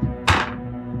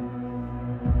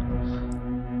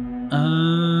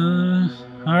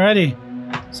 Alrighty.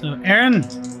 So Aaron,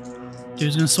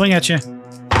 dude's gonna swing at you.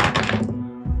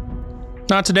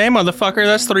 Not today, motherfucker.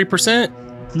 That's 3%.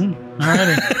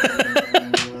 Alrighty.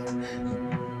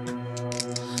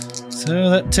 So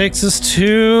that takes us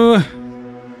to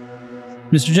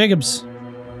Mr. Jacobs.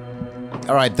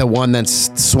 All right, the one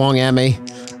that's swung at me,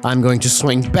 I'm going to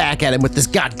swing back at him with this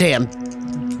goddamn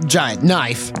giant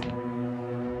knife.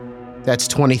 That's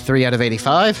 23 out of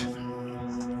 85.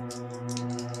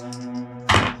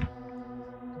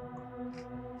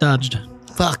 Dodged.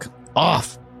 Fuck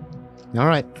off. All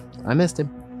right, I missed him.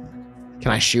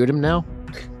 Can I shoot him now?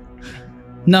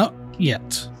 No,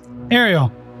 yet.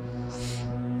 Ariel.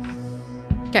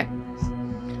 Okay.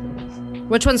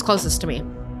 Which one's closest to me?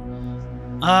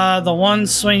 The one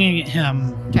swinging at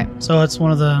him. Okay. So it's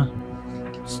one of the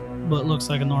what looks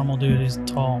like a normal dude. He's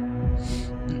tall.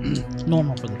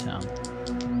 Normal for the town.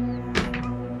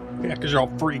 Yeah, because you're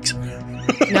all freaks.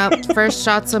 Nope. First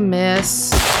shot's a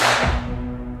miss.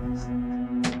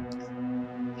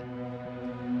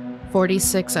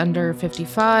 46 under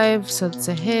 55, so it's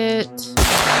a hit.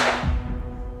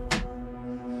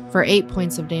 For 8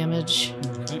 points of damage.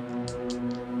 Okay.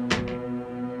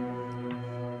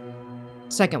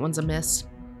 Second one's a miss.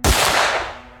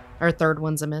 Or third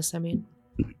one's a miss, I mean.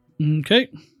 Okay.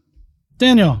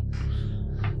 Daniel.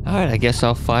 All right, I guess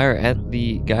I'll fire at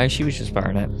the guy she was just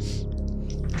firing at.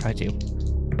 Try to.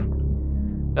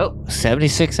 Oh,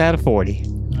 76 out of 40.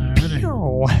 Alrighty.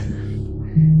 Oh.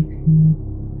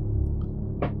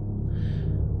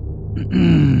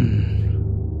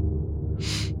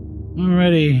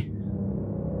 Alrighty.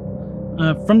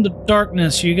 From the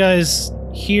darkness, you guys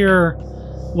hear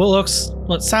what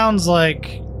sounds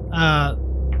like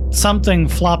something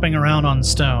flopping around on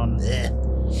stone. It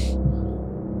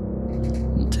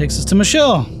takes us to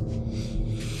Michelle.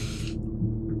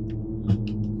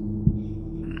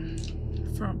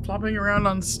 Flopping around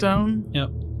on stone. Yep.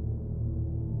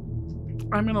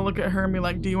 I'm gonna look at her and be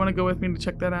like, "Do you want to go with me to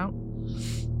check that out?"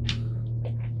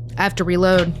 I have to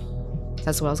reload.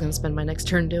 That's what I was going to spend my next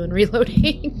turn doing,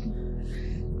 reloading.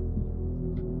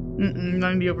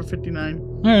 90 over 59.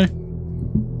 Alright.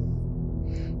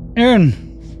 Aaron.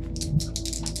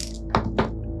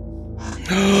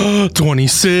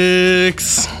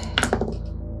 26.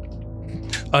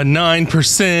 A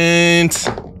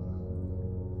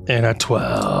 9%. And a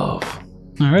 12.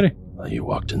 Alrighty. Well, you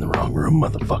walked in the wrong room,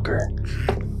 motherfucker.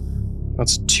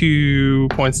 That's 2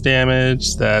 points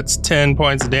damage. That's 10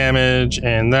 points of damage.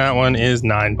 And that one is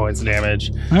 9 points of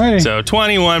damage. Alrighty. So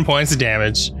 21 points of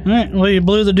damage. Alright, well, you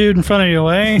blew the dude in front of you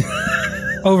away.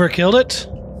 Overkilled it.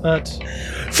 But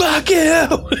Fuck you!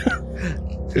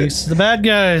 it's the bad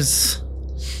guys.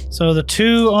 So the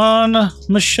two on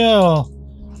Michelle.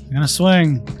 You're gonna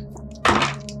swing.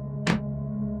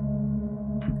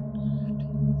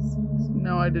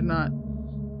 No, I did not.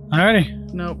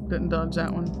 Alrighty. Nope, didn't dodge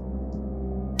that one.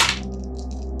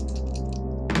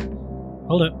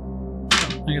 Hold it.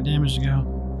 I got damage to go.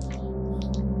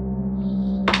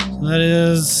 So that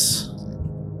is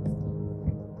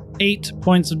 8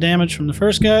 points of damage from the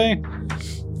first guy.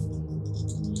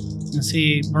 As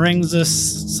he brings this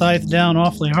scythe down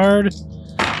awfully hard.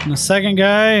 And the second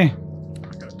guy.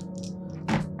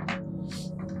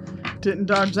 Didn't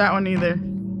dodge that one either.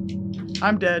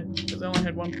 I'm dead because I only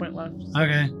had 1 point left.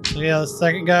 Okay. So yeah, the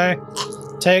second guy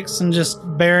takes and just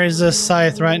buries this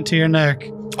scythe right into your neck.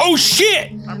 Oh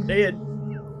shit! I'm dead.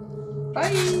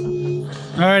 Bye.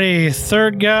 Alrighty,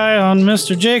 third guy on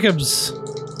Mr. Jacobs.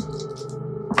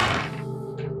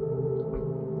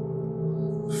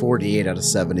 48 out of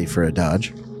 70 for a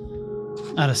dodge.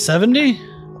 Out of 70?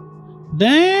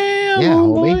 Damn, Yeah,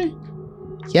 old homie. boy.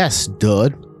 Yes,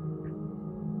 dude.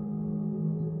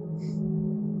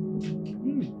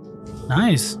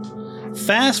 Nice.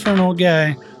 Fast for an old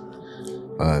guy.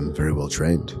 I'm very well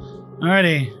trained.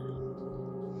 Alrighty.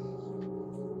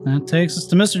 That takes us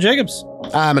to Mr. Jacobs.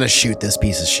 I'm gonna shoot this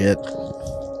piece of shit.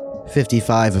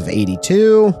 55 of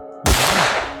 82.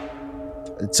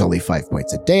 It's only 5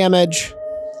 points of damage.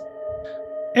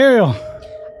 Ariel.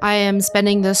 I am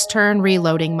spending this turn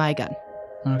reloading my gun.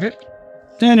 Okay.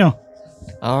 Daniel.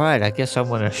 All right, I guess I'm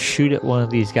going to shoot at one of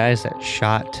these guys that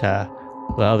shot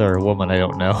the other woman I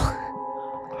don't know.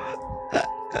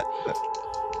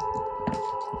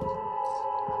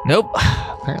 Nope.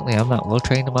 Apparently, I'm not well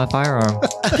trained in my firearm.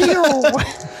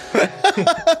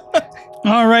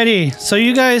 Alrighty. So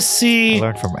you guys I see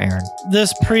learned from Aaron.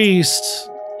 this priest,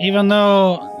 even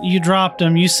though you dropped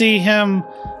him, you see him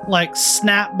like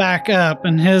snap back up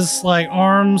and his like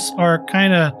arms are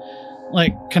kind of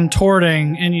like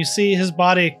contorting and you see his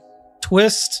body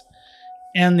twist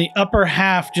and the upper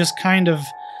half just kind of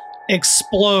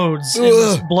explodes in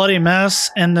this bloody mess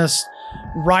and this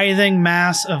writhing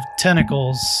mass of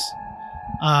tentacles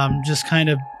just kind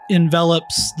of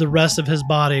envelops the rest of his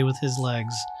body with his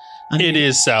legs. It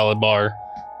is salad bar.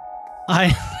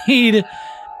 I need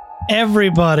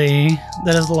everybody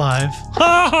that is alive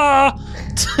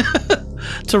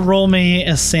to roll me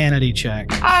a sanity check.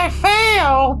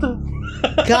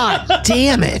 God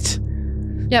damn it.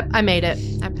 Yep, I made it.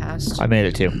 I passed. I made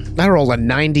it too. I rolled a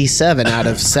 97 out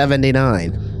of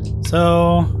 79.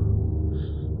 So,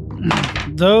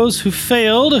 those who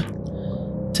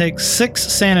failed take 6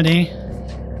 sanity,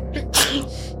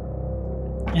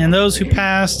 and those who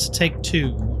passed take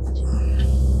 2.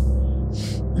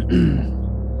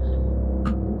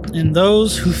 And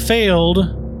those who failed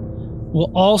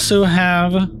will also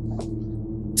have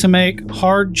to make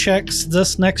hard checks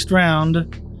this next round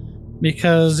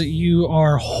because you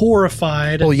are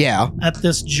horrified Oh yeah. at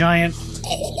this giant.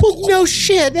 Well, no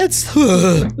shit. That's.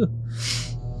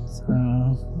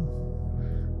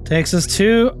 Takes us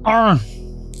to Arn.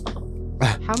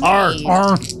 How Arn.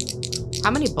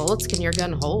 many bullets can your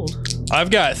gun hold? I've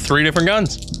got 3 different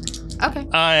guns. Okay.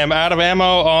 I am out of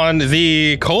ammo on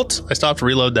the Colt. I stopped to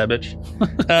reload that bitch.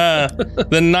 The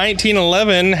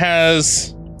 1911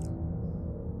 has.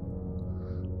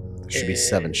 Should be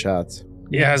 7 shots.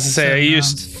 Yeah, as I say, I 7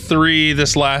 used rounds. 3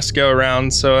 this last go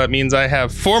around, so that means I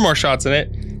have 4 more shots in it.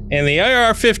 And the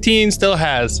AR-15 still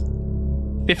has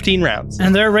 15 rounds.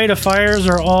 And their rate of fires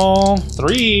are all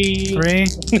 3. 3.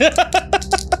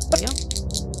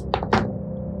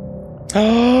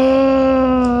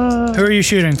 Who are you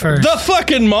shooting first? The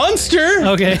fucking monster!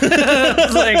 Okay.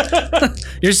 It's like,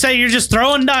 you're saying you're just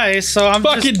throwing dice, so I'm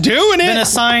Fucking just doing been it!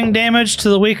 assigning damage to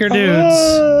the weaker dudes.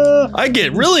 I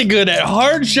get really good at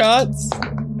hard shots.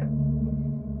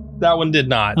 That one did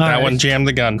not. All that right. one jammed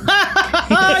the gun.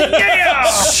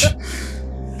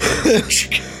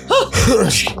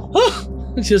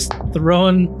 Just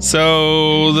throwing.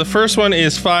 So the first one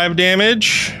is 5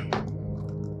 damage.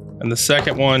 And the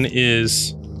second one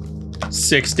is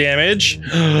 6 damage.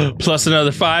 Plus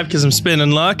another 5 because I'm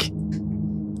spinning luck.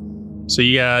 So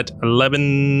you got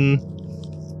 11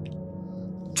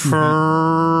 for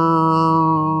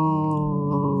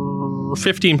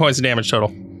 15 points of damage total.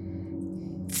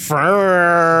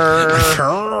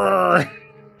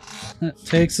 That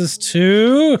takes us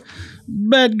to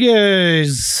bad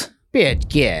guys. Bad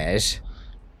guys.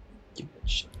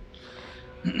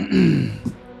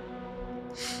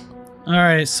 All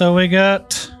right, so we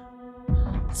got.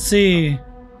 Let's see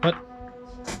what.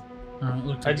 Oh, it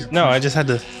looked like I just had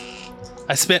to.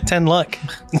 I spent 10 luck.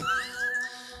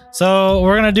 So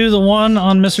we're gonna do the one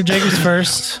on Mr. Jacobs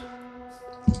first.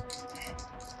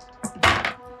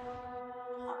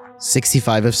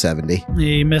 65 of 70.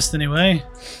 He missed anyway.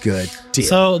 Good deal.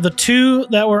 So the 2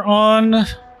 that were on,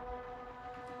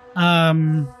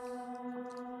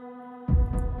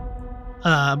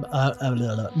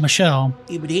 Michelle,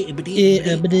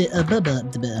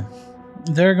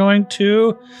 they're going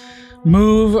to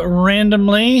move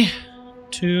randomly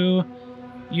to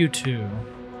you 2.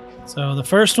 So the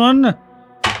first one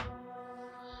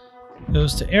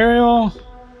goes to Ariel.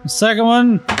 The second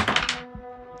one,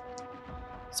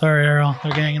 sorry, Ariel,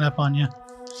 they're ganging up on you.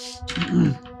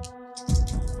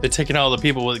 They're taking all the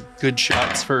people with good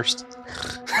shots first.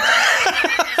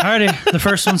 Alrighty, the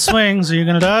first one swings. Are you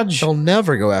gonna dodge? They'll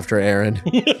never go after Aaron.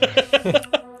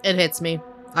 It hits me.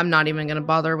 I'm not even going to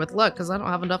bother with luck because I don't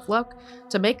have enough luck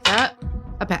to make that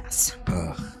a pass.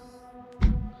 Ugh.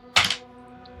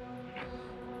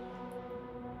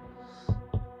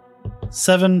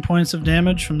 Seven points of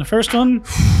damage from the first one.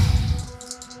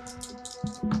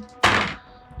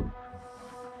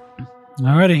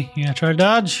 Alrighty, you gonna try to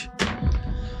dodge?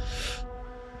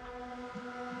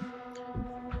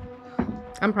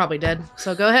 I'm probably dead,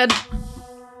 so go ahead.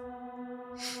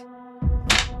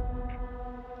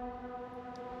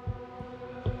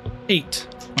 Eight.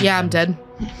 Yeah, I'm dead.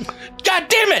 God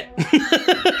damn it!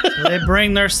 So they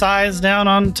bring their size down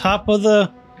on top of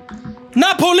the.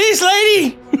 Not police,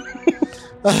 lady!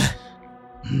 Do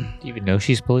you even know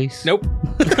she's police? Nope.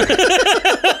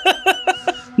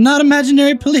 Not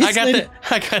imaginary police. I got lady.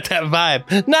 that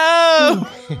vibe. No!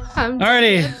 I'm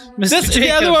Alrighty, Mr. The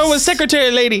other one was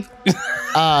secretary lady.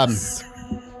 I'm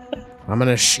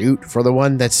gonna shoot for the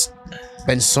one that's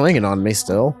been swinging on me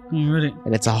still, Alrighty.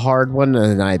 and it's a hard one.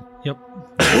 And I Yep.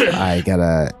 got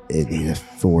a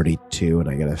 42, and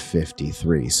I got a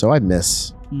 53. So I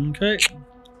miss. Okay.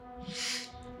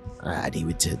 I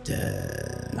needed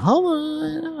to. Hold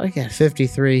on. I got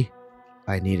 53.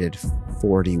 I needed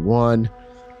 41.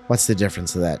 What's the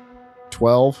difference of that?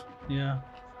 12. Yeah.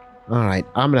 All right.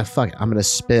 I'm gonna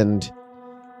spend.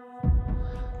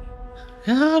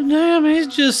 God damn, he's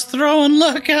just throwing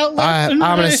luck out left I'm and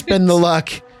gonna right. spend the luck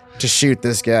to shoot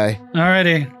this guy.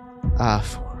 Alrighty.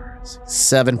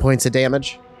 7 points of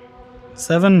damage.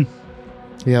 7.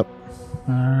 Yep.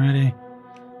 Alrighty.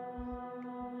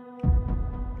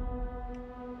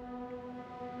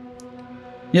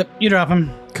 Yep, you drop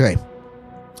him. Okay.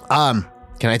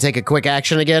 Can I take a quick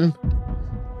action again?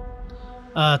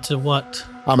 To what?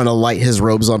 I'm gonna light his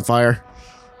robes on fire.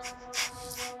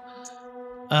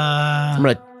 I'm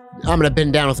gonna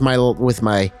bend down with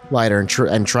my lighter and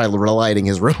try lighting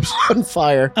his robes on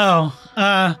fire.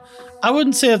 I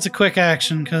wouldn't say it's a quick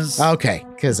action because Okay,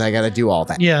 because I gotta do all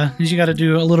that. yeah, you got to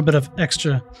do a little bit of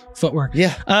extra footwork.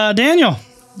 Yeah. Daniel.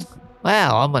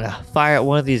 Wow, I'm gonna fire at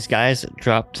one of these guys that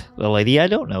dropped the lady I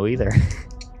don't know either.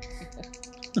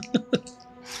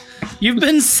 You've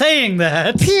been saying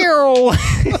that. Pew!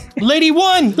 Lady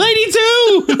 1, Lady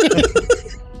 2.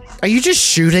 Are you just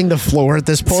shooting the floor at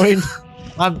this point?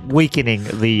 I'm weakening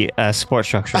the support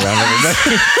structure around everybody.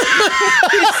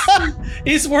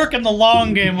 He's working the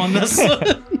long game on this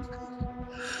one.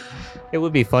 It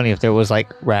would be funny if there was like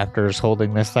raptors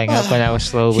holding this thing up and I was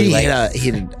slowly He like,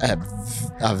 hit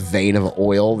a vein of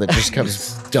oil that just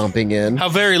comes dumping in. How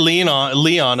very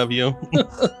Leon of you.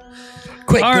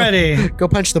 Quick, Alrighty. go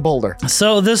punch the boulder.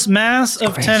 So this mass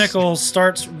of tentacles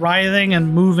starts writhing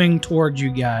and moving towards you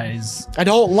guys. I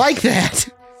don't like that.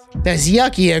 That's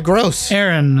yucky and gross.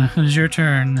 Aaron, it is your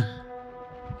turn.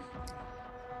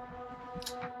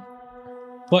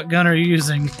 What gun are you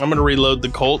using? I'm going to reload the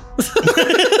Colt.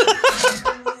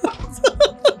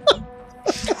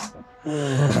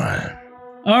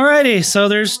 Alrighty, so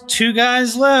there's 2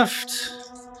 guys left.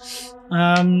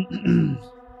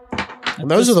 And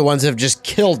those are the ones that have just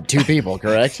killed 2 people,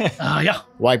 correct? Yeah.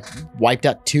 Wiped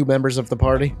out 2 members of the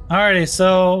party. Alrighty,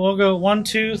 so we'll go 1,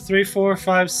 2, 3, 4,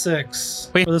 5,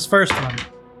 6 Wait. for this first one.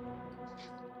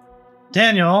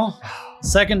 Daniel,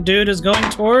 second dude is going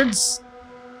towards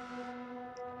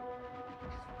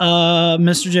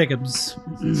Mr. Jacobs.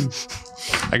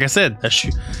 Like I said,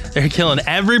 they're killing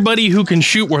everybody who can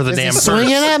shoot worth a Is he damn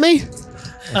swinging first. at me?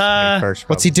 first.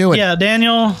 What's he doing? Yeah,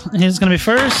 Daniel, he's gonna be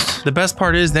first. The best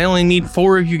part is they only need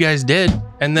 4 of you guys dead,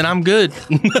 and then I'm good.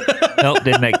 Nope,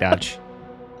 didn't make dodge.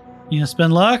 You gonna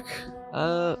spend luck?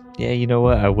 Yeah, you know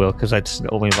what? I will because that's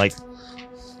only like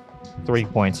 3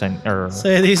 points or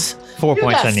Say these 4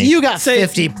 points I need. You got Say,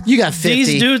 50. You got 50.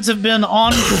 these dudes have been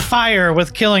on fire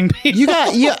with killing people. You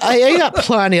got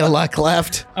plenty of luck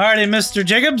left. Alrighty, Mr.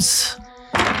 Jacobs.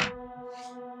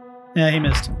 Yeah, he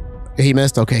missed. He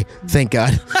missed. Okay, thank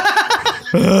God.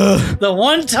 The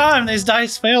one time these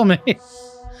dice fail me.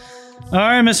 All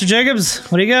right, Mr. Jacobs,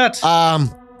 what do you got? I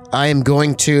am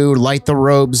going to light the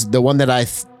robes. The one that I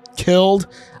killed.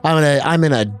 I'm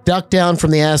gonna duck down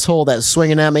from the asshole that's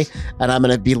swinging at me, and I'm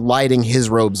gonna be lighting his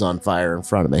robes on fire in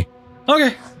front of me.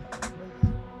 Okay.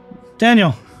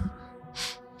 Daniel.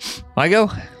 I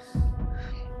go.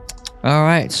 All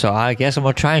right, so I guess I'm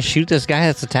gonna try and shoot this guy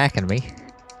that's attacking me.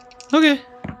 Okay.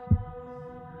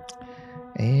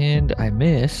 And I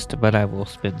missed, but I will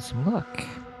spend some luck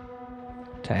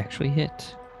to actually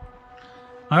hit.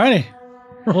 Alrighty.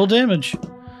 Roll damage.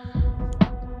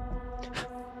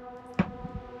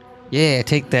 Yeah,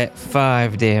 take that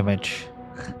 5 damage.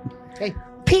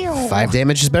 5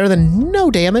 damage is better than no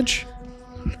damage.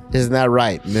 Isn't that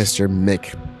right, Mr.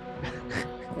 Mick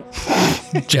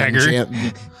Jagger.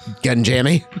 Gun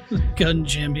jammy? Gun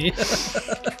Jimmy.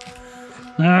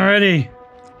 Alrighty.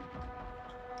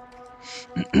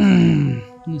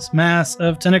 This mass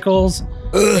of tentacles.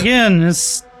 Again,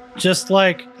 it's just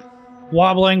like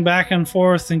wobbling back and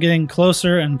forth and getting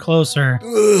closer and closer.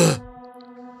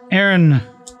 Aaron.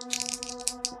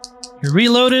 You're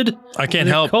reloaded. I can't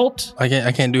Your help. Colt.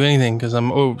 I can't do anything because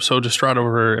I'm so distraught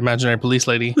over imaginary police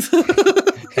lady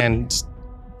and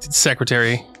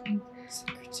secretary.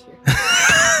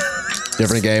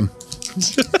 Different game.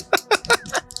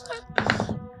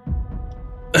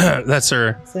 That's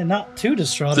her. Say not too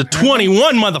distraught. The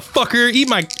 21 motherfucker. Eat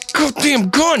my goddamn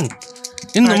gun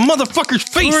in the motherfucker's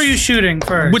face. Who are you shooting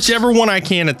first? Whichever one I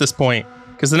can at this point,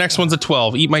 because the next one's a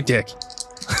 12. Eat my dick.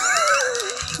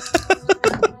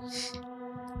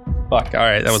 Fuck. All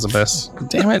right, that was a miss.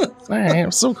 Damn it. All right,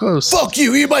 I'm so close. Fuck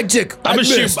you, eat my dick. I'm gonna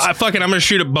shoot. I'm gonna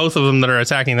shoot at both of them that are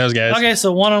attacking those guys. Okay,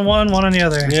 so one on one on the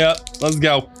other. Yep. Let's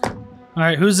go. All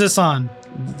right, who's this on?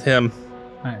 Him.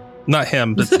 All right. Not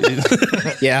him. But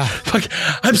Yeah. fuck.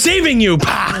 I'm saving you.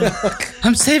 Bah!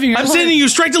 I'm saving. I'm saving you.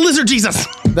 Strike the lizard, Jesus.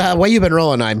 The way you've been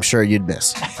rolling, I'm sure you'd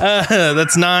miss.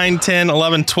 That's 9, 10,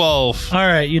 11, 12. All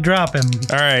right, you drop him.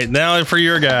 All right, now for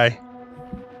your guy.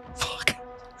 Fuck.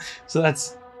 So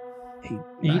that's 8,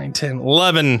 9, 10,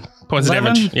 11 points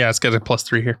 11? of damage. Yeah, it's got a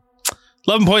 +3 here.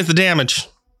 11 points of damage.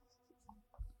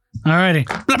 All righty.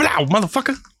 Blah, blah,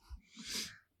 motherfucker.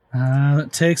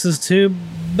 That takes us to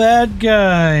bad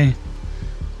guy.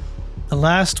 The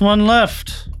last one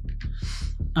left.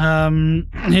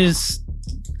 He's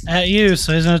at you,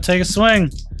 so he's gonna take a swing.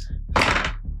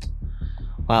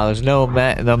 Wow, there's no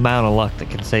the amount of luck that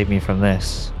can save me from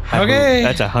this. Okay.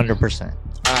 That's 100%.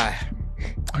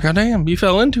 Goddamn, you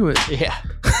fell into it. Yeah.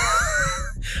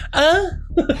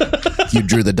 You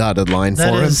drew the dotted line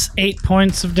That for is 8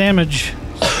 points of damage.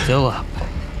 Still up. him.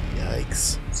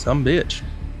 Yikes. Some bitch.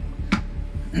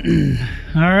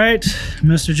 All right,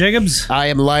 Mr. Jacobs. I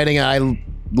am lighting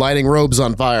robes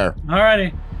on fire. All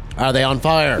righty. Are they on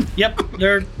fire? Yep,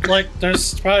 they're like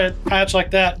there's probably a patch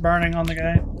like that burning on the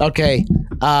guy. Okay.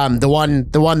 The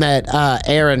one that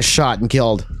Aaron shot and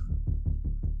killed.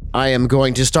 I am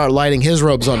going to start lighting his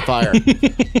robes on fire.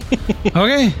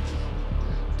 Okay.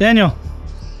 Daniel,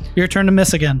 your turn to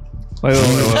miss again. Wait.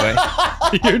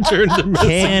 Your turn to miss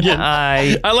Can again.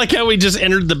 I? I like how we just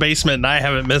entered the basement and I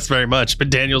haven't missed very much, but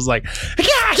Daniel's like, yeah.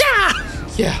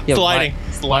 Yeah. Yeah, The lighting.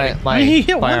 It's the lighting. My He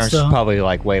hit once, firearm's though. probably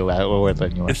like way lower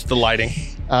than yours. It's the lighting.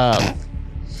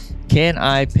 Can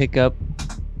I pick up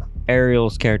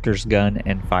Ariel's character's gun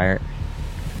and fire it?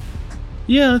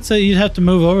 Yeah, let's say you'd have to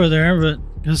move over there, but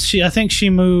because I think she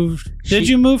moved. Did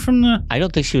you move from the? I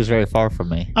don't think she was very far from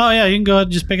me. Oh yeah, you can go ahead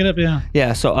and just pick it up. Yeah.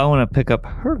 Yeah, so I want to pick up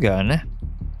her gun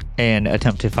and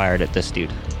attempt to fire it at this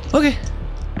dude. Okay.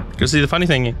 Because see, the funny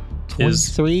thing is,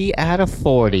 3 out of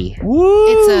 40. Woo!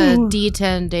 It's a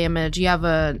D10 damage. You have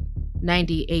a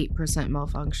 98%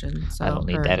 malfunction. So I don't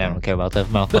need or- that. I don't care about the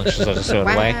malfunctions. I'll just throw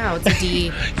it away. Wow, it's a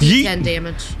D10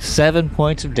 damage. 7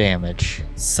 points of damage.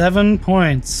 7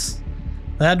 points.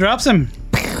 That drops him.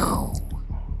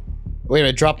 Wait a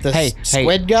minute, drop the Hey,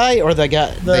 squid guy or the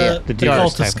guy? The the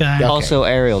cultist guy. Okay. Also,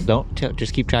 Ariel, don't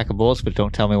just keep track of bullets, but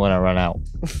don't tell me when I run out.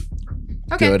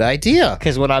 Okay. Good idea.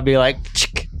 Because when I'd be like,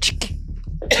 chick, chick.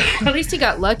 At least he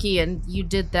got lucky and you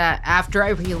did that after I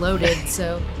reloaded,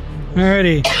 so.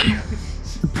 Alrighty.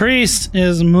 The priest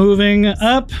is moving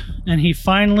up, and he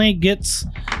finally gets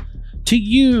to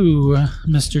you,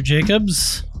 Mr.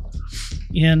 Jacobs.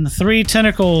 And 3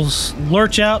 tentacles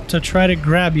lurch out to try to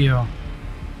grab you.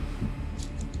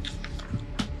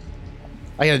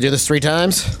 I gotta do this 3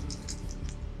 times.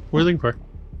 what are you looking for?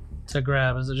 To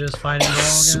grab. Is it just fighting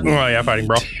brawl again? Oh, yeah, fighting,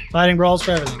 bro. Fighting brawls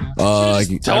for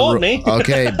everything. Told me.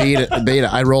 Okay, beat it.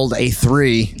 I rolled a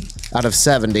 3 out of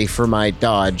 70 for my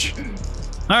dodge.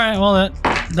 Alright, well,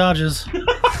 that dodges.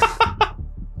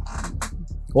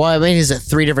 Well, I mean, is it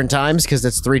 3 different times because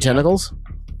it's 3 tentacles?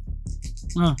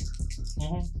 Oh,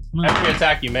 Every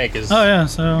attack you make is. oh yeah,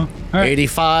 so. Alright.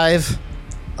 85.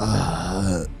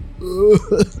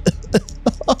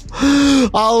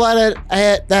 I'll let it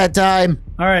hit that time.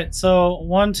 Alright, so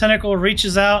one tentacle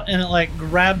reaches out and it like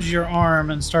grabs your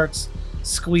arm and starts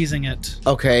squeezing it.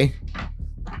 Okay.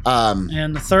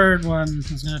 And the third one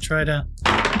is going to try to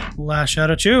lash out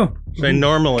at you. So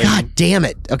normally. God damn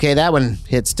it. Okay, that one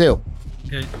hits too.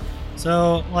 Okay.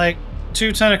 So, like,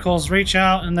 2 tentacles reach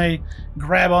out and they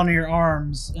grab onto your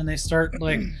arms and they start,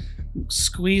 like,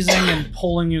 squeezing and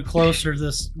pulling you closer to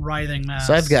this writhing mass.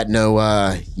 So I've got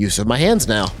no use of my hands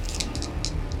now.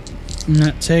 And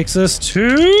that takes us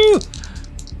to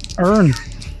Ern.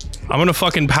 I'm gonna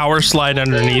fucking power slide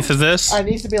underneath of this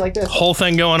needs to be like this. whole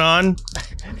thing going on,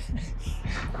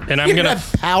 and I'm gonna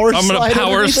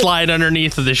power slide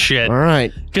underneath of this shit All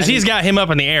right. because he's got him up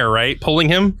in the air, right? Pulling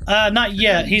him. Not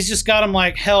yet. He's just got him,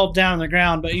 like, held down on the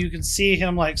ground, but you can see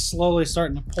him, like, slowly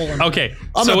starting to pull him. Okay.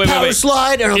 I'm so gonna power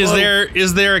slide. And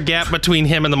Is there a gap between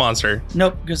him and the monster?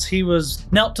 Nope, because he was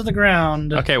knelt to the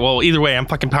ground. Okay. Well, either way, I'm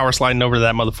fucking power sliding over to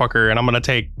that motherfucker, and I'm gonna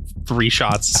take 3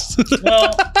 shots.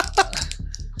 Well,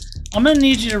 I'm going to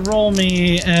need you to roll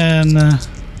me an...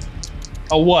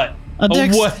 A what? A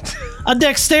dex- what? a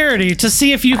dexterity to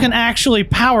see if you can actually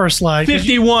power slide. 'cause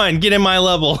 51. Get in my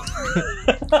level.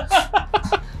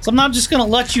 So I'm not just gonna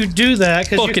let you do that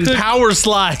because Fucking power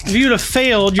slide. if you'd have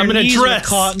failed, your I'm gonna knees would dress. have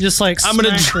caught and just like I'm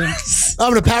gonna smacked them. dress. I'm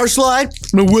gonna power slide.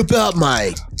 I'm gonna whip out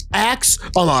my axe.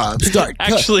 I'm gonna start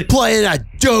Actually- playing a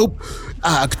dope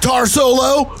guitar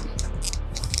solo.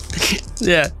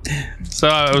 Yeah. So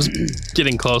I was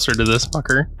getting closer to this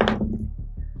fucker.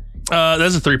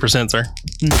 That's a 3%, sir.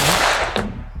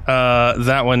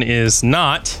 That one is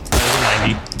not. That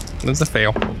is a 90. That's a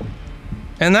fail.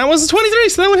 And that was a 23,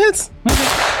 so that one hits.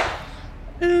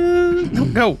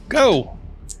 Go.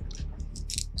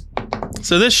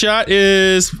 So this shot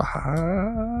is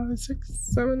 5, 6,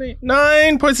 7, 8,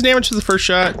 9 points of damage to the first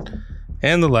shot.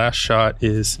 And the last shot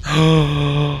is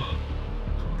 14,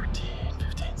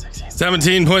 15, 16,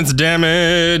 17 points of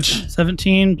damage.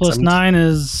 17 plus 9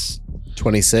 is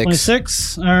 26.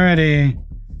 26. Alrighty.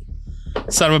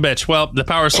 Son of a bitch. Well, the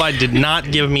power slide did not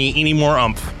give me any more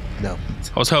umph. No.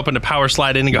 I was hoping to power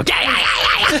slide in and go,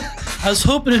 I was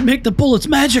hoping it'd make the bullets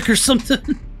magic or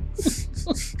something.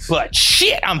 but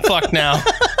shit, I'm fucked now.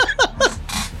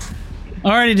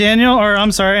 Alrighty, Daniel, or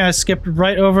I'm sorry, I skipped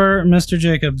right over Mr.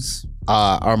 Jacobs.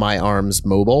 Are my arms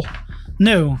mobile?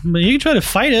 No, but you can try to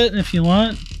fight it if you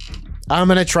want. I'm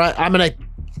gonna try. I'm gonna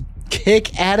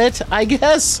kick at it, I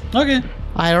guess. Okay.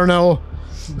 I don't know.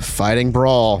 Fighting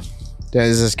brawl.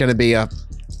 Is this gonna be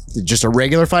just a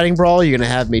regular fighting brawl? You're gonna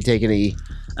have me take any?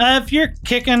 If you're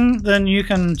kicking, then you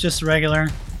can just regular.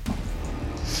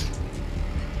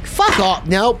 Fuck off!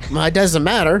 Nope, it doesn't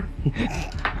matter.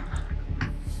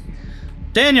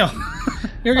 Daniel,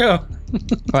 here we go. All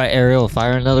right, Ariel,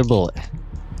 fire another bullet.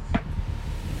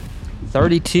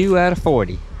 32 out of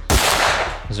 40.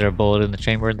 Is there a bullet in the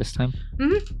chamber this time?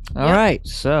 Mm-hmm. All right,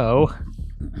 so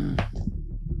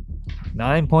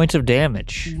 9 points of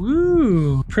damage.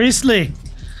 Woo. Priestley.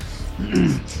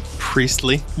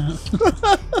 Priestley.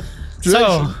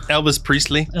 So, Elvis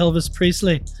Priestley. Elvis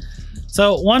Priestley.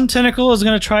 So, one tentacle is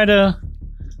going to try to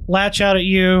latch out at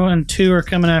you, and 2 are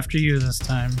coming after you this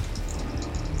time.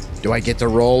 Do I get to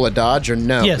roll a dodge or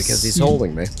no? Yes. Because he's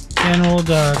holding me. And roll a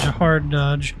dodge, a hard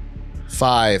dodge.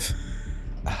 5.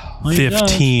 Well, you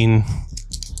dodge. 15.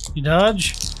 You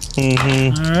dodge?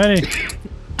 Mm-hmm. Alrighty.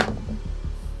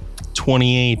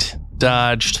 28.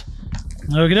 Dodged.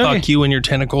 Okie dokie. Fuck you and your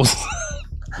tentacles.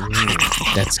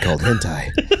 That's called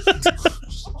hentai.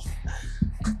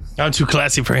 I'm too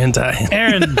classy for hentai.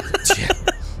 Aaron.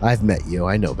 I've met you.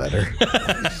 I know better.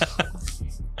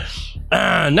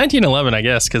 1911, I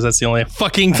guess, because that's the only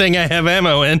fucking thing I have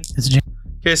ammo in. It's Jam-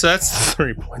 Okay, so that's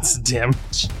 3 points of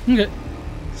damage. Okay.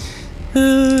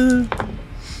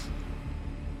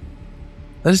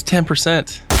 That is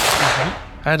 10%. I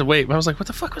had to wait. I was like, what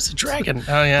the fuck was a dragon?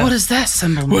 Oh, yeah. What does that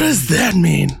symbol mean? What does that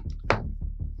mean?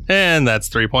 And that's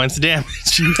 3 points of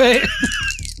damage. Okay.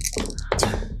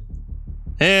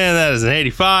 And that is an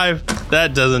 85.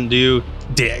 That doesn't do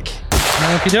dick.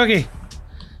 Okie dokie.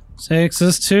 Takes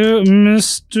us to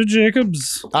Mr.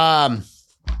 Jacobs.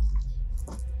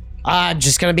 I'm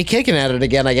just gonna be kicking at it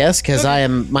again, I guess, because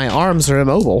my arms are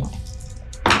immobile.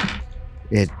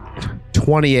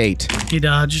 28. He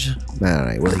dodged. All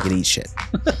right, well, he can eat shit.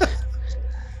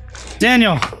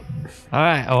 Daniel. All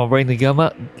right, I'll bring the gun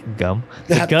up, Nom,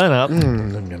 nom,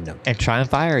 nom. and try and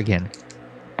fire again.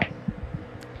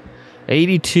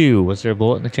 82. Was there a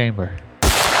bullet in the chamber?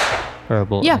 Or a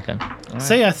bullet in the gun? All right.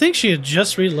 Say, I think she had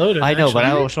just reloaded. I know, but I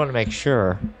actually. always want to make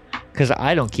sure. Because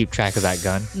I don't keep track of that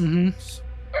gun. Mm-hmm.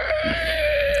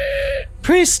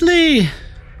 Priestley.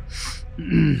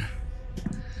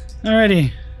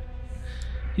 Alrighty.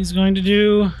 He's going to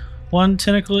do 1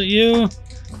 tentacle at you,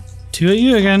 2 at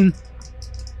you again.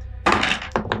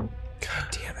 God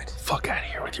damn it. Fuck out of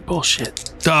here with your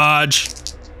bullshit. Dodge.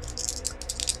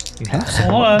 You have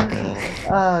Hold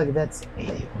on. That's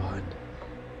 81.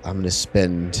 I'm gonna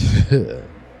spend.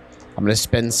 I'm gonna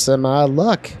spend some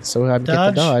luck, so I get the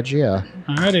Dodge? dodge. Yeah,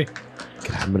 Alrighty.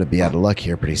 God, I'm gonna be out of luck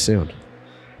here pretty soon.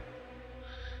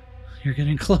 You're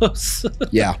getting close.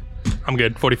 Yeah. I'm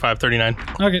good. 45, 39.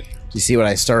 Okay. You see what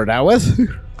I started out with?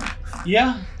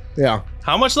 Yeah. Yeah.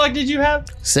 How much luck did you have?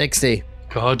 60.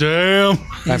 God damn.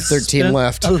 I have 13 Spent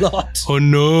left. A lot. Oh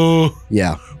no.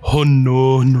 Yeah. Oh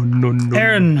no, no, no, no.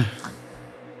 Aaron.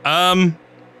 I'm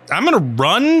gonna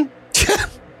run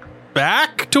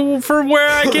back to for where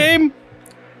I came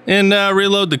and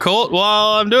reload the Colt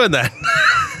while I'm doing that.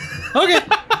 Okay.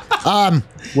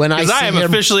 When I Because see I am him,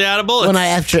 officially out of bullets. when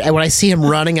I see him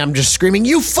running, I'm just screaming,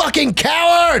 "You fucking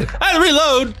coward!" I had to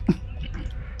reload.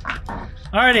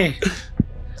 Alrighty.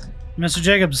 Mr.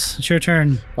 Jacobs, it's your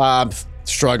turn. I'm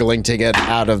struggling to get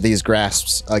out of these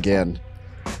grasps again.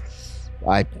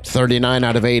 39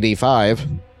 out of 85.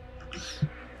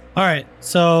 Alright,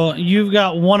 so you've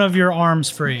got one of your arms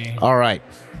free. All right.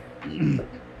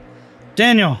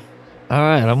 Daniel. All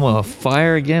right, I'm going to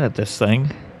fire again at this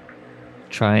thing.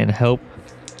 Try and help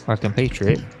our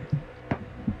compatriot.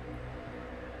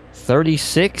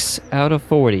 36 out of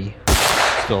 40.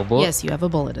 Still a bullet. Yes, you have a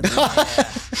bullet in there.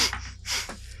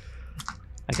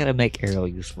 I got to make Ariel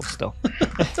useful still.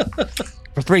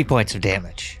 For 3 points of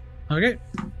damage. Okay.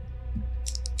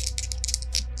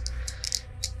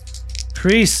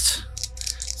 Priest.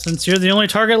 Since you're the only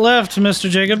target left, Mr.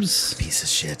 Jacobs. Piece of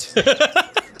shit.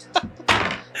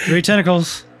 3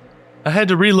 tentacles. I had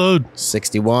to reload.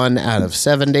 61 out of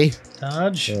 70.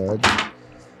 Dodge. Good.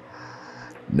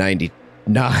 99.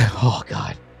 Oh,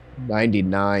 God.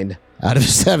 99 out of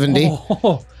 70.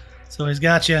 Oh, so he's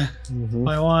got you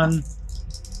by 1.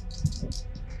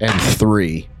 And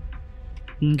 3.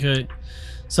 Okay.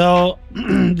 So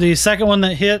the second one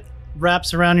that hit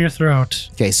wraps around your throat.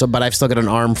 Okay, so, but I've still got an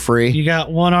arm free. You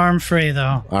got 1 arm free,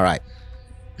 though. All right.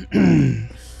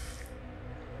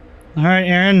 All right,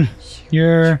 Aaron.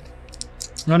 You're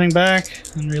running back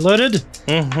and reloaded.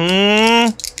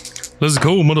 Mm-hmm. Let's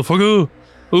go, motherfucker.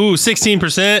 Ooh,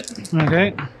 16%.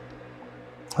 Okay.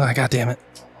 Oh, God damn it.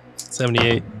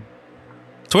 78.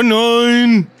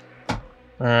 29. All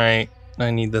right. I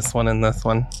need this one and this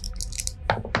one.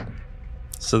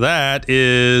 So that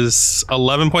is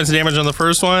 11 points of damage on the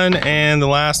first one, and the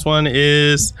last one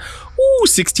is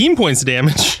 16 points of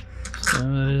damage. So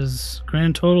that is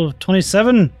grand total of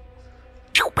 27.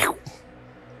 Pew, pew.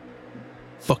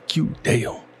 Fuck you,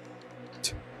 Dale.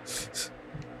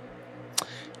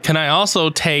 Can I also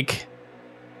take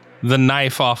the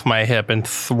knife off my hip and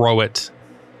throw it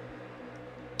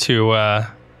to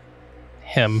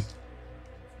him?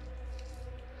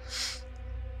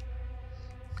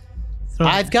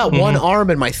 I've got one arm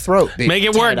in my throat. Dude. Make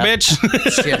it work, bitch.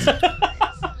 Shit.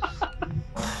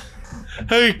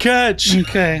 Hey, catch.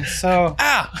 Okay, so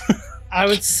I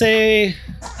would say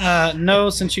no,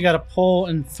 since you got to pull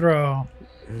and throw.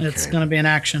 It's going to be an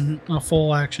action, a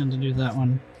full action to do that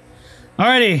one.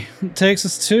 Alrighty, it takes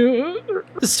us to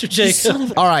Mr.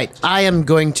 Jacob. All right, I am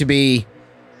going to be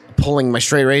pulling my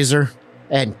straight razor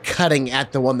and cutting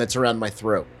at the one that's around my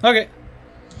throat. Okay.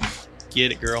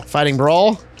 Get it, girl. Fighting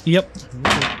brawl. Yep.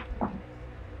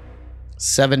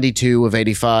 72 of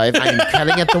 85. I'm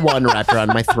cutting at the one wrapped around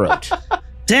my throat.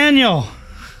 Daniel.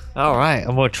 All right,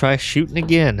 I'm gonna try shooting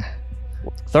again.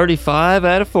 35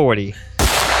 out of 40.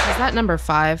 Is that number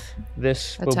 5?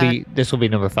 This Attack. will be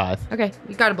number 5. Okay,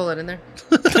 you got a bullet in there.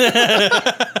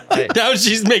 Now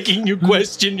she's making you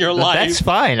question your life. That's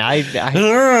fine.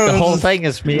 The whole thing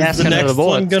is me asking next for the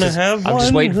bullet. one gonna have I'm just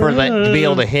one? waiting for that to be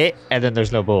able to hit, and then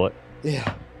there's no bullet.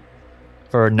 Yeah.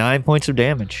 For 9 points of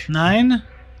damage. 9.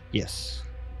 Yes.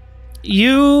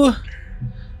 You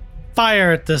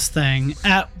fire at this thing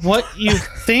at what you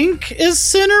think is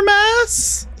center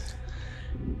mass,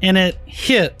 and it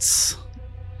hits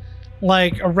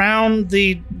like around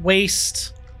the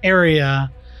waist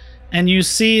area, and you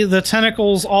see the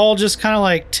tentacles all just kind of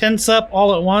like tense up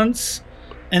all at once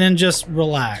and then just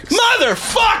relax.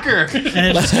 Motherfucker! And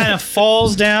it just kind of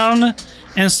falls down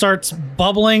and starts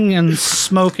bubbling and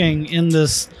smoking in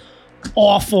this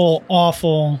awful,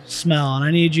 awful smell. And I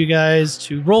need you guys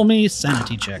to roll me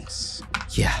sanity checks.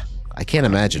 Yeah, I can't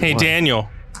imagine. Hey, why. Daniel.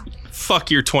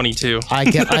 Fuck your 22.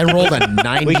 I rolled a We can use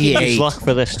 98. luck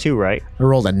for this too, right? I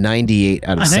rolled a 98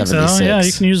 out of I think 76. so. Yeah,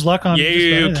 you can use luck on just about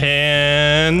You anything.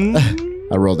 can.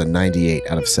 I rolled a 98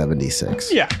 out of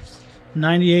 76. Yeah.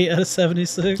 98 out of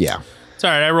 76. Yeah. It's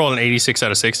all right. I rolled an 86 out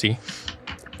of 60.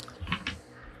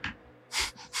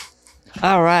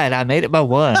 All right, I made it by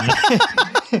 1.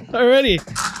 Alrighty.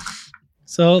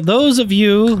 So those of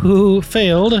you who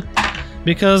failed,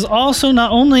 because also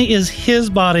not only is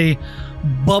his body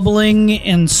bubbling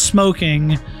and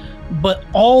smoking, but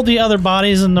all the other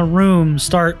bodies in the room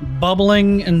start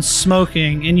bubbling and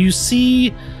smoking, and you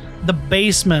see the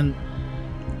basement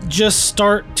just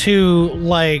start to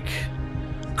like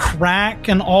crack,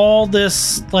 and all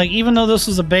this, like, even though this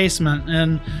was a basement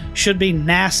and should be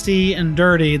nasty and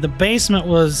dirty, the basement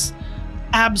was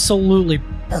absolutely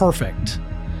perfect.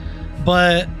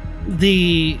 But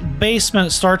the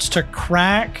basement starts to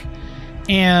crack,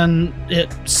 and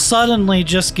it suddenly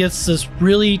just gets this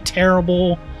really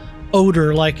terrible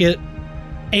odor, like it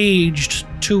aged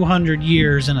 200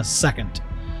 years in a second.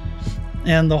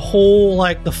 And the whole,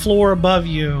 like, the floor above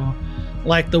you,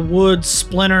 like, the wood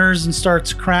splinters and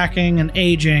starts cracking and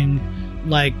aging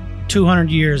like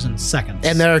 200 years in seconds.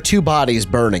 And there are two bodies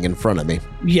burning in front of me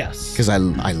yes. because I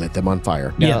lit them on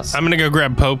fire. Yes. I'm going to go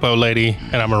grab Popo, lady,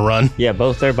 and I'm going to run. Yeah,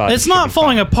 both their bodies. It's not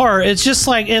falling apart. It's just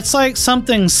like, it's like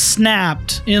something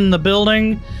snapped in the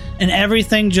building and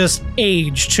everything just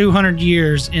aged 200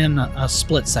 years in a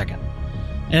split second.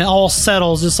 And it all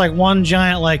settles. It's like one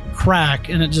giant like crack,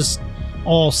 and it just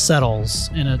all settles,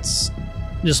 and it's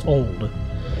just old.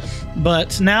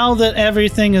 But now that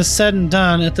everything is said and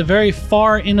done, at the very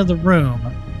far end of the room,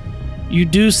 you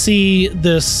do see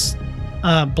this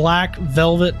black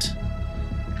velvet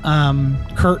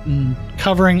curtain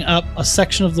covering up a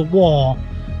section of the wall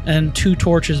and 2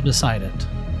 torches beside it.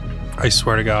 I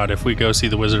swear to God, if we go see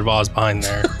the Wizard of Oz behind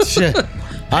there.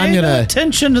 I'm Pay no gonna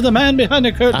attention to the man behind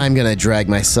the curtain. drag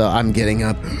myself. I'm getting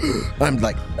up. I'm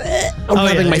like, I'm Oh,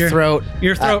 rubbing yeah, my your- throat.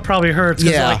 Your throat probably hurts.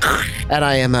 'cause, Yeah, like, and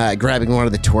I am grabbing one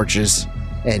of the torches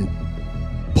and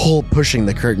pushing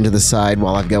the curtain to the side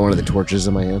while I've got one of the torches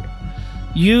in my hand.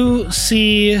 you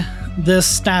see this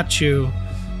statue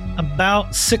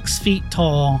about 6 feet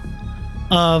tall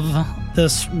of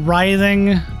this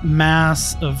writhing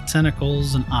mass of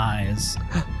tentacles and eyes.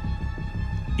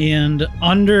 And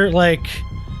under, like,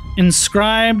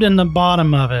 inscribed in the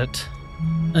bottom of it,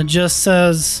 it just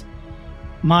says,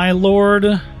 "My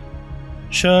Lord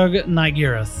Chug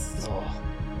Nigirith."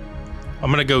 I'm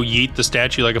going to go yeet the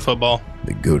statue like a football.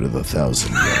 Go to the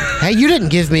 1,000. Hey, you didn't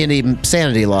give me any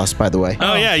sanity loss, by the way.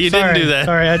 Oh, yeah, you sorry, didn't do that.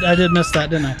 Sorry, I did miss that,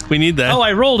 didn't I? We need that. Oh,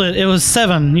 I rolled it. It was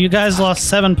 7. You guys lost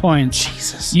 7 points.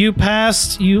 Jesus. You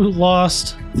passed. You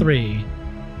lost 3.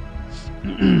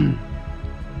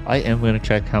 I am going to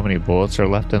check how many bullets are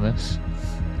left in this.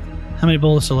 How many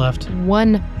bullets are left?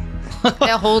 1. It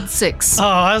holds 6. Oh,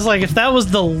 I was like, if that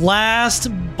was the last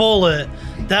bullet,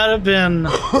 that'd have been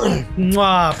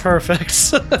perfect.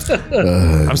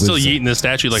 I'm still yeeting this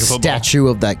statue like a football. Statue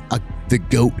of the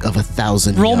goat of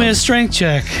 1,000. Roll me young. a strength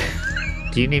check.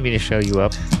 Do you need me to show you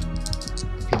up?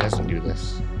 He doesn't do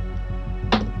this.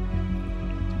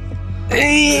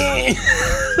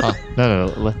 Oh,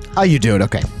 no. Oh, you do it.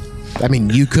 Okay. I mean,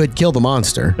 you could kill the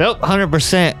monster. Nope,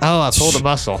 100%. Oh, I pulled a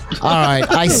muscle. All right,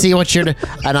 I see what you're doing,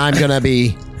 and I'm gonna be.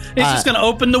 He's just gonna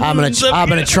open the I'm wounds.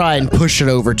 gonna try and push it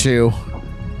over too.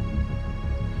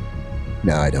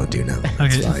 No, I don't do nothing. Okay.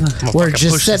 It's fine. I'm We're fucking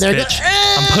just push this sitting there. bitch.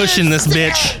 I'm pushing this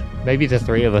bitch. Maybe the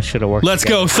three of us should have worked Let's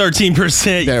together. go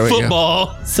 13% There we go.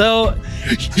 football. So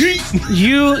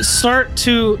you start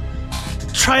to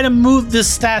try to move this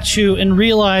statue and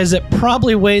realize it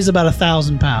probably weighs about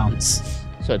 1,000 pounds.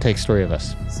 So it takes three of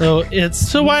us. So it's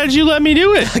So why did you let me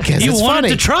do it? I guess you it's wanted funny.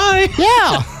 to try.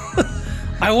 Yeah.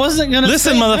 I wasn't gonna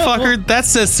Listen, say no. motherfucker, that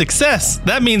says success.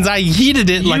 That means I yeeted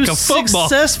it like You a football.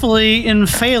 successfully in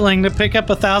failing to pick up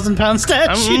 1,000-pound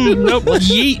statue. Nope.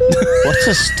 Yeet. What's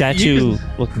a statue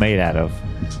look made out of?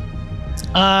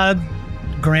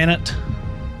 Granite.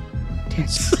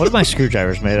 What are my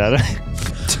screwdrivers made out of?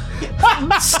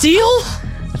 Steel?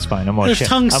 That's fine. I'm gonna There's chip.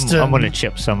 tungsten. I'm gonna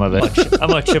chip some of it. I'm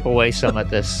gonna chip away some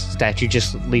of this statue.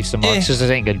 Just leave some marks because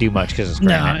it ain't gonna do much because it's No,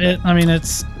 granite.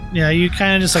 it's you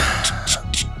kind of just like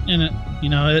and it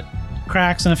it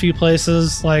cracks in a few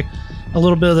places, like a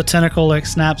little bit of the tentacle like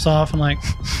snaps off and like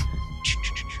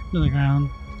to the ground.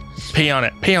 Pee on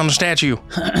it. Pee on the statue.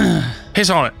 Piss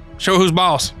on it. Show who's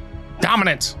boss.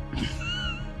 Dominance.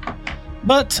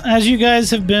 But as you guys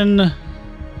have been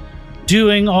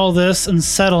doing all this and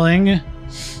settling,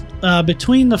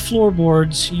 between the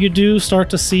floorboards, you do start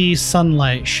to see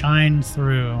sunlight shine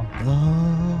through.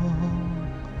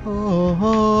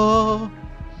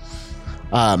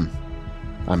 I'm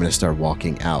gonna start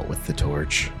walking out with the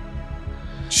torch.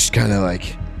 Just kind of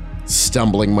like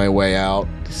stumbling my way out.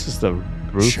 This is the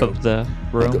roof of the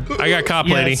room. I got cop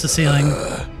Yeah, lady. it's the ceiling.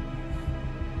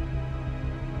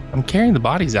 I'm carrying the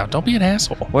bodies out. Don't be an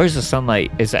asshole. Where's the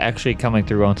sunlight? Is it actually coming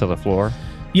through onto the floor?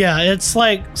 Yeah, it's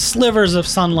like slivers of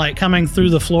sunlight coming through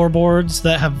the floorboards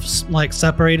that have like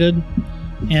separated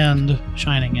and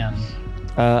shining in.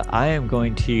 I am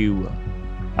going to.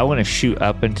 I want to shoot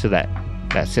up into that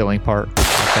ceiling part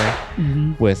right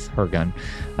there with her gun.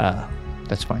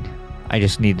 That's fine. I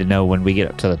just need to know when we get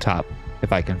up to the top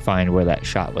if I can find where that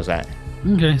shot was at.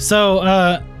 Okay, so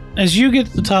as you get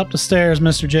to the top of the stairs,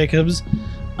 Mr. Jacobs,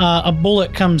 a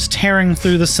bullet comes tearing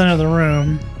through the center of the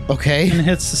room Okay. and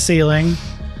hits the ceiling.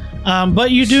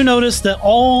 But you do notice that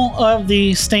all of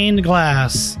the stained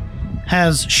glass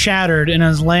has shattered and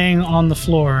is laying on the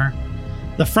floor.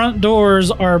 The front doors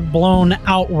are blown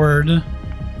outward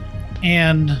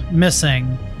and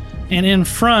missing. And in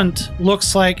front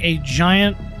looks like a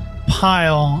giant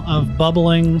pile of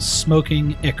bubbling,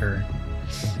 smoking ichor.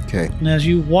 Okay. And as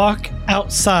you walk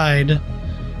outside,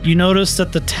 you notice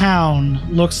that the town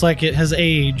looks like it has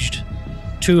aged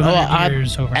 200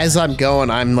 years over. As I'm going,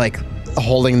 I'm like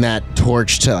holding that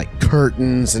torch to like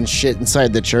curtains and shit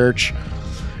inside the church.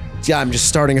 Yeah, I'm just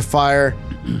starting a fire,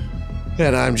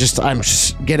 and I'm just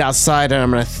get outside, and I'm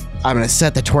gonna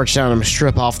set the torch down. I'm gonna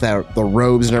strip off the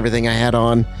robes and everything I had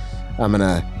on. I'm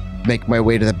gonna make my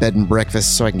way to the bed and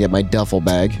breakfast so I can get my duffel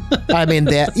bag. I'm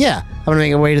gonna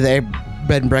make my way to the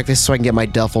bed and breakfast so I can get my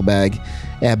duffel bag.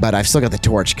 Yeah, but I've still got the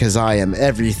torch because I am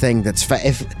everything that's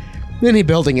if any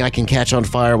building I can catch on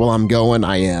fire while I'm going,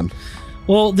 I am.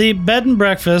 Well, the bed and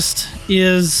breakfast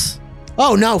is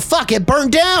Oh no! Fuck! It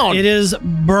burned down. it is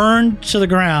burned to the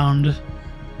ground.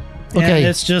 Okay. And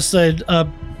it's just a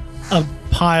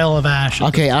pile of ashes.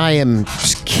 Okay, I am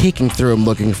just kicking through them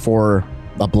looking for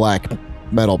a black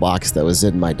metal box that was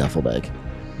in my duffel bag.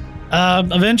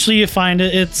 Eventually you find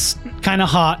it. It's kind of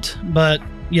hot, but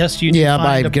yes, you do Yeah,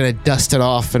 find I'm gonna dust it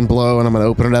off and blow, and I'm gonna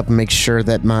open it up and make sure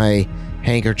that my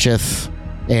handkerchief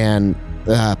and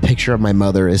a picture of my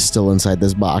mother is still inside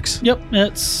this box. Yep,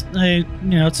 it's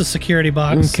it's a security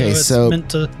box. Okay, it's so meant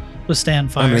to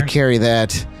withstand fire. I'm gonna carry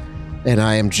that, and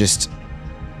I am just.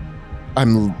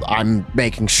 I'm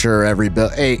making sure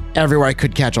everywhere I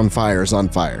could catch on fire is on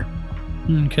fire,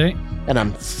 Okay. and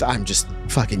I'm just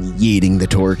fucking yeeting the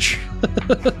torch.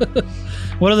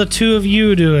 What are the two of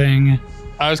you doing?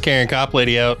 I was carrying cop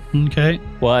lady out. Okay.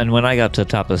 Well, and when I got to the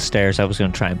top of the stairs, I was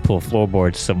going to try and pull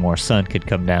floorboards so more sun could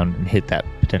come down and hit that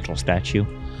potential statue.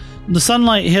 The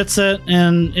sunlight hits it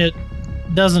and it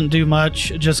doesn't do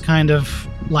much. It just kind of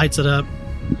lights it up.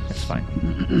 That's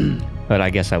fine. But I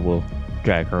guess I will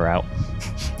drag her out.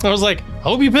 I was like,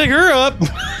 hope you pick her up.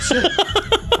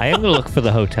 I am gonna look for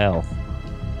the hotel.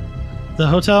 The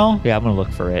hotel? Yeah, I'm gonna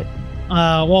look for it.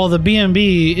 Well, the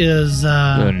B&B is.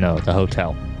 No, the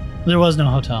hotel. There was no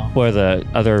hotel. Where the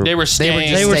other. They were They were staying.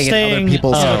 just They were staying, staying at other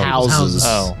people's at houses.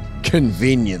 Oh.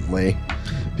 Conveniently.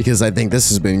 Because I think this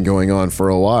has been going on for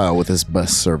a while with this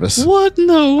bus service. What?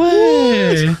 No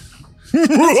way.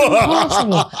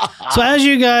 So as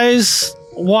you guys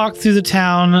walk through the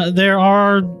town, there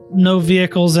are no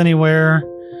vehicles anywhere.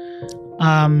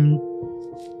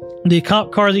 The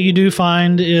cop car that you do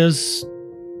find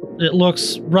it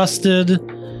looks rusted,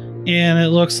 and it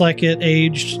looks like it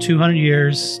aged 200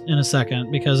 years in a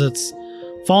second because it's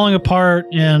falling apart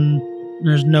and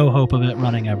there's no hope of it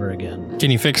running ever again.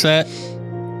 Can you fix that?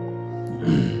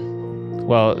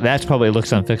 Well, that's probably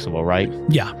looks unfixable, right?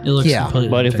 Yeah, it looks completely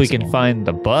But if we can unfixable. find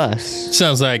the bus,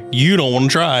 Sounds like you don't want to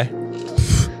try.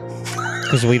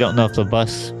 because we don't know if the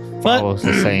bus follows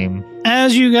the same.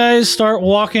 As you guys start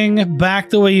walking back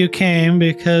the way you came,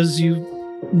 because you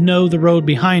know the road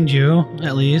behind you,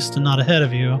 at least, and not ahead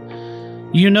of you,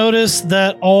 you notice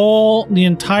that the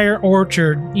entire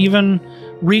orchard, even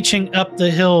reaching up the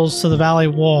hills to the valley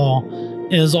wall,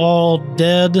 is all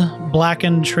dead,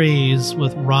 blackened trees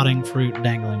with rotting fruit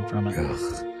dangling from it.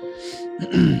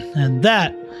 And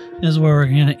that is where we're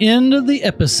going to end the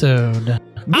episode.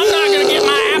 I'm not going to get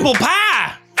my apple pie.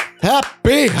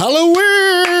 Happy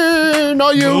Halloween,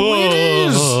 all you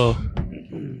weenies! Whoa.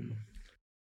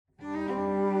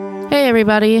 Hey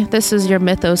everybody, this is your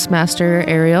Mythos Master,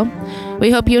 Ariel. We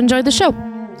hope you enjoyed the show.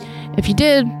 If you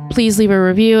did, please leave a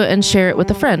review and share it with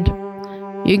a friend.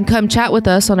 You can come chat with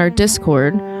us on our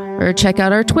Discord or check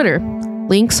out our Twitter.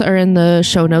 Links are in the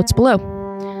show notes below.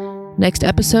 Next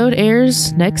episode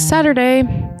airs next Saturday.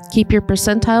 Keep your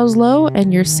percentiles low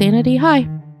and your sanity high.